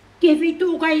ke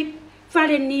whitu ukai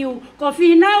fale niu, ko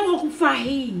finau o ku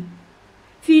fahi.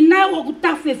 Finau o ku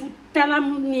tafe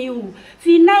futalamu niu.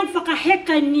 Finau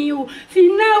fakaheka niu.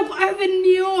 Finau ku ave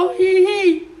niu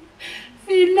hihi.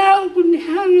 Finau ku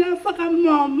nihanga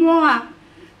fakamomoa.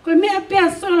 Ko mea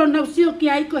pea solo na usio ki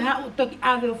ai ko ha utoki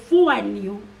ave o fua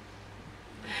niu.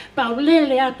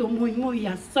 Paulele ato mui mui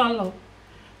a solo.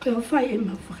 Ko fai e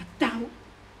mawhakatau.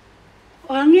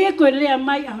 O ange ko lea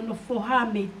mai a no foha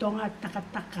me tonga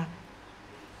takataka.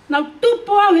 Nau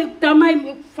tupo au he tamai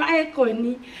mo whae koe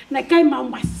ni, na kai mau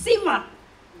masiva,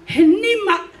 he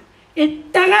nima e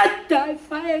tangata e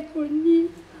whae koe ni.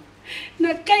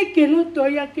 Na kai ke loto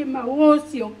ia ke mau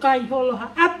osi o kai holo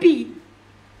ha api.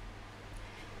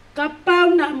 Ka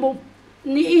pau na mo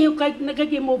ni iho kai na kai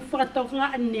ke mo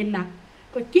whakatoka anena,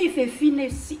 ko ki fe fine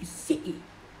si.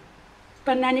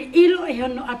 Panane ilo e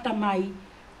hono atamai,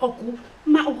 oku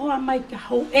mauhoa mai ka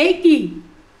hau eiki.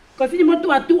 Ko fine mo tu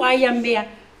atu aia mea,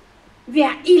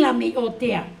 vea ila me o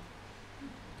tea.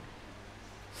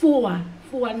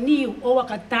 Fua niu o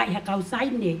wakatai hakau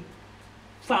saine.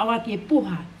 Whaoa ke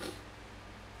puha.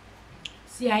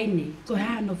 Si aine, ko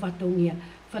hano whatongia.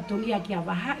 Whatongia ki a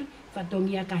wahai,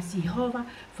 whatongia ka sihova,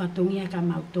 whatongia ka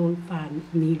mautol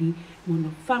whanmiri. Mono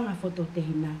whanga whoto te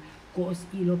hina, ko os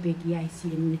ilo pe ki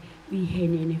aisi ene, i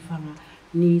hene ne whanga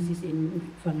nesis ene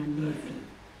whanga nefi.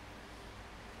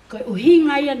 Ko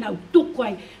uhinga ia na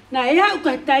utukwai, na ea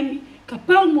uka taimi, ka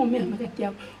pau mo mea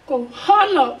makatiau, ko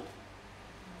holo.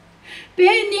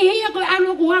 Pēni hia koe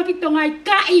alo ku haki tonga i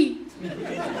kai.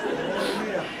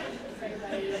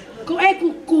 Ko e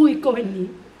ku kui koe ni.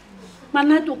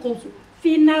 Manatu ko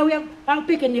finau ia, au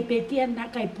peke ne petia na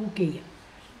kai pukeia.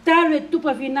 Tālu e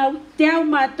tupa finau, te au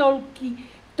mātolu ki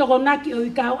tokonaki o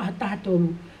i kau a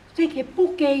tātolu. Kai ke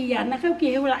pukeia, na kau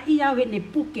ki heula ia au he ne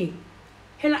puke.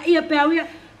 Hela ia pe au ia,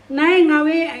 na e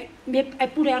ngawe ai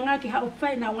pure anga ki hau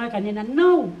whai na unga kanena,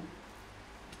 no.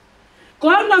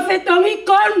 Kona whetongi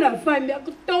kona whai mea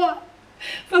kutoa.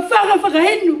 Whawhanga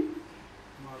whakahenu.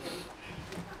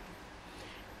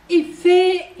 I whe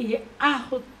i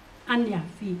aho ane a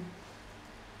whi.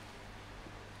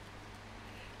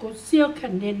 Ko sio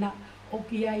kanena o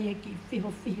ki ai e ki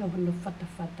whiho hono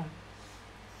whatawhata.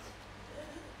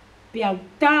 Pe au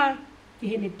tā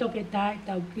ki hene toke tā i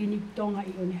tau klinik tonga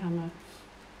i one hanga.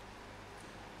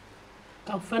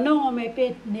 Kau whanonga mai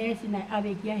pēt nēsi nai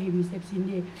awe ki ahi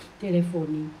reception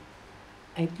telefoni.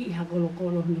 Ai ki hakolo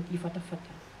no ki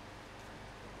whatawhata.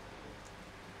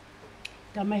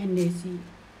 Tamahe nēsi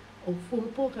o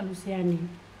fulpo ka luseane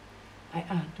ai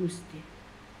atuste.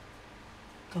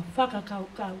 Kau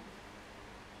whakakau.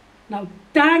 Nau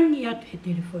tangi atu he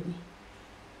telefoni.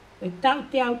 O tau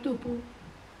te au tupu.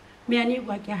 Mea ni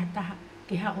ua ki hataha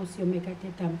ki ha o sio me ka te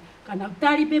tama. Ka nau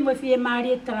tari pe mo fie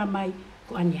maari e tala mai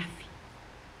ko aniafi.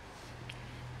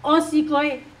 Osi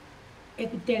koe e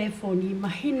ku telefoni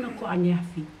mahino ko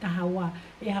aniafi tahawa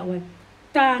e hawa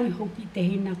tāni hoki te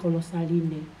hina ko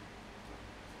losaline.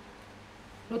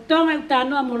 Lo tonga u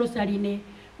tānoa mo losaline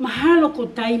mahalo ko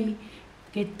taimi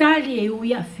ke tali e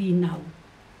uia finau.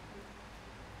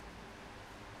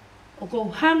 O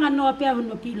ko hanga noa pia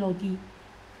hono ki loki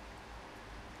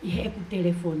i he ku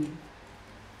telefoni.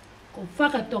 Ko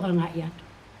whakatoka ngā i atu.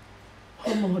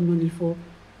 Homo hono ni fo.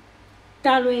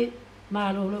 Talo e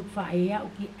marolo whaea o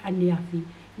ki aniafi.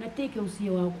 Na te ke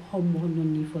usio au homo hono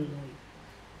ni fo loi.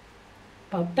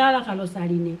 Pau tala ka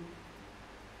losarine.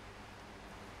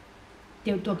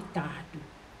 Te utoki tātu.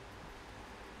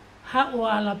 Ha o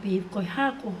ala pe koi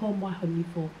ha ko homo aho ni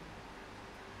fo.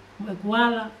 Mo e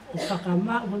kuala o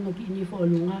whakama hono ki ni fo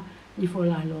lunga ni fo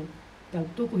lalo. Tau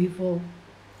tuku hi fo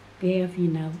pēa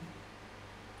finau.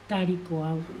 Tari ko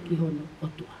au ki hono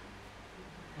otua.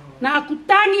 Na aku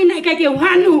tangi na ikai ke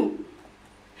uhanu.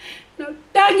 Na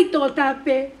tangi tō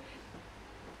tāpe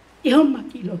i homa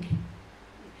ki loki.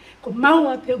 Ko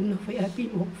maua pe una whai api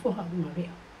mo whoha unga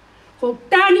reo. Ko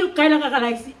tangi o kailaka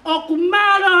kalaisi o ku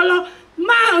marolo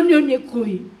mao nione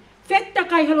kui. Feta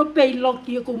kai halo pei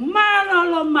loki o ku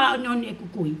marolo mao nione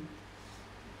kui.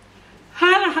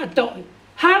 Hala hatoi,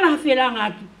 hala hawheranga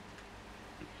aki.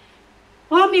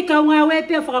 O me ka unga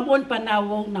wepe whakamon pa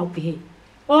nao nau pehe.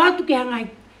 O atu ke hangai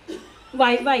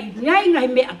vai, ngai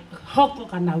mea hoko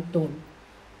ka nau tonu.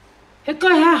 He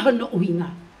koe ha hono uhinga.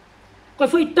 Koe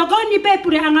fui tokoni pe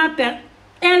pure anga pe,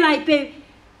 elai pe,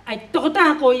 ai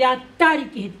tokotaha ko ia tari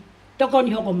ki he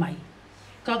tokoni hoko mai.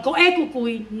 Ka ko e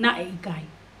kukui na e ikai.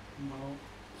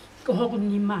 Ko hoko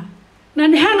ni ma. Na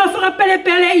ne hanga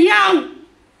whakapele iau.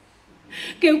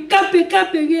 Ke u kape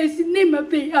nge sinima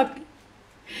pe api.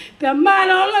 Pe a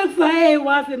mara ola whae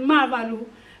wafe mawalu.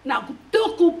 Na ku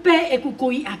tuku pe e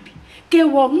kukui api. ke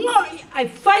wongoi ai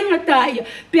whaingata ia,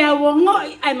 pia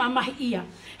wongoi ai mamahi ia.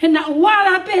 He na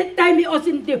wala pe taimi o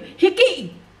sinteo,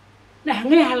 hiki na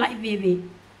hangeha lai wewe.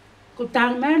 Ko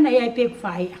tang mea na iai pe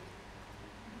whaia.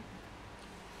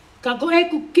 Ka ko e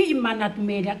ku ki manatu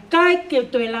meria, kai ke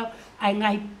toi lau ai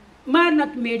ngai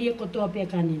manatu meria kotoa pe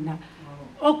kanina.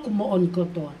 Oku mo on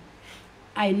kotoa.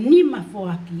 Ai nima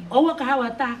foaki, owa ka hawa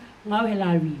ta ngau he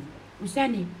la riu.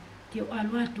 Usani, te o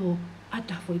aluato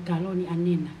ata foi kaloni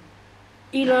anena.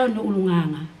 Ilo no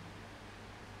ulunganga.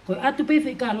 Ko atu pe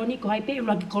foi kaloni ko hai pe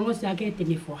ula ki kolosi ake te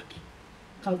ne foaki.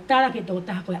 Kau tala ke tō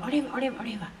taha koe,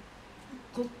 oreva.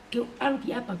 Ko ke alu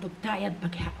ki apa tō tāiat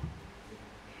pake hao.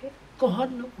 Ko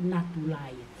hono natu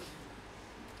lai.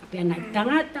 Pea na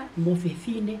tangata, mo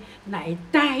fefine, na e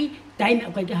tahi, taime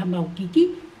o kai kaha mau kiki,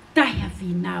 tahi a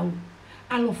finau.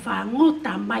 Alo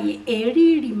whangota mai e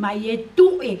riri, mai e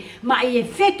tue, mai e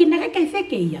feke, na kai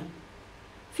feke ia.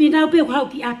 Finau pe hau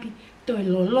ki api, toi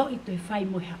lolo i toi whai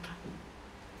moi haka.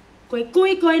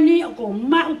 Koe ni o ko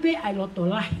mau pe ai loto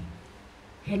lahi.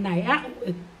 He nai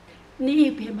au, ni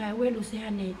i pe mai welu se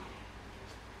hane,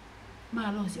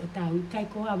 maa losi o tau, kai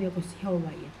ko au ia ko si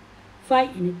hoa ia. Whai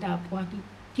ine tau poaki,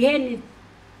 ki hene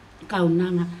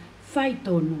kaunanga, whai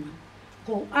tōnunga.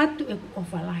 Ko atu e ku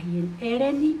ofalahi en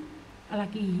ereni, ala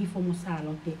ki hifo mo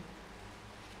salote.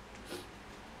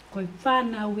 Koe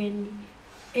whanau eni,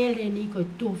 ereni koe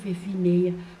tōwhi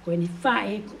whinea, koe ni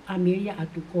whae ku ameria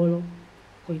atu kolo,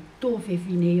 koe tōwhi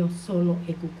whinea solo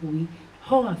e kukui,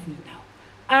 hoa whinau.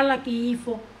 Ala ki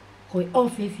hifo, koe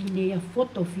ofe whinea,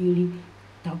 fotofili,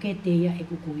 tau ke teia e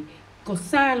kukui. Ko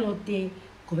salote,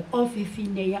 koe ofe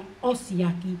whinea,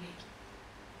 osiaki,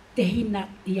 te hina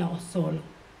ia o solo.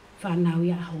 Whanau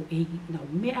ia hau egi, nau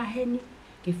mea heni,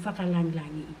 ke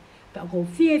whakalangilangi i. Pea ko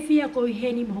fia ko i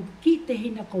heni mo ki te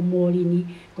hina ko morini,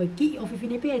 ko ki o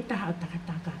whiwhine pe e taha o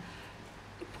takataka.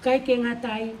 Kai ke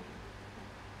ngatai,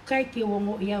 kai ke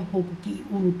wongo ia hoku ki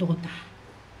uru tota.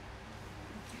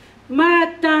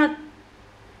 Mata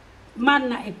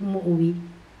mana e kumo ui,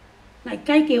 na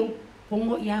kai ke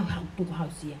wongo ia hau tuku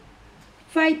hausia.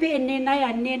 Whai pe e nena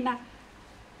ia nena,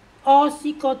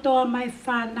 osi kotoa mai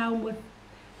whanau mo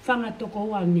whangatoko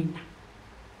ua nena.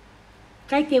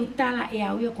 Kai ke utala e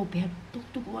au ia ko pēha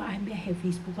tukutuku a mea he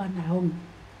Facebook ana hongi.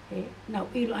 Nau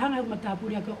ilo hanga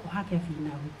matapuri a ko o hake a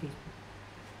whina o Facebook.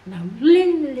 Nau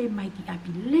lele mai ki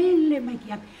api.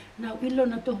 Nau ilo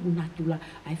na tohu natula.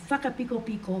 Ai whakapiko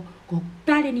ko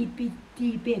tare ni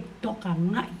piti pe toka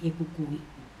ngai e kukui.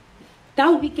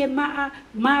 Tau hike maa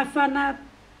whana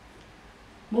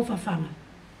mo whawhanga.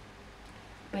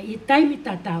 Pa i taimi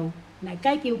tatau, na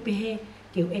kai ke upehe,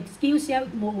 ke u excuse au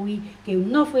mo ui, ke u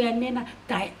nofo ya nena,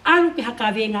 kai alu ke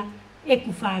hakavenga e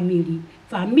ku whamiri.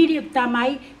 Whamiri o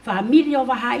tamai, whamiri o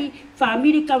wahai,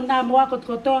 whamiri kau nā moa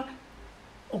kotoa,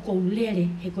 o kou lere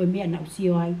he koe mea na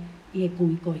usio ai i e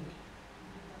kui koini.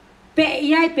 Pe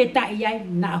iai, pe ta iai,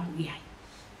 na aku iai.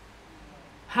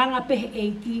 Hanga pehe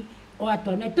eiki o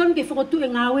atua. Nei tonu ke whakotu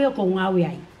e ngāwe o ko ngāwe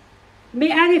ai.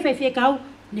 Me ane whai kau,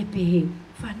 ne pehe,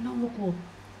 whanongo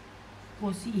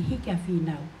ko si i hiki a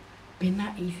whinau.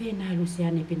 Pena i whenā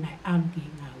luseane, pena i alu ki he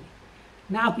ngāwe.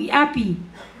 Na aku i api.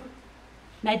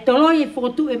 Nai toloi e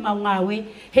whakotu e mau ngāwe,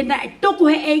 he na e toku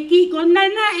he eiki, ko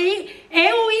nana e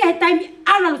ui he taimi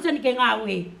ala luseane ke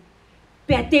ngāwe.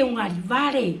 Pea te ungari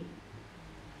vare.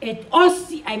 E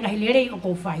osi ai ngahi lerei o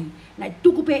kou whai. Nai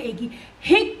tuku pe eiki,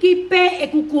 heki pe e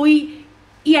kukui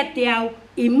ia te au,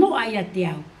 i moa ia te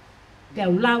au. Pea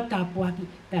ulau tāpuaki,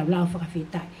 pea ulau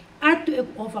whakawhetai. Atu e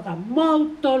ku ofaka mau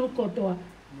tolu kotoa,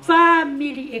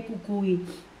 family e kukui.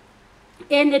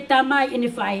 Ene tamai, ene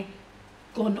whae,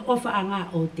 kono ofa a ngā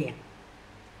o tea.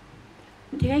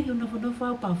 Te ai ki unofo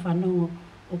au pau whanongo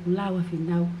o ku lawa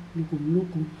whinau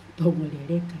nuku tongo le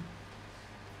reka.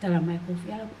 Tala mai ko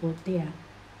whiara o tea,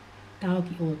 tau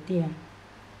ki o tea.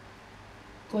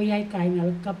 Ko iai kai ngā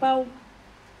luka pau,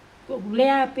 ko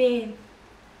lea pe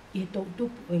i he tō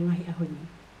tupu o ngahi ahoni.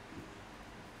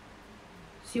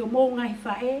 Si o mō ngahi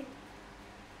whae,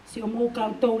 si o mō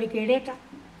kau tō reke reka,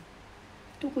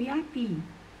 tuku i api.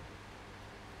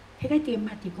 He kai te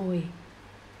mati koe.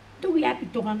 Tuku i api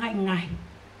tonga ngai ngahi.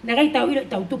 Nā kai tau iro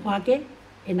tau tupu hake,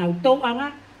 e nau tō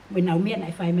anga, mo nau mea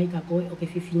nai whae mai ka koe o ke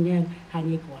whiwhinea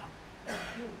hange koa.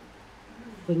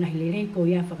 Koe ngahi lerei koe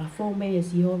ia whakafo mei e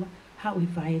si hova, hau i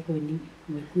whae koe ni,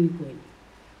 mo e kui koe ni.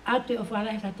 Atu o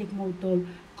whalai ka te kumou tolu,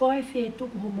 koe whee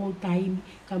tuku ho mou taimi,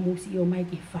 ka mousi o mai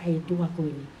ki whae tua koe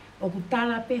ni. O ku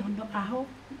tala pe hono aho,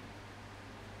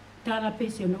 tala pe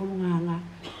se ono urunganga,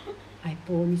 ai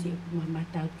pōmi se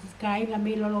kumamatau. Kai nga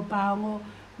me lolo paongo,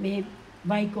 me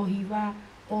vai ko hiwa,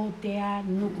 o tea,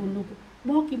 nuku,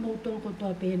 Moki mo tolo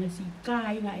kotoa pena si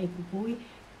kāinga e kukui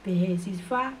pe he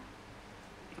siswha.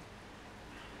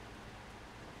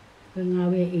 Koe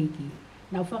ngawe eiki.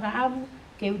 Nau whakaamu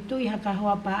ke utui haka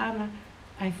hoa paanga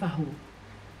ai whahu.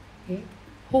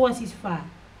 Hoa siswha.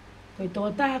 Koe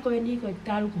tō taha koe ni koe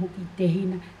talu ko hoki te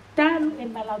hina. Talu e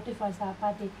malau te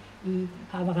whasapate i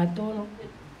hawakatolo.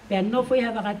 Pea nofo i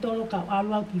hawakatolo ka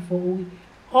aluau ki fōui.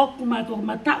 Oku mai ko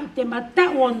matau te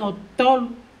matau ono tolu.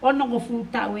 Ono ngo fulu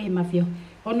tau e mawhio.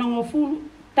 Ono ngo fulu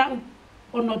tau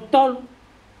ono tolu.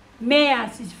 Mea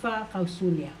siswha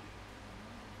kausulia.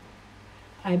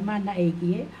 Ai mana e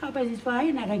ki e. Hapa siswha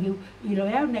e naka kiu ilo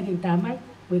eau na ki tamai.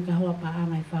 Koe ka hoa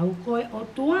paanga i whau. Koe o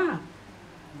tua.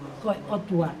 Koe o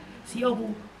tua. Si oku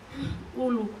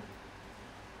ulu.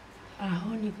 A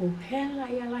honi ko hela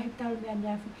i alahi talu mea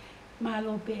niafi.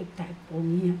 Malo pe e tai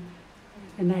pongia.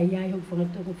 Na ia i hoki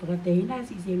whakatoko whakateina.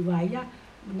 Si se luaia.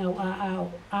 Nau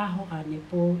aho a ne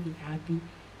pō i api.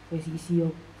 Koe si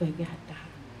sio koe ke hataha.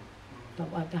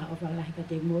 Tau ataha o whalahi ka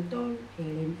te motolu. E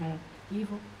len a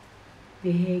iho.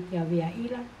 Pehe kia wea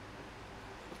ila.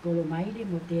 Kolo maile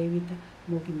mo te evita.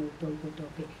 Mo ki motolu koto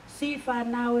pe. Si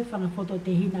whanau e whangafoto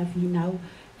te hina FINAU.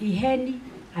 I heni.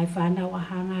 Ai whanau a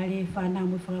hangare. Whanau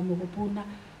mo whangamokopuna.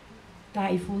 Ta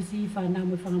i fusi whanau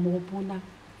mo whangamokopuna.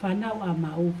 Whanau a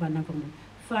mau whanau whanau.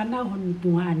 Whanau honi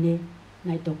tunga ane.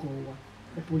 Nai toko ua.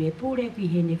 O pule pule ki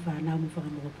hene whanau mo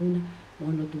whangamokopuna.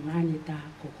 Ono tunga ane ta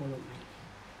kokolo mai.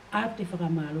 A te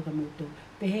whakamalo ka moto.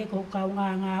 Pehe ko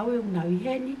kaunga ngā ue una i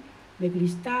heni. Me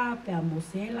krista pe a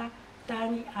mosela.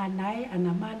 Tangi anae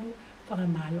anamanu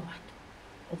whakamalo atu.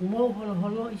 O mou holo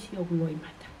holo isi o kuloi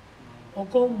mata. O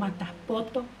kou mata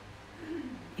poto.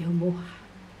 E o moha.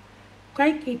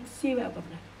 Kai ki siwa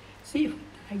papra. Siwa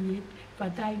tai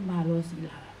patai malo si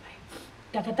lawa mai.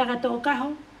 Takataka tō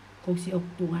kaho. Kou si o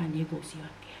tungane kou si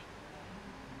wake.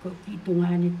 Kou ki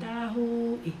tungane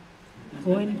tahu.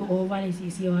 Koe ni ko o wale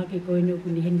si o hake koe ni o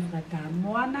kuni heni whakata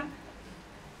moana.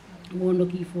 Mono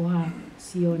ki foha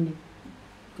sione.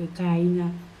 Koe kāinga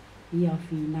ia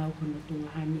FINAU kono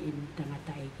tungane e ni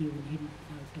tangata e ki uni heni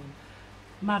whakata.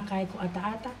 Makai ko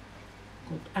ata-ata.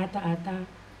 Ko ata-ata.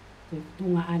 Koe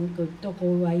tungane, koe toko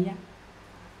waia.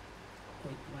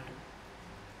 Koe tuala.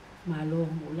 Malo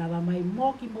mo lawa mai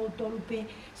moki mo tolu pe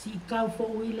si kau fo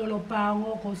uilo lo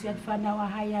paongo ko si at whanau a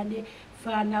haiane,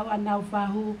 whanau a nau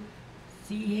whahu.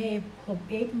 Si he hop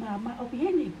egg mama, o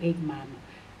hene egg mama.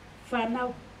 Whanau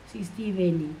si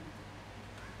Steveni,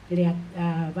 rea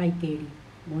Vaikeri.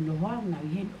 Mono hoang na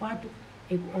hen watu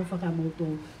e ko ofaka mo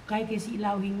tolu. Kai ke si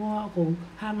lau hingoa ko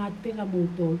hangat peka mo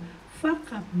tolu.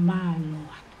 Whaka malo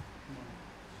atu.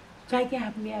 Kai ke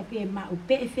hap mea pe mau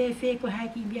pe fe ko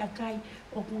haki bia kai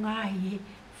o ku ngahi he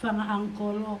whanga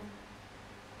angkolo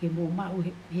ke mo mau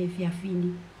he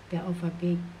whiawhini pe ofa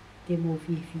pe te mo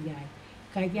whiawhiai.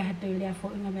 Kai ke hato i lea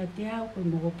fo inga mea te au ko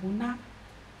mokopuna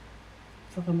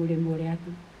whakamure more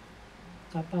atu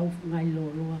ka pau ngai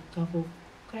loloa ka ko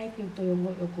kai ke toi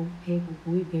ngoi o ko he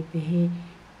kukui pe he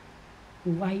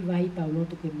ku vai pau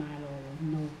loto ke malo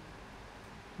no.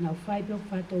 Nau whai blok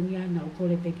whatongia, nau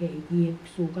kore peke i ki e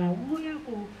suka. Oia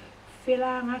ko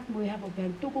whela ngak mo i hako pean.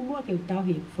 Tuku mua ke utau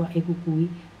he e kukui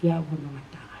ki au hono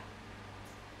ngataga.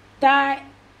 Tai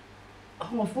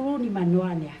hongo furu ni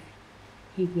manoa nea.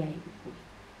 Hiki ai kukui.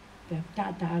 Pea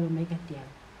tata alo mai ka te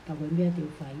au. Ka koe mea te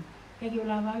uwhai. Pea ki o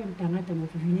lawa au tangata mo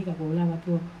whiwhini ka ko lawa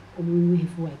pio o mui he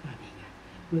fuai ka menga.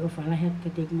 Mui o whalahat ka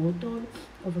te ki mo tolu.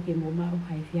 O whake mo mao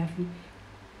hai whiawhi.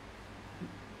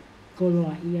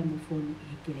 Koloa ia mo fonu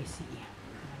i keresi ia.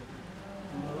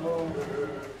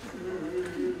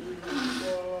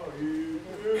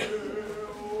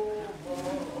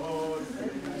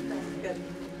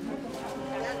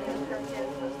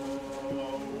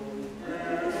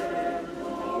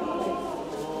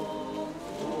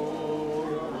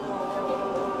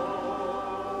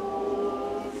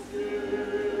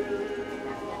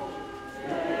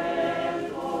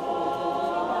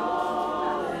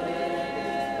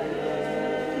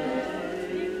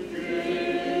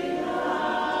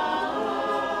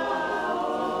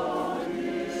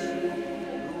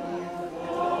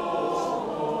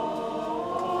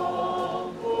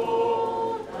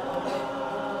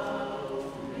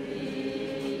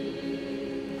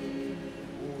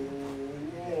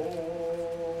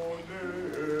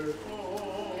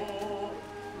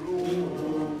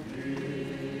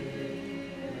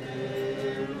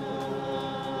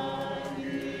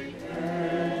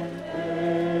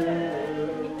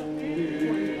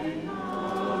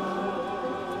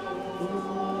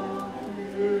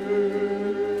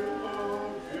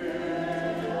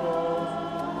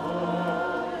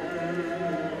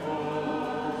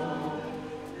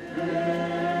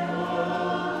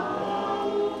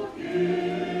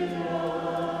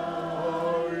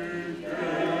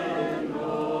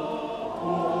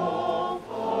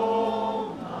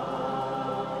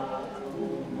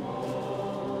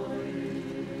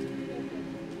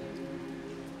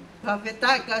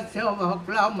 Fakafeta'i ka se o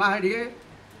mahoklau marie.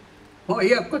 Ho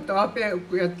ia kotoa pe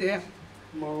ukuia tea.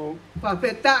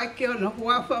 Fakafeta'i ki ona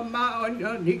huafa ma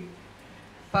oni.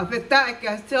 Fakafeta'i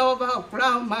ka se o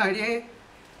mahoklau marie.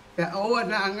 Pe oa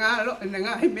na ngalo e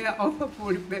ngahi mea o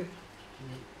fapuri pe.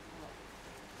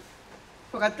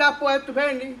 Fakatapu atu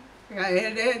heni, ka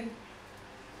elen.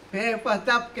 Pe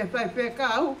fakatapu ke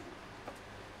whaifekau.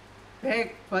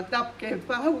 Pe fakatapu ke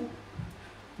whau.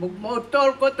 Mo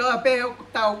tol kotoa pe o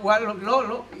tau walo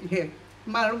lolo i he.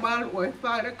 Malu malu o e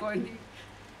whare koe ni.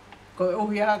 Koe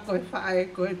uhia koe whae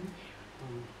koe ni.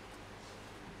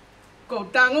 Ko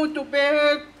tangutu pe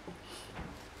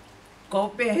ko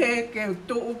pehe ke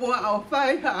tu umua o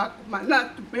whai ha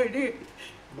manatu peri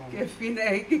ke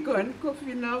whina eki koe ni ko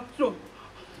FINAU so.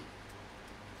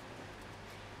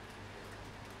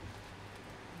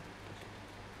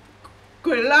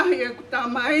 Koe lahi e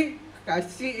kutamai ka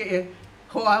si e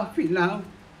hoa FINAU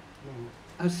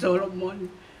Solomone.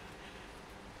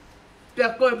 Pea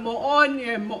koe mooni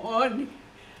e mooni.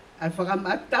 Ai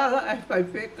whakamatala ai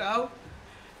whaifekau.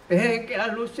 Pehe ke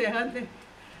alu se hane.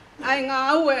 Ai ngā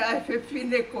aue ai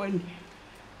whiwhine koe ni.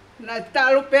 Nā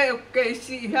talo pe o kei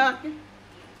si hake.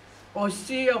 O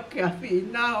si o ke a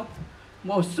FINAU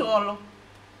mo solo.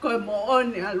 Koe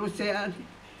mooni alu se hane.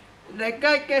 Nei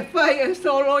kai ke whai e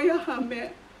solo ia ha mea.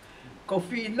 Ko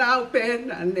FINAU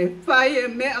pēna ne whai e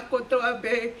mea kotoa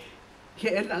pe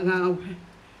ke na ngāwe.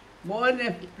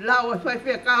 Moone lau e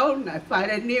whaifekau na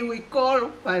whare niu i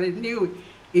kolo, whare niu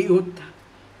i uta.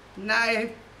 Nā e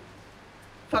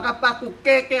whakapaku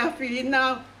keke a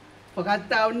FINAU,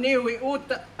 whakatau niu i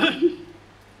uta.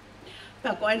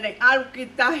 Pako ene alu ki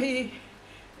tahi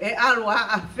e alu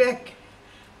a wheke.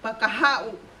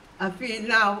 Pakahau a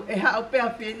FINAU, e hau pe a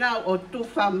FINAU o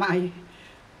tuwha mai.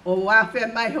 O wafe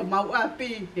mai ho mau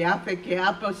api, e ape ke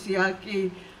apo si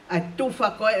aki, ai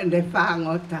tuwha koe ene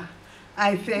whangota.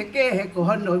 Ai wheke he ko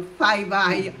hono whai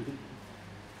vai,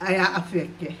 ai a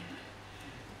wheke.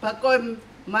 Pakoi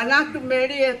manatu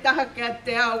meri e taha ke a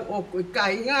te au o kui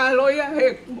kai ngā loia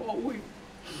he mo ui.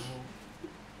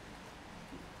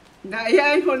 Nā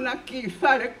iai hona ki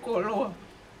whare koloa.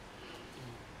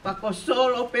 Pako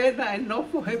solo pēna e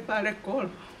nofo he whare kolo.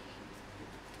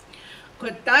 Ko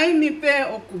taimi pē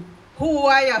o ku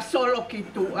hu'ai'a solo ki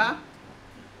tua,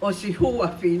 o si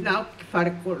hua FINAU ki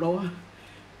whare koloa.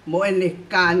 Mo ene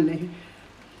kane.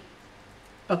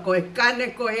 Pako e kane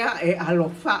ko ia e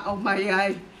alo whao mai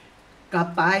ai. Ka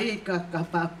paika, ka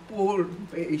papuru,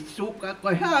 pe i suka,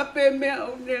 koe hape mea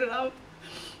o ne lau.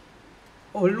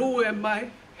 O lue mai,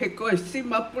 he koe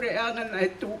sima pureanga na e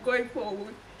tū koe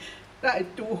pōui. Ta e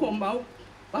tū ho mau,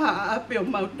 paha ape o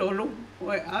mau tolu,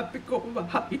 o e ape ko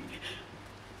wahai.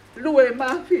 Lue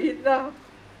maa FINAU.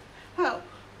 Hau,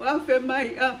 wafe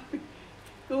mai ape,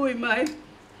 ui mai.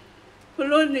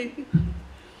 Loni,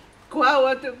 kua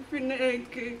wata whine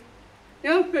eke,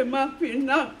 ape maa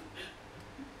FINAU.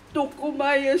 Tuku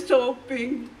mai e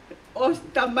shopping, os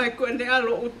tamai koe ne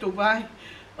alo utu vai.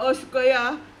 Os koe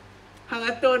a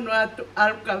hangatono atu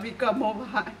alu ka wika mo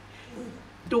vai.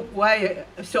 Tuku ai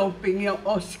e shopping i o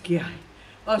oski ai.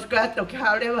 Os koe ato ki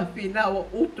haurewa FINAU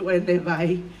o utu e ne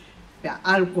vai. Pea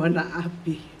alu koe na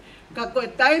api. Ka koe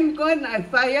taimi koe na e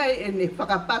whai ai e ne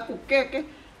whakapaku keke,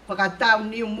 whakatau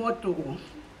niu motu u.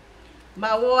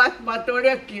 Ma o atu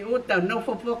matorea ki uta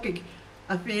nofo poki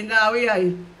a FINAU ia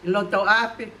i loto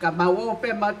api, ka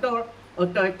mawope matoro, o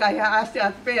toi kai haase a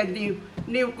pēr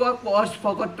niu koe ko os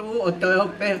whakotu o toi o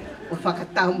pēr o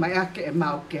whakatau mai ake e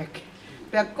mau keke.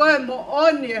 Pea koe mo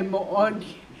oni e mo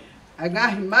oni, a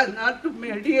ngahi mana atu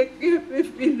me lia ki e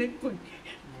whiwhine koe.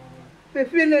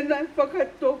 Whiwhine nai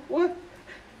whakatopua,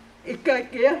 i kai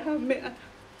ke aha mea,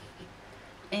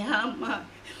 e hama.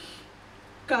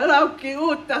 Ka lau ki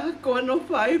uta kono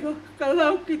whaiva, ka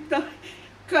lau ki tahi.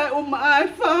 Kai o mai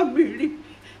family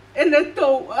ene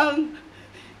tau ang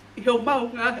i o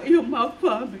mau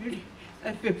family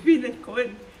ai whiwhine koe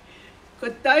ko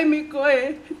taimi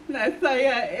koe na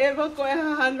whaia ewa koe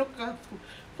hahano ka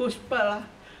puspala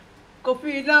ko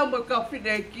FINAU mo ka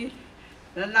whineki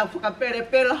na nau whakapere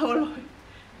pela holo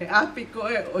he api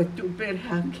koe o tupere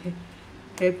hake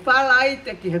he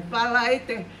whalaite ki he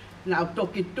whalaite nau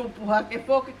toki tupu hake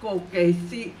whoki ko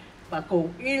keisi pa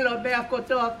ko ilo mea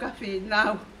kotoa ka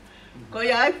FINAU. Ko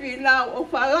iai FINAU o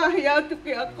whalahi atu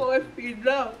ki a koe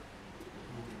FINAU.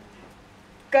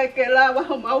 Kai ke lawa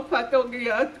ho mau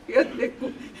whatongi atu ki a te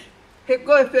ku. He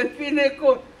koe whiwhine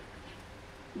ko.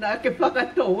 Nā ke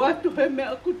whakatou atu he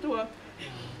mea kutua.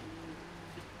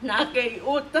 Nā ke i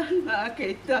uta, nā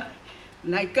ke i tahi.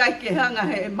 Nai kai ke hanga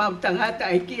he mau tangata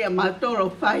i kia mau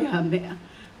toro whai ha mea.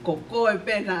 Ko koe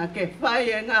pena ke whai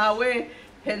e ngā we,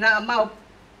 he nā mau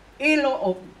ilo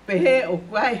o pehe o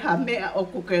kuai ha mea o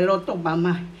kukeloto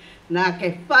mamai. Nā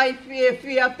ke whai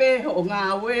fia pe o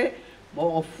ngā we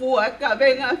mo o fua ka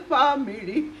venga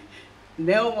family.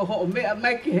 Neo ho mea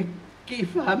mai ki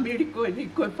family ko ni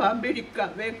ko family ka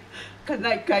venga. Ka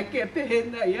nai kai ke pehe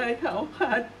na iai hao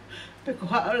hatu. Pe ko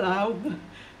hao launga.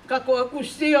 Ka ko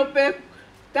kusio pe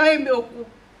taimi o ku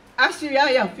asi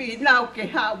ai a FINAU ke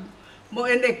hao. Mo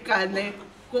ene kane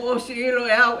ko o si ilo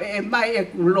e au e mai e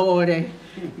kulore.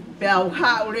 Pe au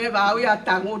hao le wau ia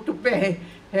tangutu pehe.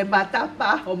 He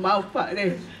matapa o mau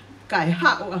pare kai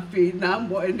hao a FINAU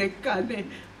mo ene kane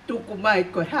tuku mai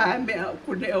ko hae mea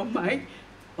ku leo mai.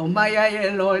 O mai ai e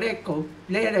lore ko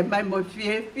lere mai mo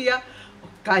fia o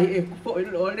kai e ku po e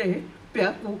lore pe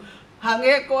aku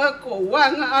hange ko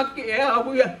wanga aki e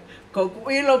au ia ko ku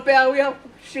ilo pe au ia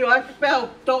siwa pe au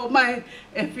to mai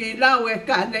e FINAU e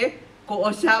kane ko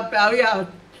o sa pe au ia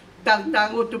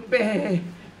tangu tu pe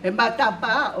e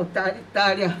matapa o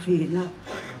tari a FINAU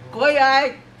ko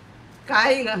ai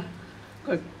kainga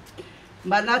ko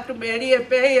manatu meri e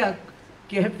pe ia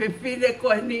ki he pefine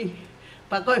ko ni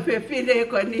pa ko pefine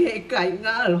ko ni e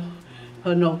kainga lo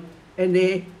hono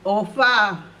ene o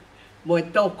fa mo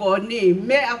toko ni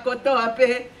me akoto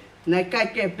ape nai kai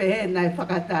ke pe nai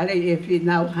whakatare e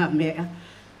FINAU ha mea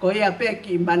ko ia pe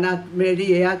ki manatu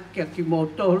meri e at ki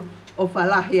motor o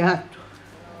whalahi atu.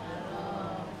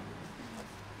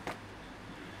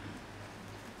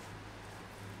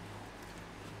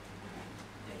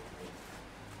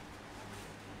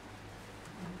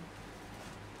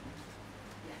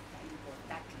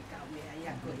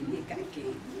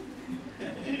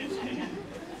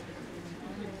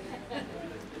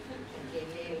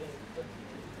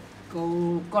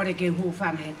 Ko kore ke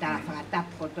hufang he tā whakatap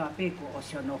ko toa pe ko o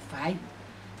sono whai.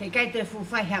 He kai te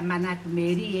fuwhai ha manatu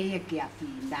meri e ki a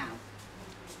FINAU.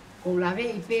 Ko lawe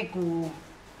i pe ko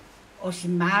o si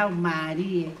mau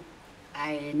maari e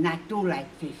ai natula i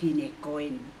whiwhine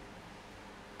koen.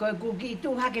 Ko ku ki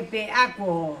tu hake pe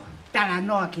ako tala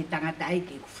noa ki tangata i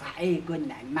ke whae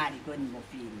gona i maari gona mo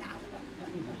FINAU.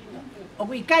 O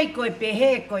kui kai koe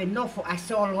pehe koe nofo a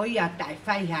solo ia tai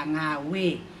whaiha ngā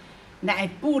we. Na e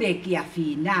pure ki a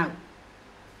FINAU.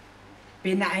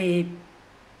 Pe na e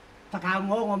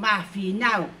whakaongongo mā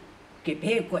FINAU. Ke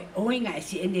pehe koe oinga e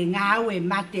si ene ngāwe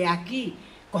mate aki.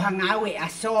 Ko ha ngāwe a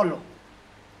solo.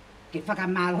 Ke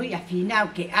whakamalohi a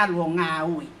FINAU ke alo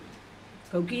ngāwe.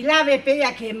 Ko ki lawe pea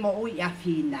ke mo ui a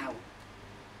FINAU.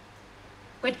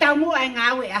 Koe tau mua e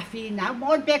ngāwe a FINAU.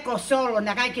 Mo on pe ko solo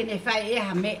na kai ke ne whai e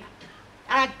ha mea.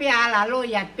 Alat pe ala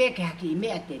loi at pe ke haki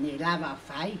mea tene lava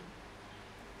whai.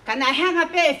 Kana hanga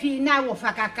pe e FINAU o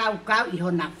whakakau i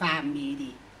hona whamiri.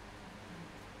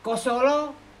 Ko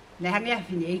solo, ne hanga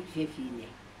whine e whine.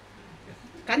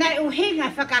 Kana e uhinga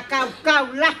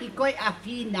whakakau lahi koe a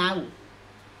FINAU.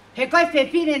 He koe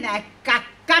whine na e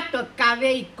kakato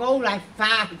kawei kou lai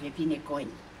whahi whine koe.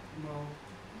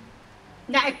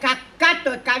 Na e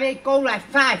kakato kawei kou lai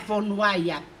whahi whonua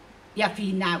ia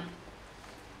FINAU.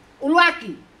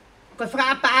 Uluaki, koe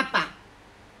whakaapa.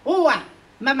 Ua,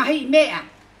 mamahi mea.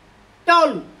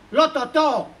 Tolu, loto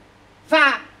tō,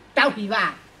 wha, tauhi wā.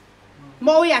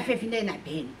 Mo ia whiwhine nai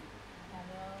pēni.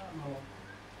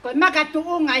 Koe makatu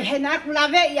unga i hena aku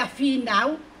lawe ia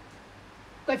FINAU.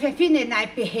 Koe whiwhine nai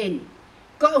pēheni.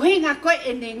 Koe uhinga koe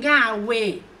ene ngā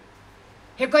we.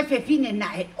 He koe whiwhine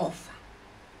nai ofa.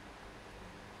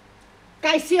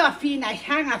 Kai sio whina i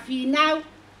hanga FINAU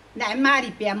nai mari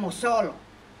pēa mo solo.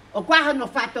 O kwa hono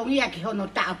whatongia ki hono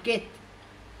tau kete.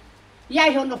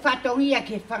 Iai hono whatongia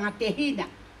ke whangatehina,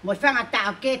 mo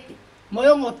whangatao kete, mo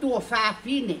ongo tuo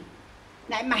whawhine.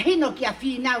 Nai mahino ki a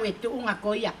FINAU e tuunga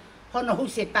ko ia, hono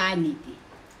huse pāniti.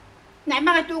 Nai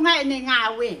mga tuunga e ne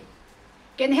ngāwe.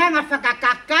 Kene hanga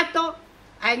whakakakato,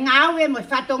 ai ngāwe mo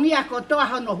whatongia ko toa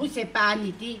hono huse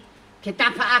pāniti, ke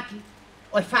tapa aki,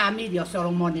 o whamiri o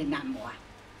Solomone Namoa.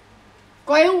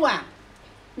 Koe ua,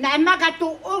 nai mga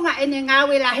tuunga e ne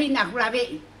ngāwe lahina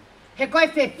hurawei, he koe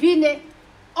whiwhine,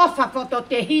 ofa foto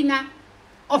te hina,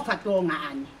 ofa tōnga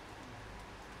ane.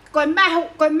 Koe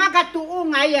makatu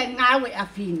unga ia ngāwe a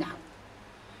FINAU.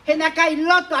 He na kai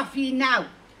loto a FINAU,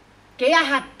 ke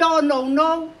aha tōnou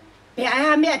nou, pe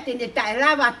aha mea tene tae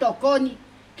lawa tokoni,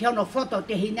 ke ono foto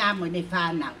te hina mo ne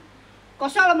whānau. Ko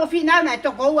solo mo FINAU na e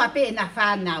toko ua pe na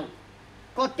whānau.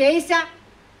 Ko te isa,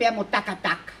 pe mo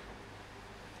takataka.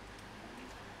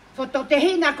 Foto te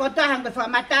hina ko tahanga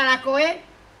whamatara koe,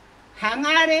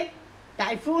 hangare,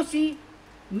 tai fusi,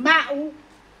 mau,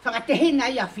 whakatehina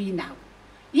ia FINAU.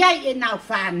 Iai e nau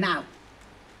whanau.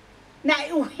 Na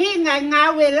uhinga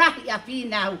ngāwe lahi a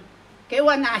FINAU, ke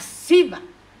ua nā siva,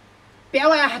 pe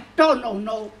awa ha tono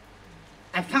no.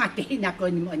 ai whanga te hina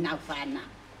koe ni mo nau whana.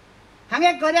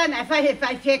 Hange korea na whai he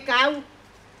whai whekau,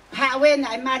 hawe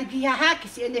na e mariki hahaki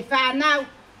si ene whanau,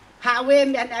 hawe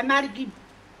mea na e mariki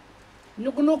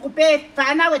nuku pe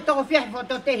whanau e toko whia he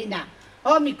whoto te hina,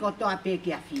 homi kotoa pe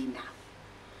ki a whinau.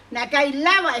 Na kai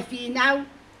lawa e whinau,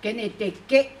 kene te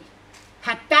ke,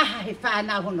 hataha he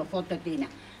whanau hono whoto te hina.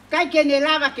 Kai kene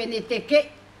lawa kene te ke,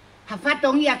 ha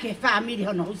whatongia ke whamiri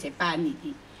hono huse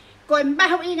pāniti. Koe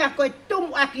mahu inga koe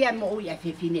tumu aki a mo ui a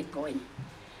whiwhine koe.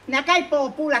 Na kai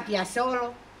pōpula ki a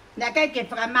solo, na kai ke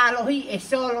whakamalohi e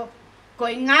solo,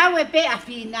 koe ngau e pe a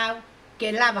whinau,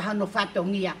 ke lawa hono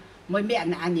whatongia, moi mea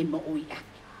na ane mo ui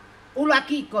aki. Ula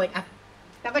ki koe a,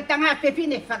 ta koe tanga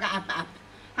whiwhine whaka apa.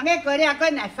 Hange koe rea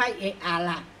koe na whai e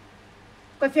ala.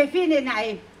 Koe whiwhine na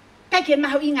e, kai ke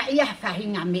mahu inga ia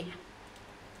whahinga mea.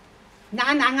 Na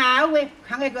ana ngā aue,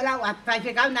 hange koe lau a whai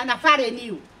whekau, na ana whare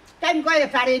niu. Kai mi koe le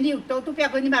whare niu, tō tupia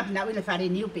koe ni mapina ui le whare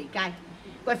niu pe kai.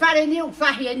 Koe whare niu,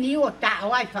 whahi e niu o ta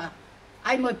o ai wha,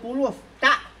 ai moi pulu o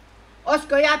ta. Os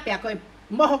koe apea, koe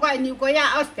moho koe niu koe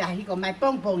a, os pea hiko mai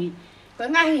pongpongi. Koe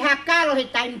ngahi hakalo he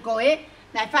taim koe,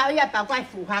 nai whao ia pa koe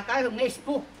fu hakalo nge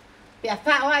spu. Pea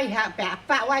whao ai, pea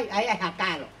whao ai ai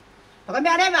hakalo. Koe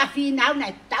mea rewa whinau,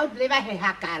 nai tau lewa he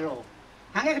hakalo.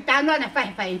 Hange ka tānoa na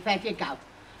whai whekau.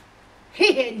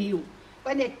 Hihe niu.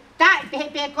 Koe ne tai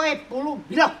pehe koe pulu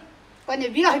bilo. Koe ne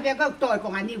bilo he koe toi ko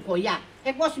ngā niu koe ia.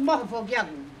 He kosi moho whokia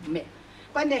me.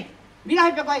 Koe ne bilo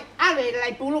he koe ale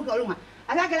lai pulu ko lunga.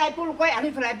 Alake lai pulu koe,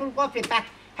 alifa lai pulu koe whepak.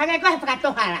 Hange koe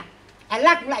whakatohara.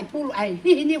 Alaku lai pulu ai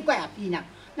hihi niu koe a whina.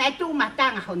 Nai tū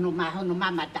matanga hono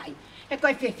mamatai. He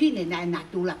koe whiwhine nai nā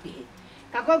tūla pehe.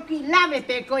 Ka koe ki lawe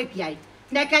pe koe ki ai.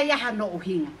 Nai kai aha no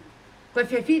uhinga. Koe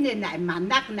whiwhine nai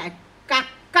manak nai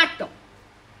kakato.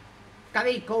 Ka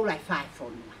wei kou lai whae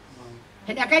whonua.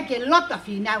 He nā kai ke lota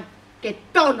whinau, ke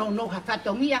tono no ha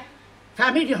whatongia,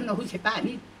 whamiri hono huse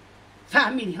pāni,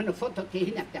 whamiri hono whoto te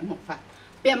hina pia mo wha,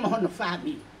 pia mo hono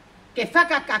whamiri. Ke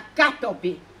whakakakato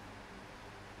pe.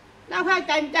 Nā whai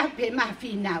taim tahu pe maha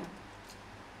whinau.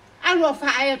 Alua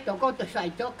whae o toko to whai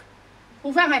toka.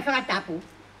 Uwhangai whakatapu,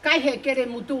 kai he kere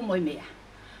mutu moi mea.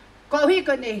 Ko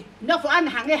hiko ne, nofo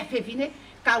ana hangeha whewhine,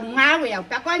 kau ngāwe au,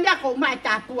 pa koe nea kou mai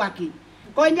tāpua ki.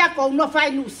 Koe nea kou no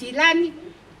whai nusilani,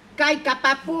 kai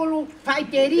kapapulu, whai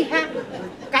te riha,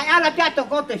 kai ala pia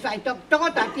tokoto i whai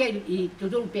tokoto a tia i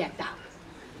tuturu pia tau.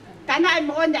 Kana e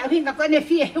mo ona uhinga koe ne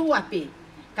fie hua pe,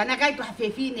 kana kai ko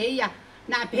hawhewhine ia,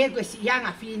 nā pehe koe si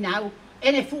ianga whinau,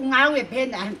 ene fu ngau e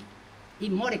pena i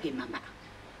more ke mama.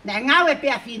 Nā ngau e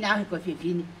pea whinau he koe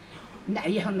whewhine, nā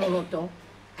iho noloto,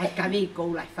 ai kawei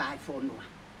kou lai whai whonua.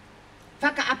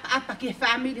 Whaka apa ke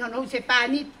whamiri, hono se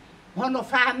pānit, hono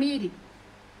whamiri,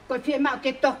 koe whie mau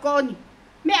ke tokoni,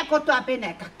 mea koto a pena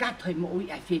e kakato he mo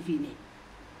ui ai whewhine.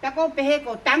 Ta ko pehe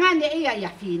ko tangane ia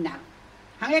ia whinau.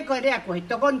 Hange koe rea ko he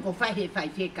tokoni ko whai he whai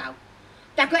whekau.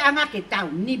 Ta koe anga ke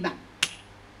tau nima,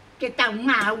 ke tau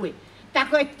ngāue. Ta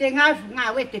koe te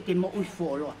ngāue te mo ui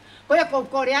wholoa. Koe ko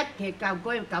korea ke kau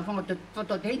koe, kau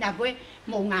whangoto te hina koe,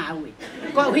 mo ngāue.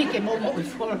 Koe hike mo ui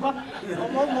wholoa,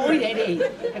 mo ui rei.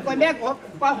 E koe mea ko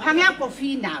hangea ko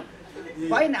whinau.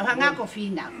 Koe na hangea ko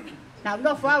whinau. Nau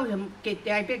no whau ke te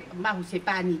aipe mahu se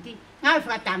pāniti, ngāi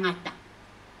whakatangata.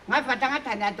 Ngāi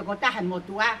whakatangata nā toko tahan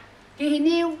motua, ki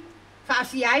hiniu,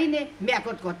 whaosi aine, mea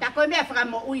kotkota, koe mea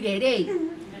whakamo uire rei,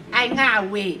 ai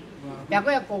ngā we. Pea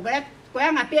koe kōkara, koe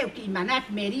anga pēu ki manat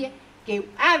merie, ke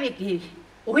awe ki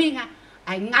uhinga,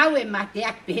 ai ngāwe ma te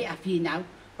ak pehe a whinau,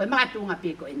 koe mātunga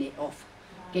pē koe ne ofa.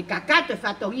 Ke kakato e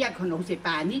whatongia kono se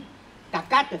pāniti,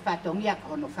 kakato e whatongia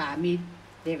kono whamiri,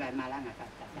 te vai malanga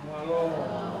kata.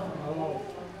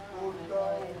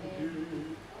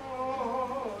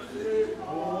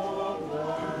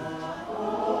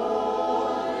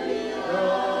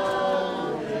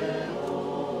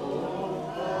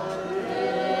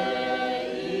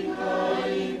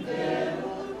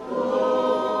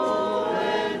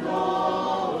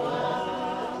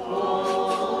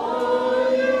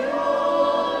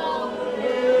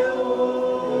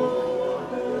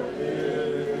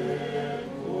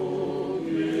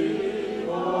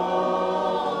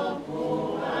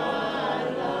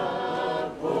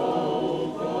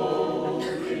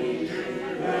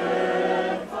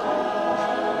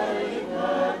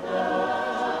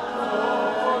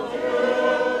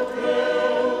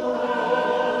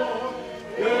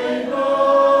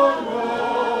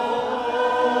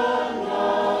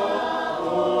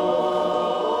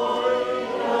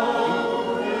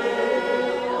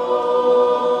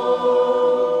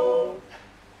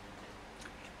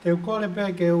 Te ukole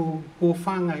pē ke u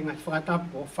whanga i ngai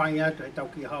whakatapu o whai atu e tau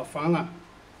ki hao whanga.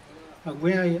 A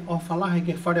wea i o whalahe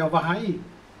ke whare o wahai.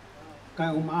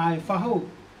 Kai ai whahu.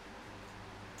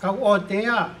 Kau o te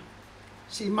a.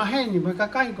 Si maheni me ka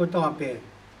kai ko toa pe.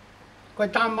 Koe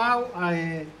tā mau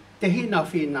ai te hina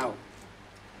whinau.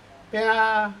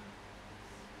 Pea,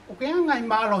 o ke ngai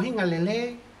maalohinga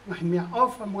lele, ngai mea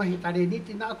ofa mga hi tare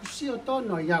niti na aku sio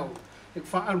tono iau, e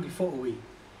whaaru ki whoui.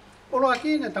 Olo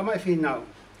aki na tamai whinau.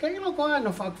 Kei ilo ko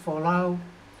ano whaak wholau,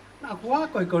 na aku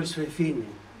ako i korisi whine.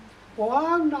 O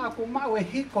au na aku mau e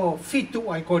hiko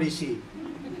fitu ai korisi.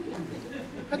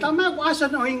 Ka tamai aku asa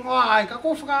no hingoa ai, ka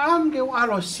ko whakaam ke o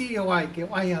alo sio ai, ke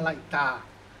o ai alai tā.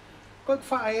 Koe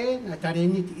whae na tare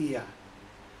niti ia.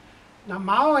 Na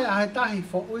mao e ahe tahi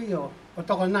whoui o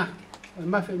toko naki. O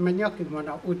mawhi manioki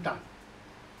mona uta.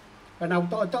 Ka nau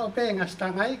to'o pe ngā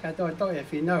stangai, ka to'o e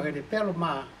whinau he re pelo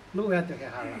maa lui atu he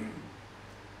hala.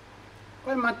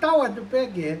 Koe ma tau atu pe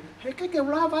ki he keke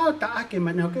ulawa au ta ake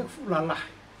mani o ke fulalahi.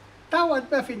 Tau atu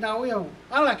pe whinau iau,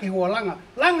 ala ke hua langa.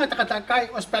 Langa takatakai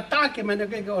o spatake mani o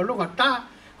keke o lunga ta.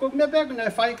 Koe me pe kuna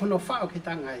e whai kuno whao ki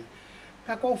tangai.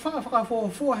 Ka kou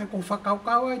whakawhawhawhua he kou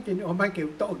whakaukau ai tini o mai ke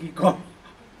uto'o ki ko.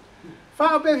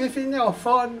 Whao pe he whine o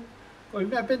whon, koe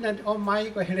mea pena o mai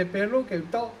koe hele pelu ke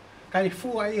uto'o, kai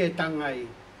fua i e tangai.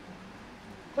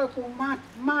 Koe ku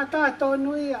mā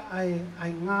tonu i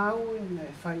ai ngau e me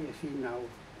whai e whinau.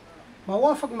 Ma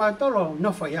wafak ma tolo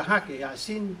nofo i a hake i a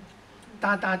sin,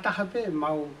 taha pe e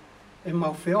mau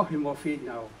whiohi mo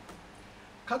whinau.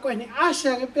 Ka koe ni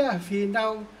asa ke pe a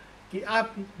whinau, ki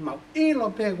api mau ilo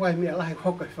pe koe mea lahi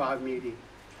hoko i whamiri.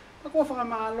 Ka koe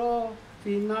whakamalo,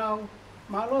 whinau,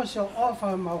 malo se o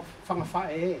ofa mau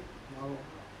whangawhae e.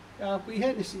 Ka kui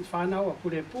hene si whanau a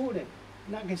pure pure,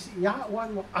 na ke si ia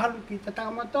wan mo alu ki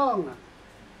tatamatonga.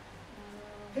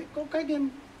 He ko kaike,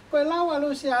 koe lau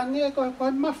alu se ane,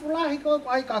 koe mafulahi koe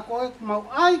aika koe mau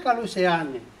aika lu se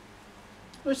ane.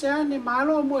 Lu se ane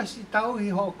malo mua si tauhi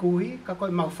ho kui, ka koe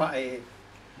mau whae e.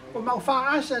 Ko mau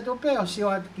whaasa to peo si o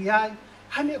atu ki ai,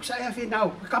 hane uksa ea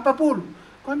whinau, kapapulu.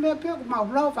 Koe mea peo mau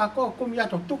lau whako kumi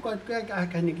ato tuko atu kia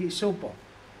ka ni ki supo.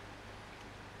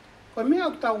 Koe mea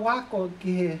o tau wako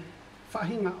ki he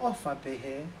whahinga ofa pe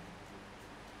he,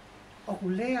 oku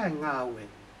lea e ngāwe.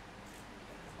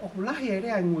 Oku lahi e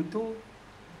rea e ngutu,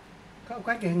 ka o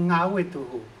kaike he ngāwe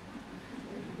tuhu.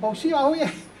 O si au e,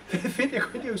 white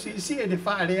koe ni usi e ne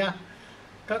whaarea,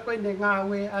 ka koe ne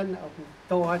ngāwe ana oku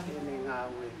toa te ne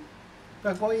ngāwe.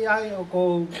 Ka koe ai o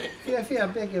ko whia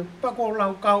peke, pako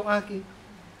lau kau aki,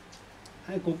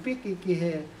 ai ko piki ki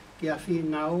he ki a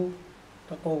whinau,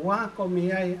 ka ko wako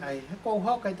mi ai, he ko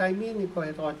hoka i taimini ko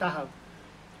he toa taha.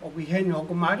 O kui hene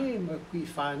hoko mari, mo kui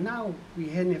whanau, kui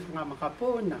hene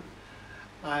whangamakapuna,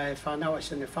 ai whanau e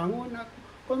sene whanguna.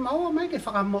 Ko maua mai ke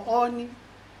whakamooni,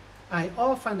 ai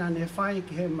ofana ne whai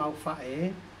ki he mau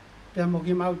whae, pia mo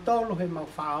ki mau tolu he mau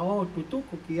whao,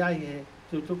 tutuku ki ai he,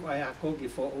 tutuku ai a koki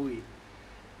fo ui.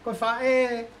 Ko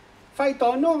whae, whai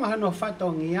tononga hano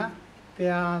whatongia,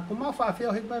 pia ko mau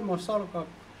whawhio hipai mo solo ko,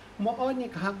 mo oni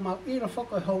ka hak mau iro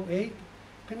whoko hou e,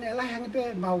 pene lai hangi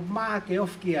pe mau maa ke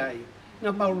ofki ai. Na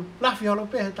mau lafi holo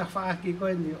pe he ta whaaki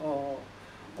koe ni o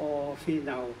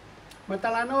whinau. Ma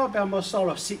talanoa pe mo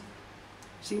solo si.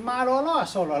 Si marolo a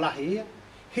solo lahi.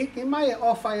 Hiki mai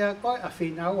o whai a koe a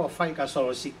whinau o whai ka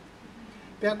solo si.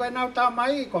 Pea koe nau tā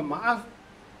mai ko maaf.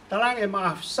 Talange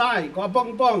maaf sai ko a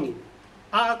bongbongi.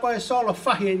 A koe solo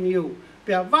whahi e niu.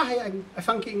 Pea wahi a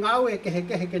whanki ngau e kehe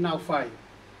ke nau whai.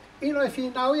 Ilo e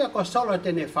whinau ia ko solo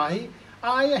tene whahi.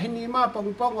 A ia he ni maa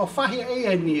bongbong o whahi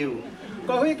e niu.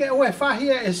 Ko hui ke ue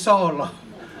whahia e solo.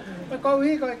 Ko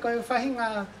hui koe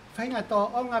whahinga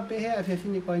tō onga pehe a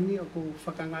whiwhini koe ni o ku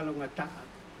whakangalonga taa.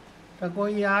 Ka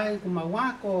koe ai ku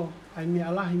mawako ai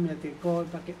mea lahi mea te koe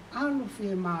pa ke alu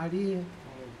whie maarie.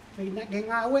 Ke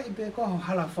ngā ue i pe koho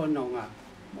hala whanonga.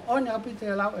 Mo one api te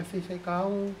lau e whiwhi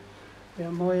kau, pe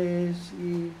moe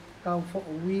si kau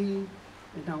who'ui,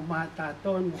 e nau mātā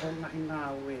tonu ho ngahi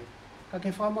ngā ue. Ka ke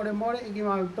whamore i ki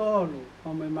mau tolu,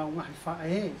 o me mau ngahi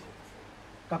whae.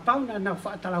 Ka pauna nau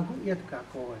whaatalau hui atu ka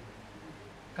koe.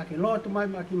 Ka ke lotu mai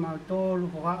ma ki mau tolu,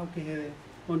 ho hao ki he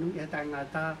onu i atai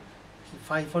ngata, si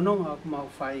whai whanonga aku mau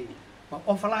whai. Ma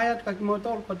ofalai atu ka ki mau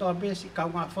tolu, ko toa besi kau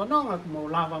ngā whanonga aku mau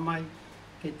lava mai,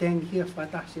 ke tengi hia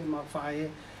whatasi mau whai e.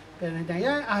 Pena nei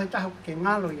ai ahe tahu ke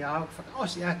ngalo i au,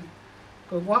 whakaosi aki.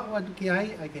 Ko wako atu ki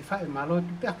ai, ai ke whai malotu,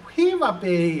 pia hiwa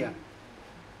pe ia.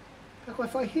 Ka koe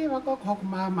whai hiwa koko hoku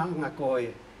māma ngā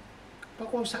koe.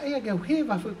 Pako sa ea ke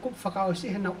hiwa kup whakaosi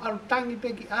he nau alutangi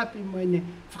pe ki api mo ene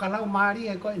whakalau maari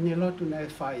e koe ne lotu na e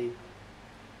whai.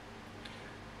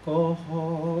 Ko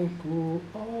hoku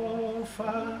o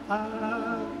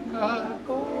whaaka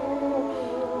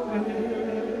koe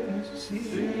si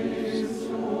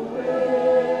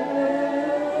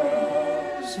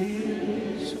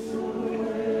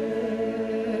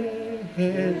he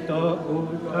to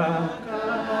utaka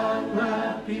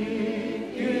ngapi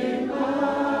ke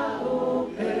mau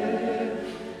e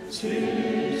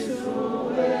sisue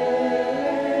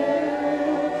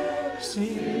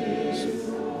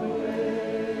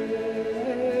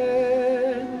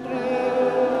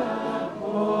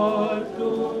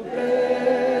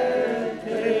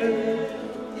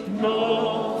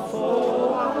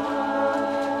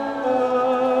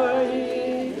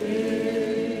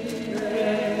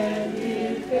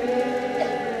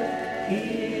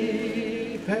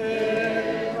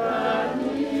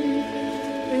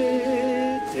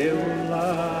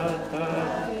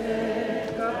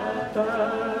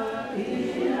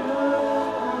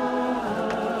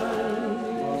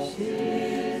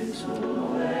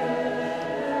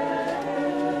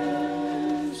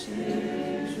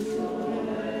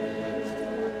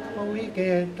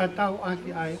ke tatau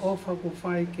aki ai ofa ku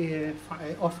fai ke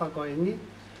fai ofa ko ini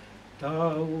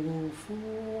tau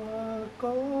fua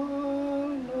ko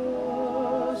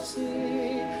no si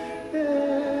i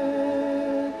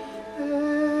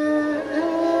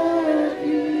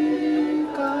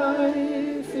kai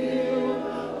fiu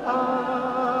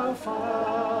a fai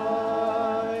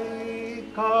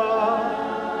ka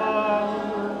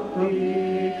ni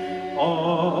o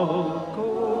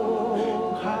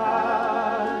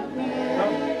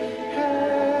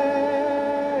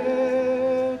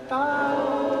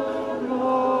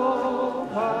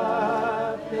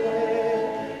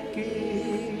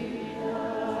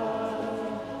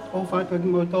phải tôi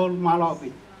ngồi tôi mà lo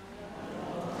bị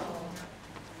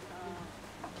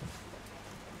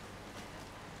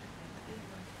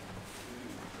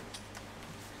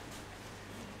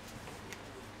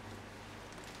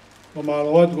mà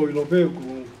lo tôi lo bé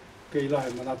cũng cái là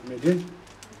mà nát mệt đi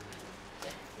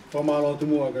mà lo tôi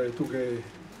mua cái tu cái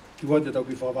vật để tao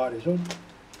cái phá bài rồi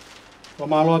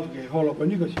mà lo cái họ lo cái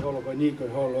gì cái họ lo cái gì cái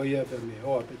họ lo gì vậy mà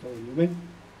họ bị tôi như vậy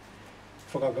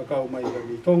Fakakau mai ka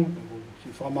mitong, si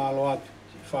whamaloat,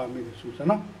 si whami ka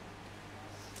susana.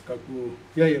 Ka ku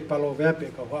iai e palo vepe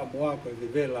ka hoa moa ko e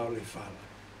vela o le whala.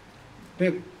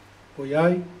 Pek, ko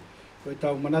iai, ko e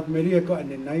tau manat meria ka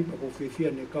ane nai, pa ko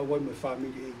whiwhia ne ka wai me whami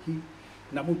e ki,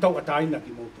 na mu tau ataina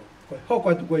ki moto. Ko e hoko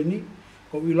atu koe ni,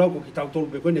 ko ilau ko ki tau tolu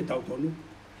pe koe ne tau tonu.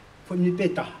 Fo ni pe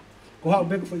taha. Ko hao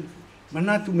pe ko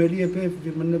manatu meria pe,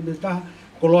 manatu taha,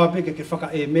 ko loa pe ke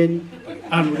whaka e meni,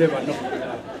 anu rewa no.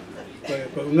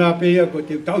 Ko ngā pēia, ko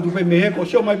te tau tupe mehe, ko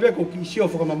sio mai pe, ko ki sio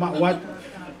whakamama watu,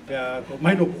 ko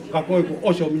maino ka koe ko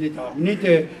oso minita.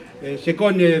 Minite se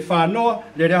kone whanoa,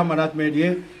 le rea manat me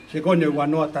rie, se kone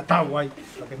wanoa tatau ai,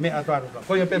 ke mea tuaru ka.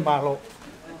 Koe pe malo.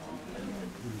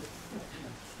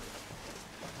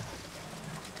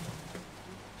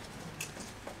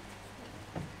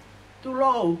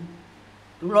 Tulou,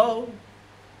 tulou,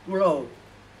 tulou.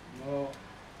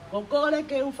 Ko kore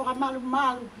ke u whakamalu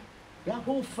malu. Ya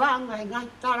hufanga e ngai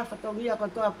tara whatongia ko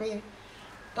toa pe.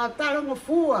 Ka tara ngo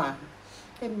fua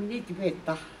e miniti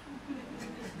peta.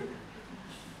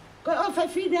 Ko o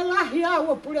whiwhine lahi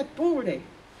au o pule pule.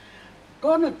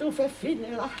 Kono tu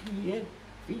whiwhine lahi e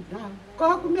whina. Ko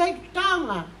hoku mea ki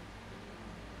tanga.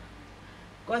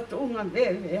 Ko tu unga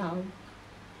vewe au.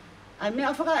 Ai mea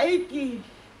whaka eiki.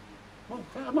 Mo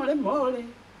whaka mole mole.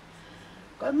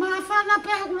 Ko maa whana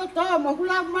peha kula toa mo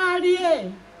kula maari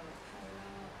e.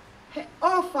 He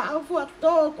ofa au fua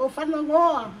tō ko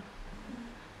whanongoa.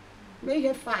 Me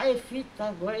he whae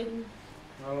whita goeni.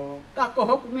 Ka ko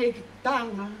hoku me ki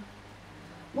tanga.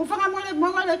 Mo whakamole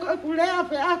mole ko e kulea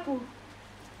pe aku.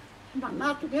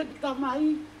 Manatu ke ki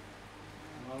tamai.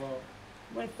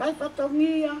 Mo e whai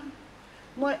whatongia.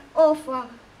 Mo e ofa.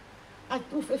 Ai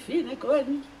tu whiwhine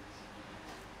goeni.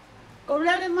 Ko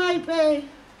lere mai pe.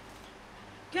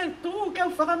 Ke tu ke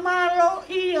whakamalo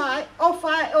ia e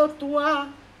ofa e o tua.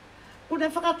 Kune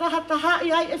whakataha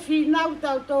i ai e FINAU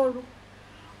tau tolu.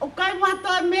 O kai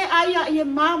mata me ai a i e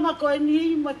mama koe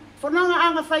ni, ma whananga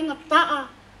anga whainga taa.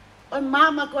 O e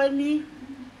mama koe ni,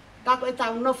 ka koe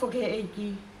tau nofo ke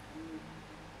eiki.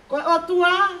 Koe o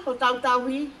tua, o tau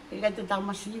tauhi, e kai te tau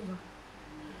masiva.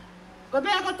 Koe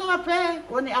mea katoa pe,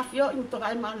 kone awhio i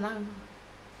toka e mananga.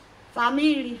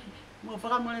 Famili, mo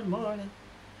whakamole mole.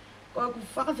 Koe ku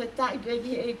whakafeta'i pe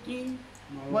ki eiki.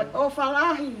 Mo o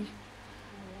whalahi.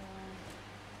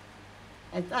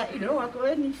 E ta i loa ko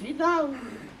e ni FINAU.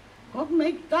 Kok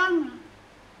me tanga.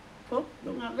 Kok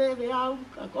lunga vewe au.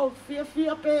 Ka kou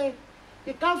fia pe.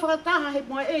 Ke kau whakataha he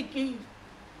moe e ki.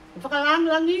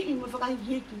 Whakalangi i mo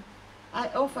whakahihiki. Ai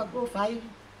ofa ko whai.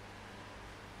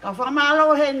 Ka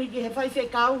whakamalo he ni ki he whai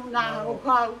whekau nā o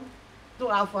kau. Tu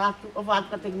au whatu. O whatu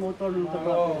ka te motonu.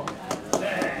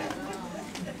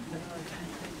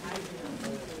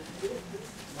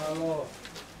 Alo.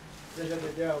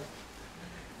 Dia.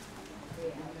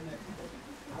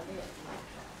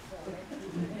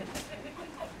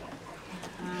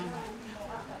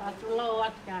 Patulo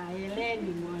at ka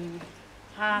Eleni mo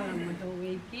hala mo do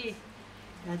wiki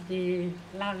ati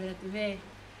lave ati ve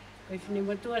ko fini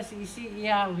mo tua si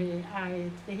ia he ai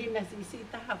te hina si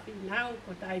ta FINAU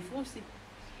ko tai fusi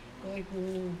ko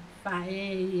ku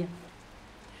pae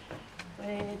ko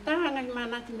tanga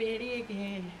mana te meri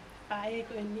ke pae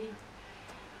ko ni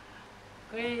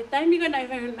ko tai mi ko nai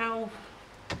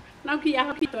nau ki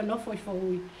a pito no foi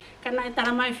kana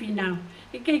tara mai FINAU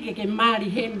ke mari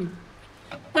hemi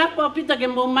Tapo pita ke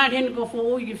mo mari hen ko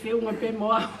fo ki fe unha pe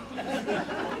mo.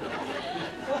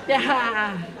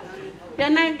 Ya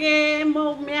na ke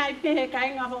mo me ai pe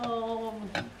kai nga ho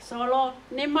solo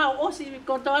ne ma o si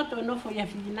ko to no fo ya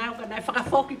FINAU ka na fa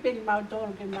foki pe ma to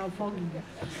ke ma foki.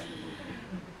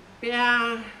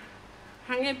 Pea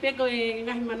hange pe ko e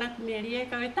ngai manat meri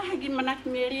ka ta gi manat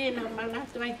meri na manat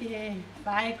vai ki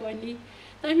vai ko ni.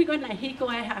 Tai mi ko na hi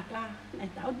ko ai haka. Na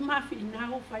ta ma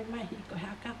FINAU fai mai hi ko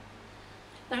haka.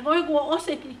 Ta koe kua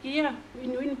ose ki kia,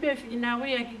 inu pe FINAU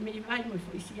ia ki me vai mo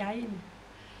fo isi aina.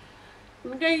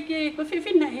 Ngai ke ko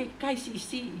whiwhina he kai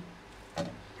si.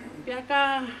 Pea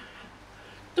ka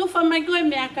tuwha mai koe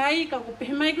mea kai, ka ko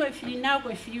pehe mai koe FINAU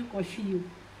koe fiu.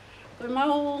 Koe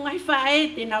mau ngai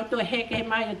whae te nau toi heke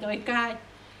mai o toi kai.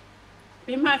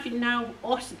 Pehe mai FINAU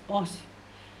ose.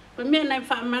 Koe mea nai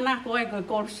whaamana koe koe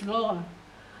coleslaw.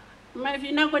 Mai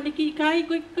FINAU ko ni ki kai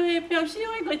ko pe si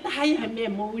oi ko tai ha me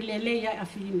mo lele ya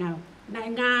FINAU na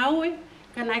nga oe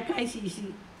kana kai si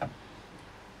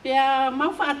pe ma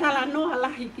fa tala no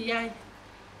ala hiki ai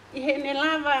I he ne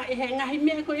lava I he ngahi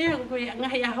me ko ia ko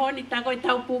ngahi a honi ta ko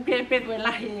tau pu ke pe ko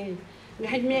la he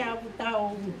ngahi me a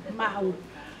tau mau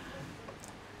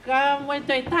ka mo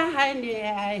to ta hai ne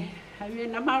ai me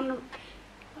na mau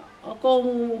o ko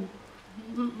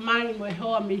mai mo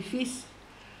ho mi fis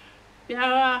pe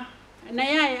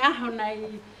Nei ai aho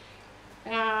nei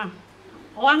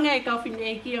oangai ka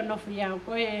finei ki o nofi au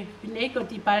koe finei ko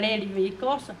ti pareri vei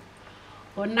kosa.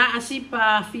 O na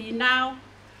asipa FINAU,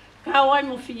 ka oi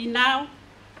mo FINAU,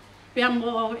 pia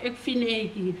mo ek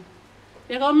finei ki.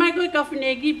 Pia ko mai koe ka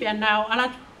finei ki pia nau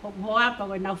alat hoapa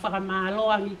koe nau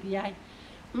whakamaloa ngi ki ai.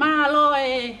 Malo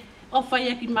e ofa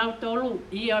ia ki mautolu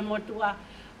I o motua.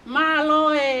 Malo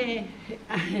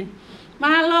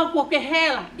Malo ko ke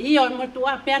hela I o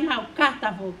motua pe nau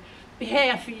kata ho pe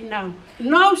hea FINAU.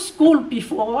 No school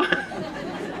before.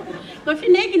 Ko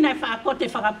finegi na fa ko te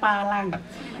whakapalang.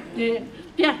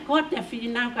 Pia ko te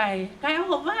FINAU kai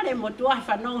ho vare motua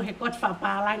fa no he ko te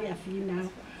whakapalang ia FINAU.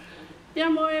 Pia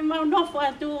mo e mau nofo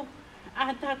atu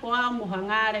ata ko a mo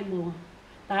hangare mo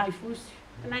tai fusi.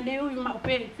 Na ne ui mau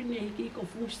pe finegi ki ko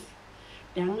fusi.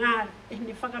 Pia ngā e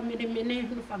ni whakamene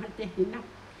no whakatehina.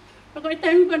 Ko I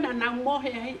tau ko na nau mohe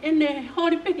ai ene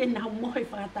hori peke nau mohe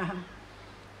whakataha.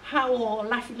 Hao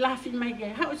lafi mai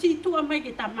ke, hao si tua mai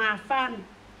ke ta mawhana.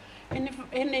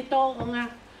 Ene tō o ngā.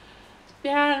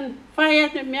 Pea whai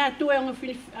ate mea tue o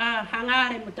ngā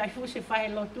hangare mo tai fuse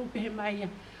Failotu pehe mai ia.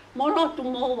 Mo lotu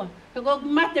moa. Ko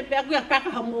mate pea kuia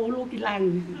kakaha mo uluki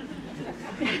langi.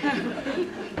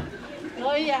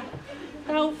 O ia.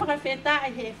 Tau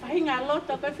Fakafeta'i he whahinga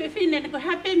loto ko whiwhine ko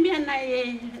hape mea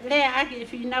nei lea ake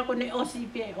FINAU ko ne osi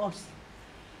pe osi.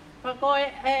 Pa koe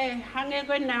hange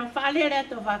koe nau whaalere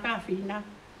ato whaka FINAU.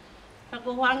 Pa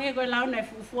ko hange koe lau nei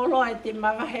fuwholo ai te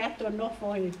mawahe ato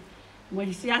nofo he mo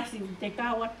I siasi te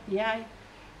kawat ki ai.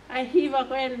 Ai hiwa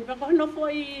koe pa ko nofo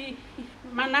I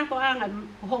manako anga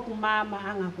hoku mama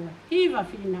anga koe. Hiwa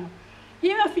FINAU.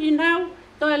 Hiwa FINAU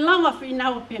toi longa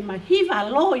FINAU pe ma hiwa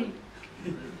loi.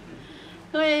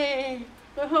 Koe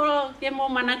horo ke mo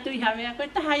manatu I hawea, koe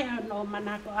tahai no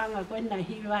manako anga koe na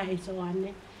hiwa e so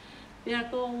ane. Pea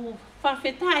ko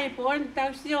Fakafeta'i po on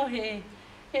tau sio he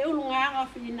ulunga anga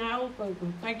FINAU koe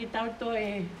kai ki tau to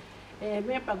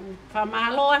me pa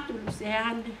whamalo atu se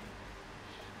ane.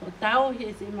 O tau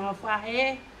he se mau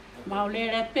whae, mau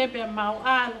lere pepe mau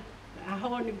alo, a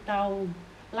honi tau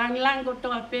lango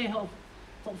toa pe ho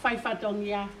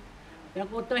whaifatongia. Pea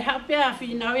ko toi hapea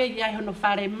FINAU e iai hono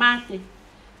whare mate.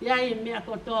 Iai mea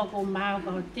ko toa ko mau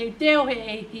ka teo he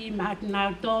eiki ma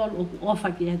nau tolu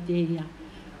ofa ki a te ia.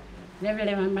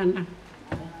 Levele mamana.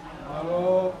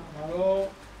 Malo.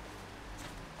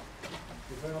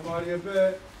 Ki whakamari e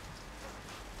pe.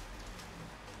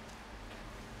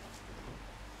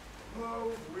 Mau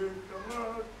e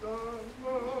kamata,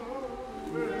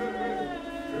 mau e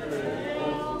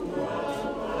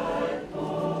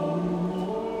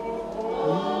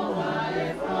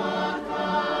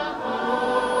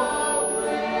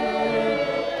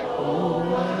Oh,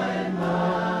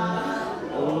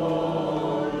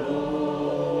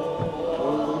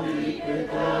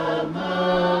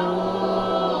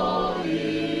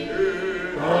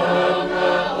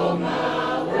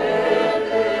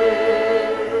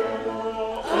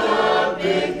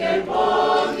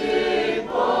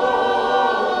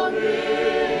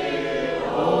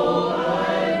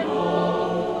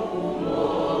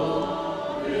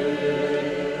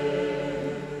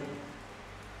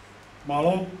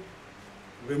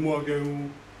 ke u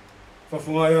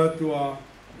whawhungai atua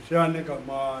siane ka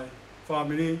mai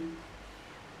family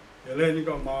Eleni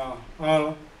ka ma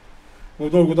ala mo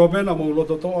tō ko tō pena mo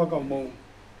loto toa ka mo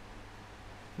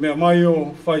mea mai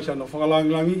o whaisa na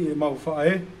whakalangilangi e mau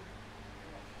whae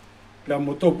Pea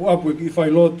mo topu apu e ki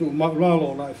Failotu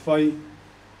maulalo na e whai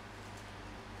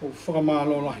o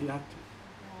whakamalo lahi atu.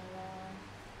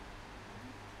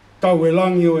 Tau e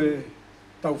langi o e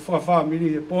tau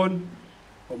whawhamiri e pon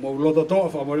o mau loto toa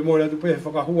whamore more atu pe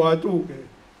whakahua atu ke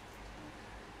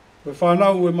koe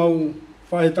whanau e mau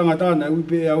whae tangatana e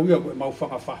uipe e auia koe mau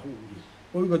whakawahu.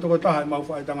 Oi ko toko taha e mau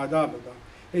whae tangatana ka.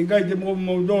 E kai te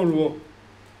mo dolu o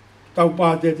tau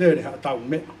pāte tere ha tau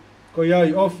mea. Ko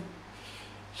iai off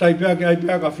sai pea ke ai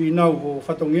pea ka FINAU ho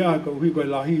whatongia ko hui koe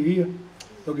lahi ia.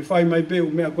 Toki whai mai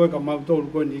peu mea koe ka mau tolu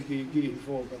koe ni ki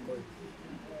fō ka koe.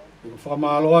 Ko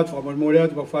whamalo atu, whamore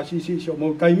atu, ko whasisi si o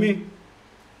mau taimi.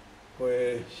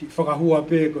 Koe si whakahua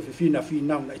pe ko whiwhina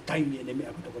FINAU na i taimi e ne mea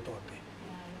ko toko toa pe.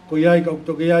 Ko iai ka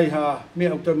toki iai ha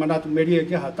mea uto manatu meria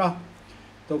ke ha ta.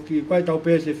 Toki koe tau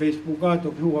pe se Facebook a,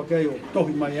 toki hua kei o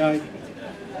tohi mai ai.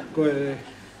 Koe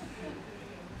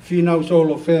FINAU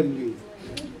Solo Family.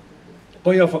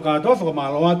 Koe ia whakatoa,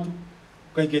 whakamalo atu.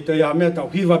 Kai ke toi a mea tau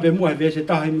hiwa pe mua he vese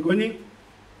tahi mi koe ni.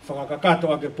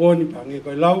 Whakakato ake poni, pange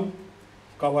koe lau.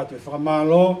 Kau atu e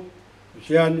whakamalo,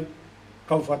 usiane.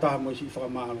 Kau whataha mo si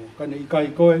whakamalo. Kane i kai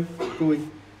koe, kui.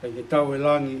 Kai ke tau e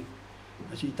langi,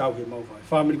 a si tau he mau whai.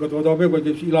 Whamiri ko tō pe, koe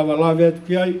ke si lawa lawe atu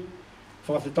ki ai.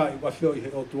 Fakafeta'i wa whioi he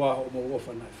o tuaha o mo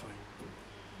ofa nai whai.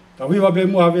 Tau hiwa pe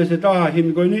mua he vese tahi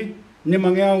himi koe ni. Ne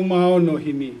mange au maa ono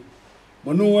himi.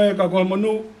 Monu e ka koha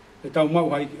monu, e tau mau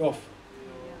hai ki off.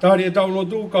 Tari e tau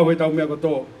lotu, kau he tau mea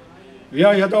kotoa.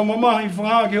 Iai ha tau mamahi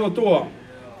whangaa ki ho toa.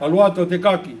 Aluato te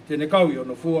kaki, tene kaui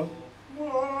ono fua.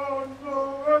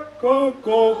 Mono e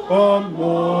kako ka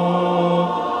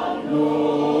mono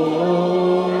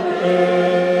e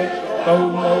tau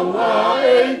maua e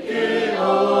ki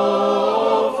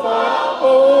ofa o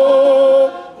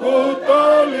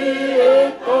kutali e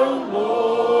tau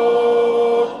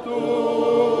lotu.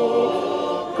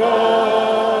 Kau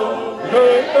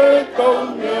he e tau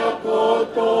mea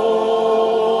kotoa.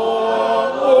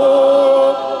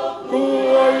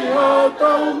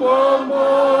 Tau mama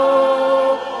e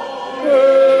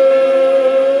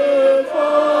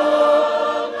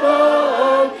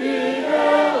whakaki e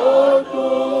o tua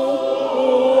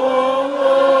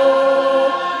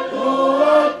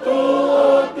luato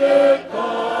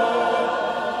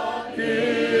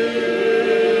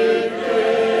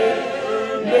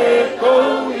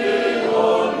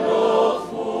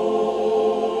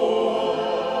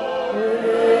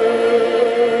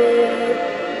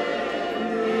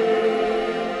o te kaki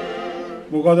ke me kou i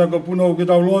ono fu. Mo kata ka puna o ke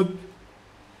tau lot.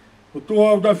 Ko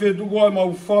tua au ta whetu koa e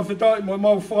mau whawheta'i,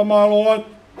 mau whakamalo at.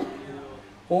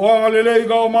 Ko anga lelei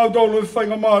ka o mau tolu e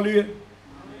whainga mahali e.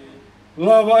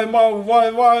 Lava e mau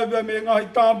vae bea me ngahi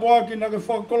tāmpo aki na ke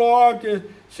whakolo ake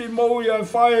si mouia e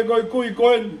whae koi kui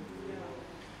koen.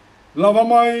 Lava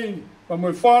mai, pa mo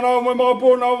e whanau mo e mga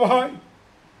pōna o wahai.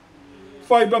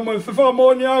 Whai pa mo e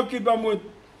whiwhamoni aki, pa mo e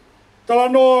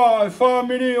talanoa e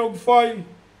whamini o whai.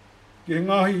 Ki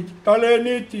ngahi tale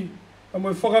niti, a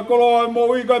mo e whakakoloa e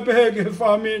mo ika pehe ki he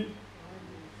whamin.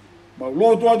 Mau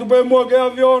lotu atu pe mua ke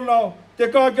aviona, te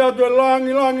kake atu e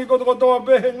langi kotoa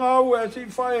pehe ngā ue e si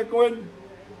whae koen.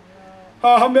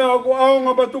 Ha mea ko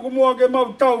aonga pa tuku mua ke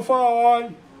mau tau whao ai.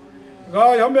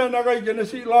 Gai ha mea nakai ke ne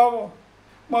si lawa,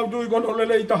 mau tui kono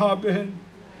lelei taha pehe.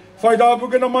 Whai tāpu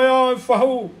ke na mai a e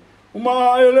whahu,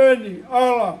 umaa e leni,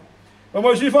 ala. Pa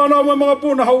mo si whanau me mga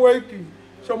puna hau eiki.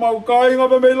 So mau kāinga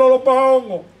pa mei lolo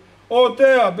pahaongo. O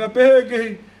tea, pe pehe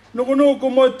ki nuku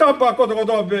mo e tapa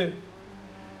kotoa pe.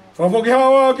 Whawhoki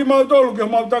hawa ki mau tolu ki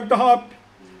mau takta hapi.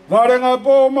 Vare ngā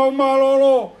pō mau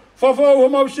malolo. Whawhau ho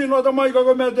mau sino ata mai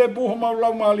kako mea te puho mau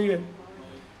lau malie.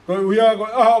 Koe uia koe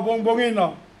aha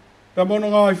pongpongina. Pe mono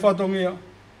ngā i whatongia.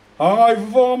 Ha ngā i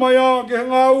whawhonga mai a ki he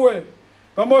ngā ue.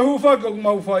 Ka moi hufaka ku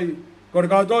mau whai. Kore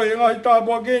kātoi e ngā i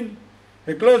tāpua kini.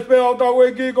 He kles pe au tau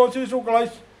e ki ko sisu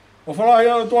klaisi. O whalahi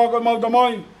ala toa koe mau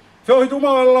tamai. Whio hitu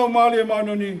mau ala lau maali e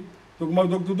mano ni. Tuku mau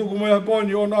tuku mo e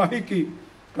haponi o nā hiki.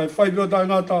 Kai whaipio tai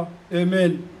ngata.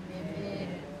 Amen.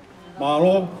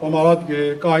 Malo, whamalat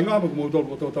ke kāinga, mo mau tolu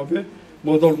koto tawe.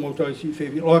 Mo tolu mo tau si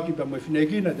whewi roaki pa mo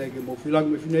whineki, na teke mo whilang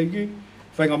mo whineki.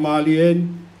 Whainga maali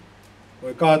en. Ko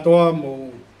e kātoa mo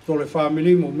tole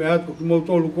family, mo meat ko ki mo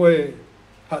tolu koe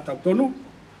hatau tonu.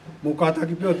 Mo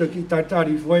kātaki pio te ki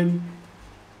taitari whain.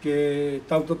 Ke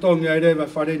tau totongi ai rewa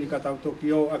whareni ka tau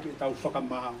toki o ake tau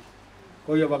whakamahau.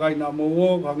 Ko ia wakai nā mou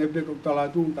o, hange pe kau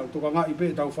talatu, tau toka ngā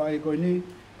ipe tau whae koe ni,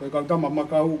 Koe kau tama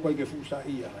makau koe ke fusa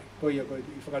ia hai. Koe ia koe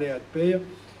i whakarea te pēia.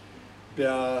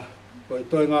 Pea koe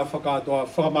toi ngā whakatoa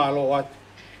whakamalo atu.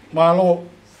 Malo.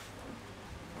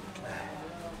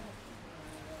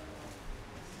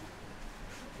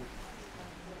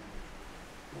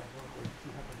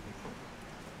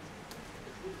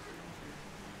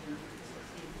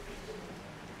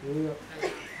 Ia.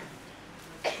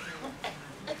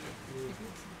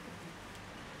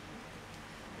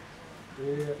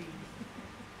 Ia.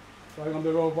 Sai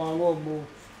ngambe roa whango mu.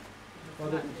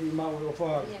 Whare ki mau o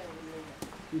whare.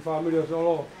 Ki whamiri o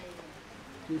solo.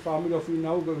 Ki whamiri o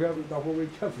FINAU ka kia ta whongi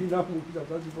kia FINAU mu ki ta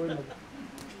tati poina.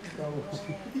 Tau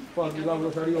whare ki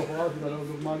lau sari o whare ki ta lau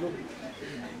tuk mano.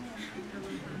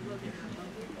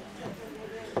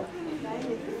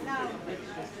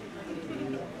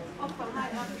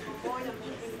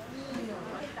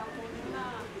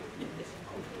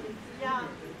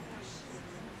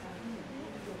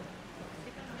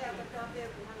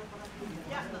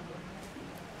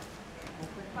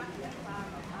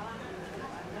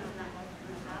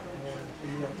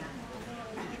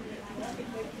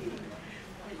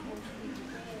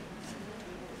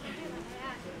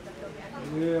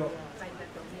 Yeah.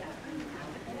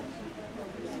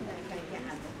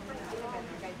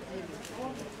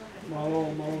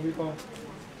 Malo vika.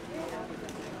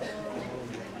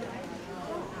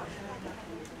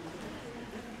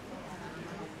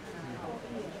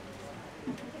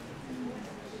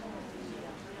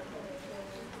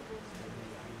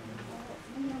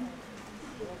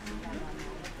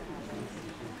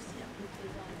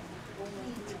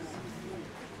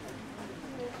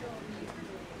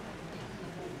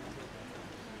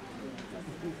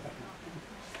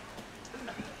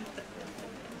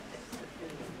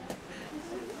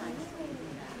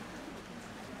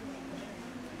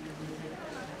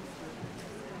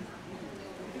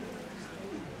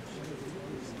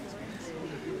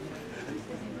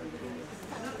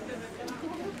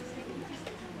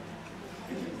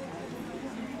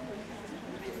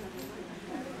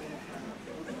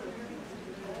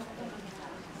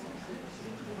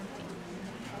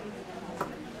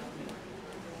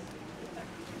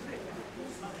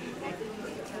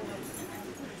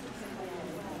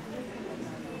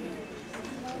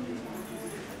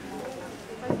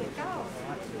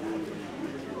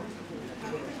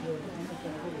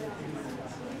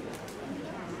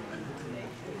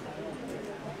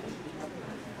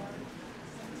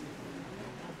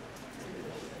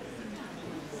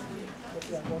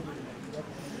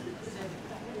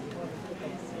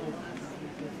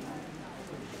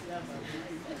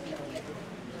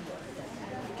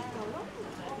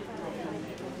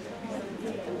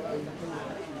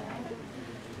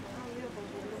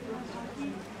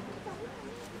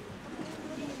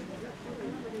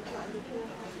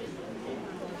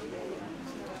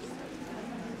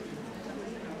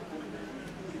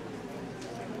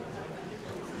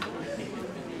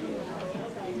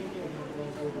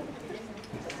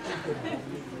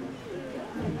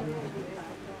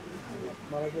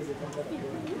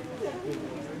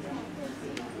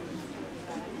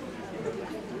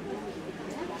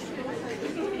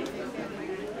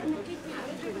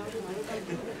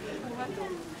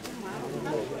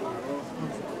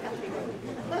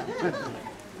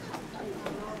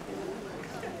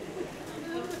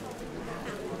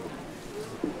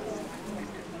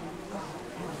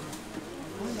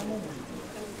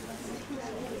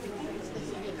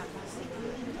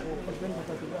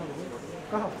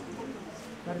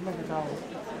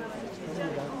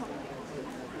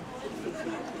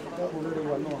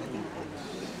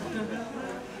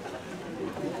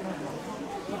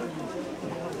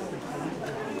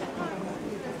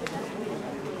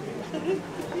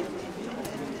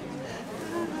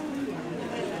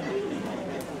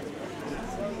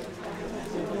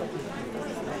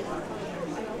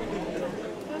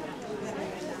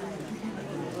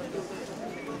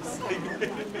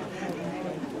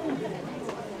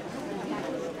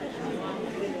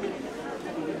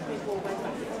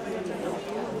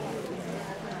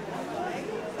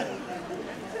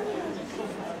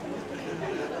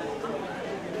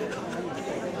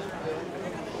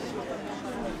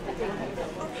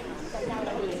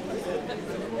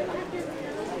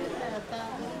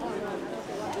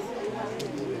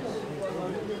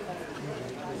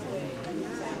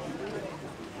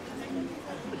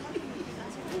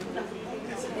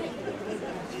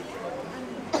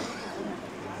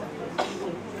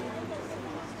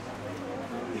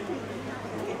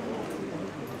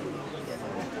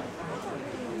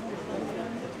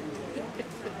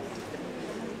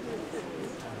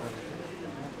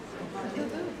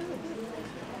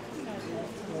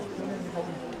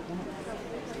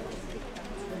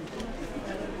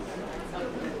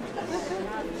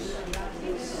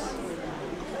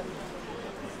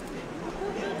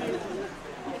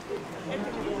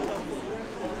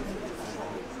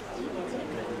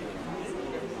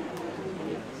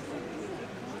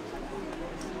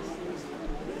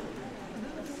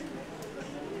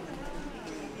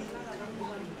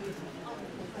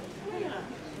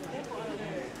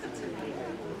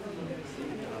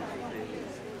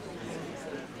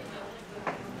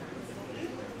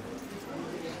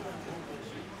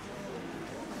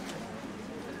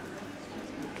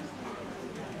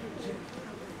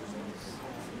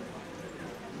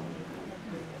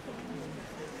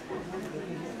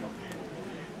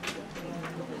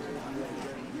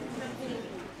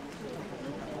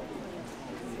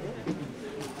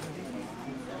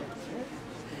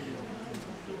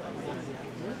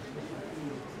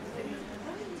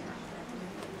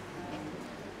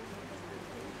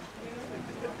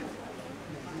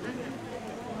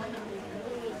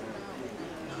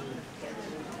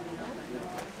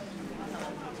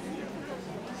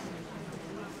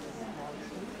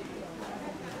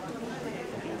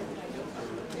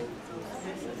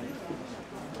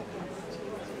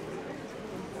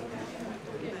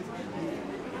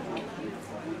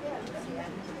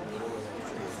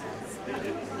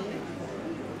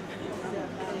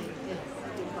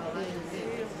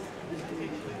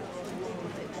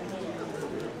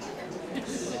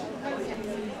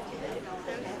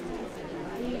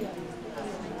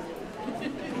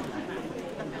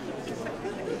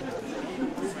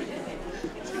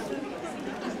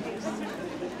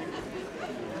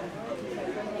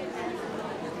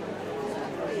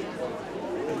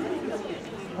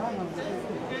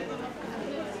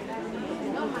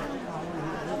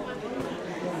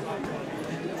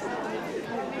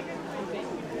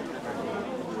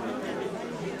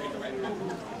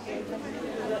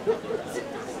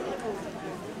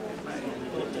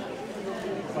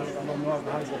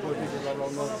 hai ko ko te la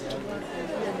no.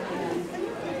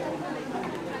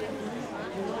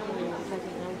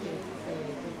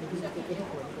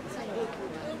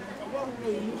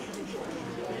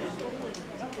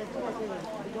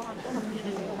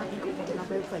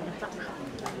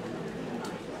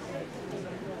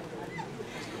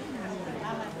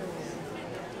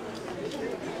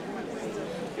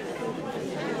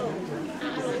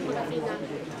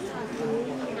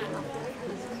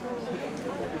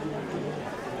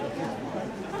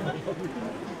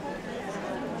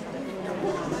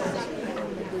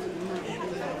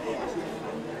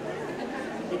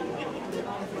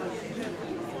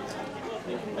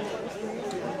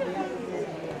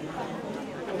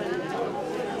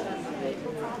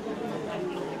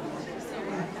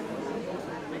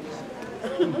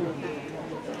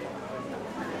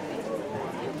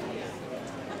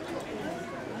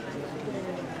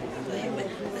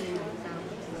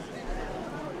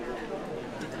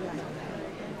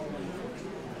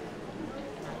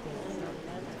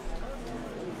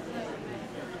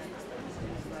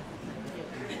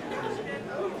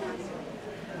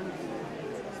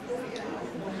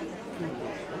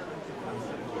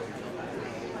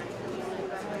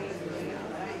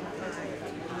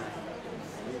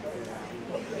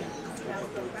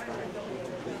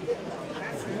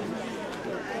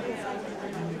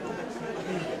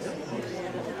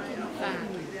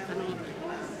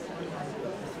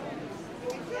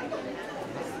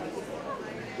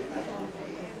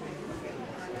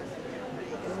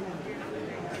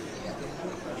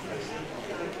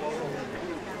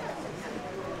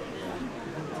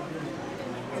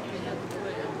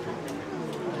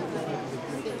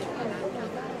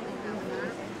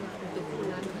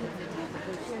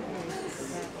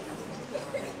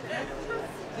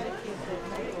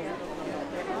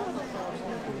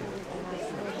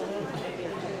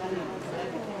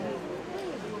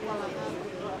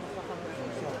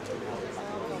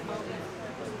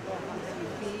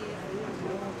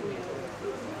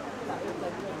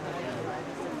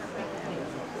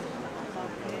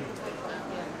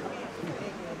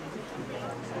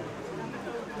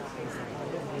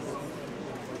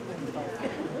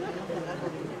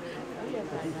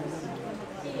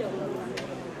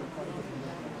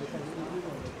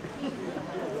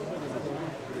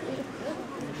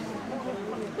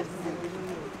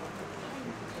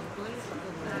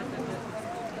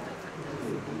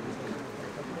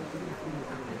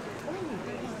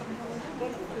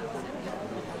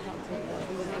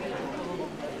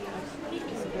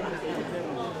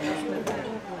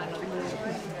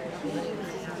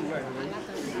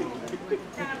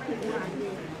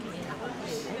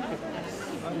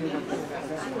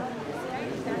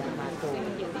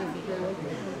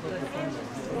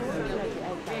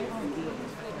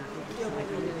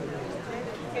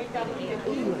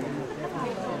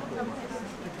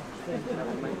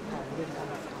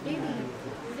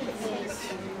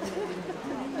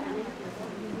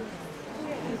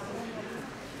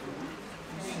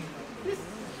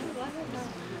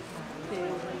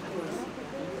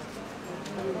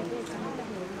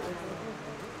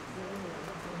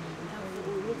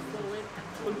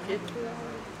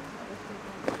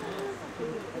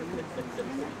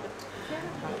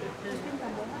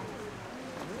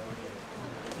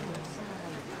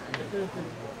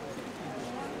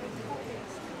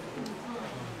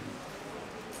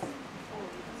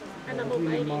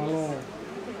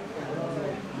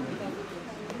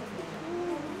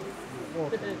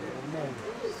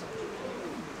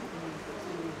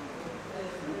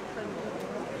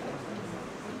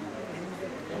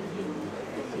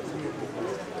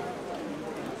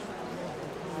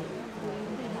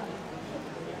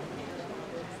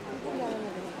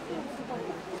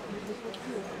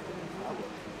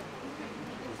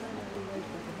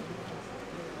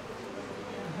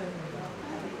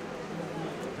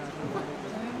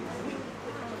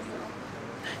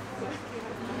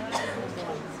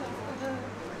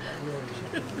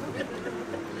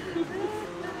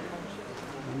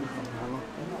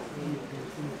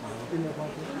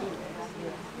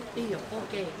 Io,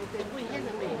 ok. Poi è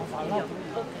da me. Io, ok.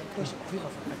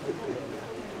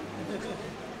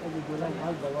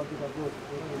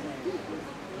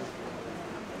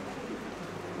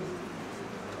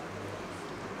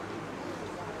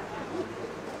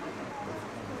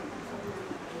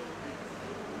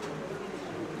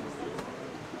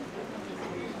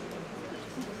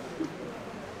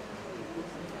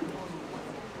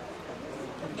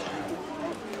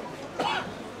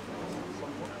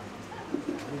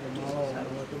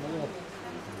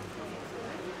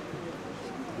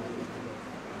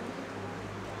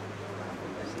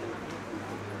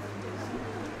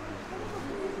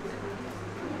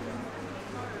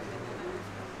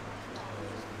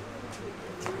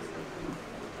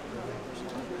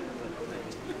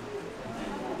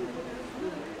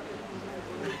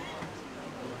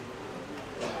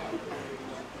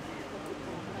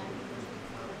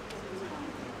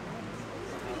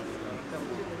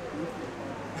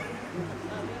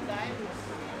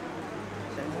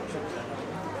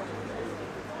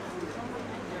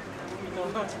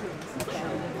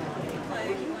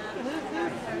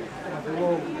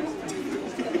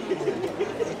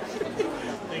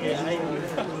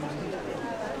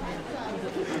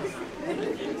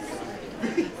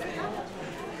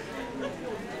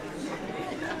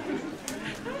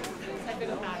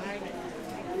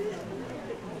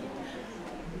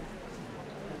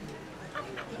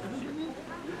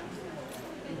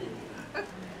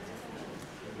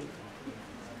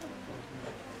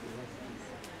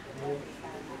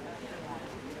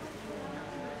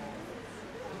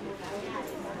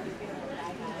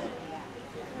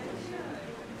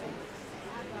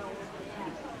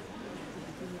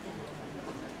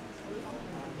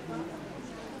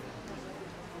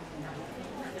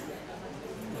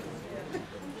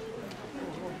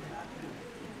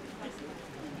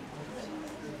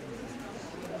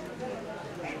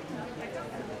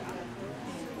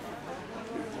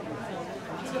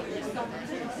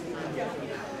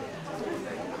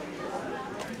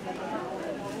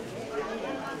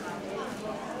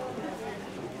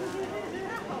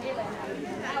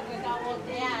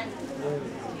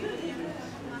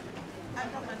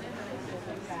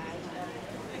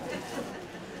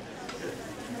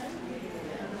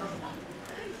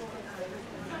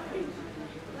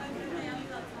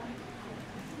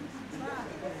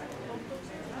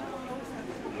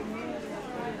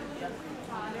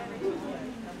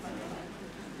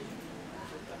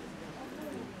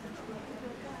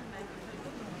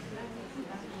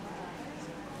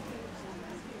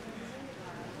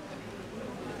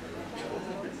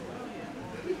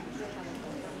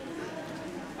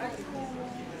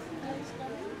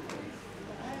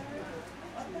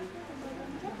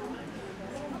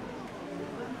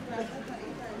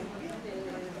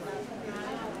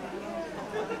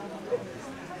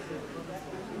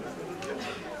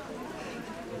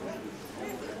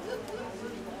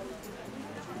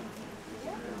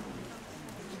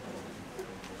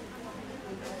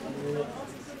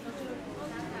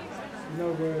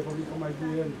 No way, for me, for my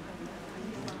DN.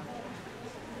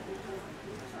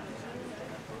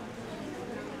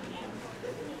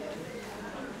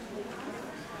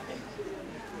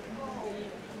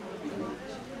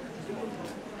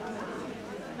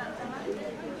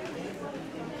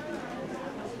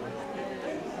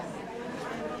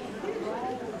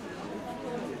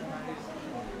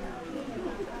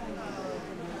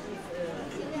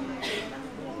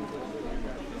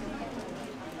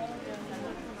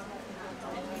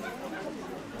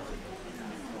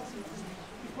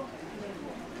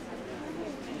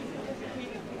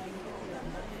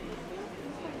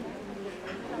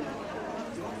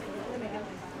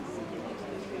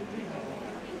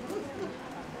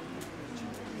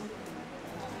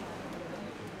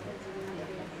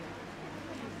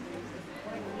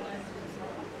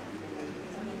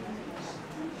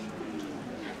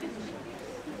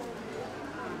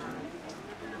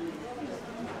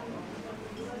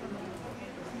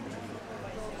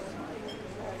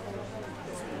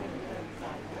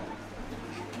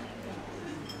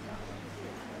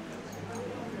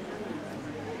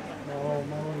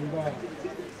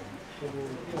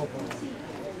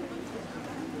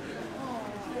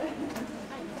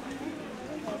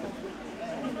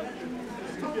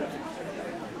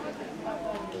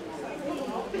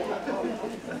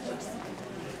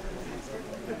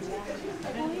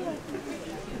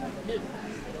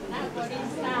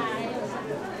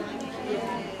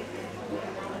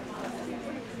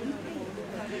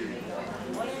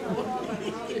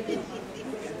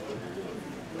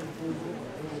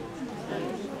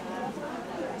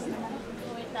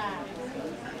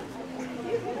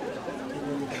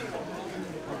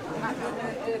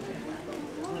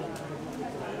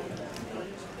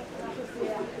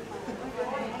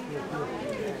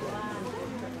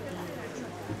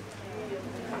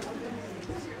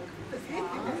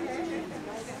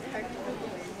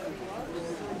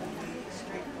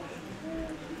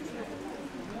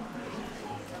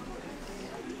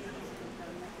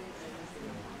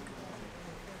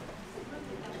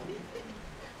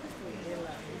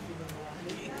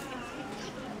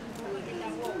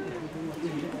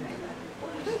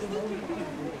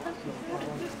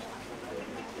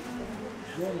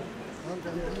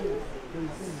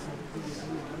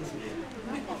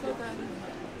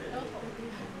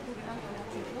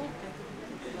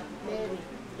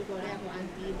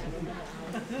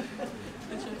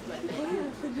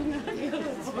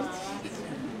 Bene,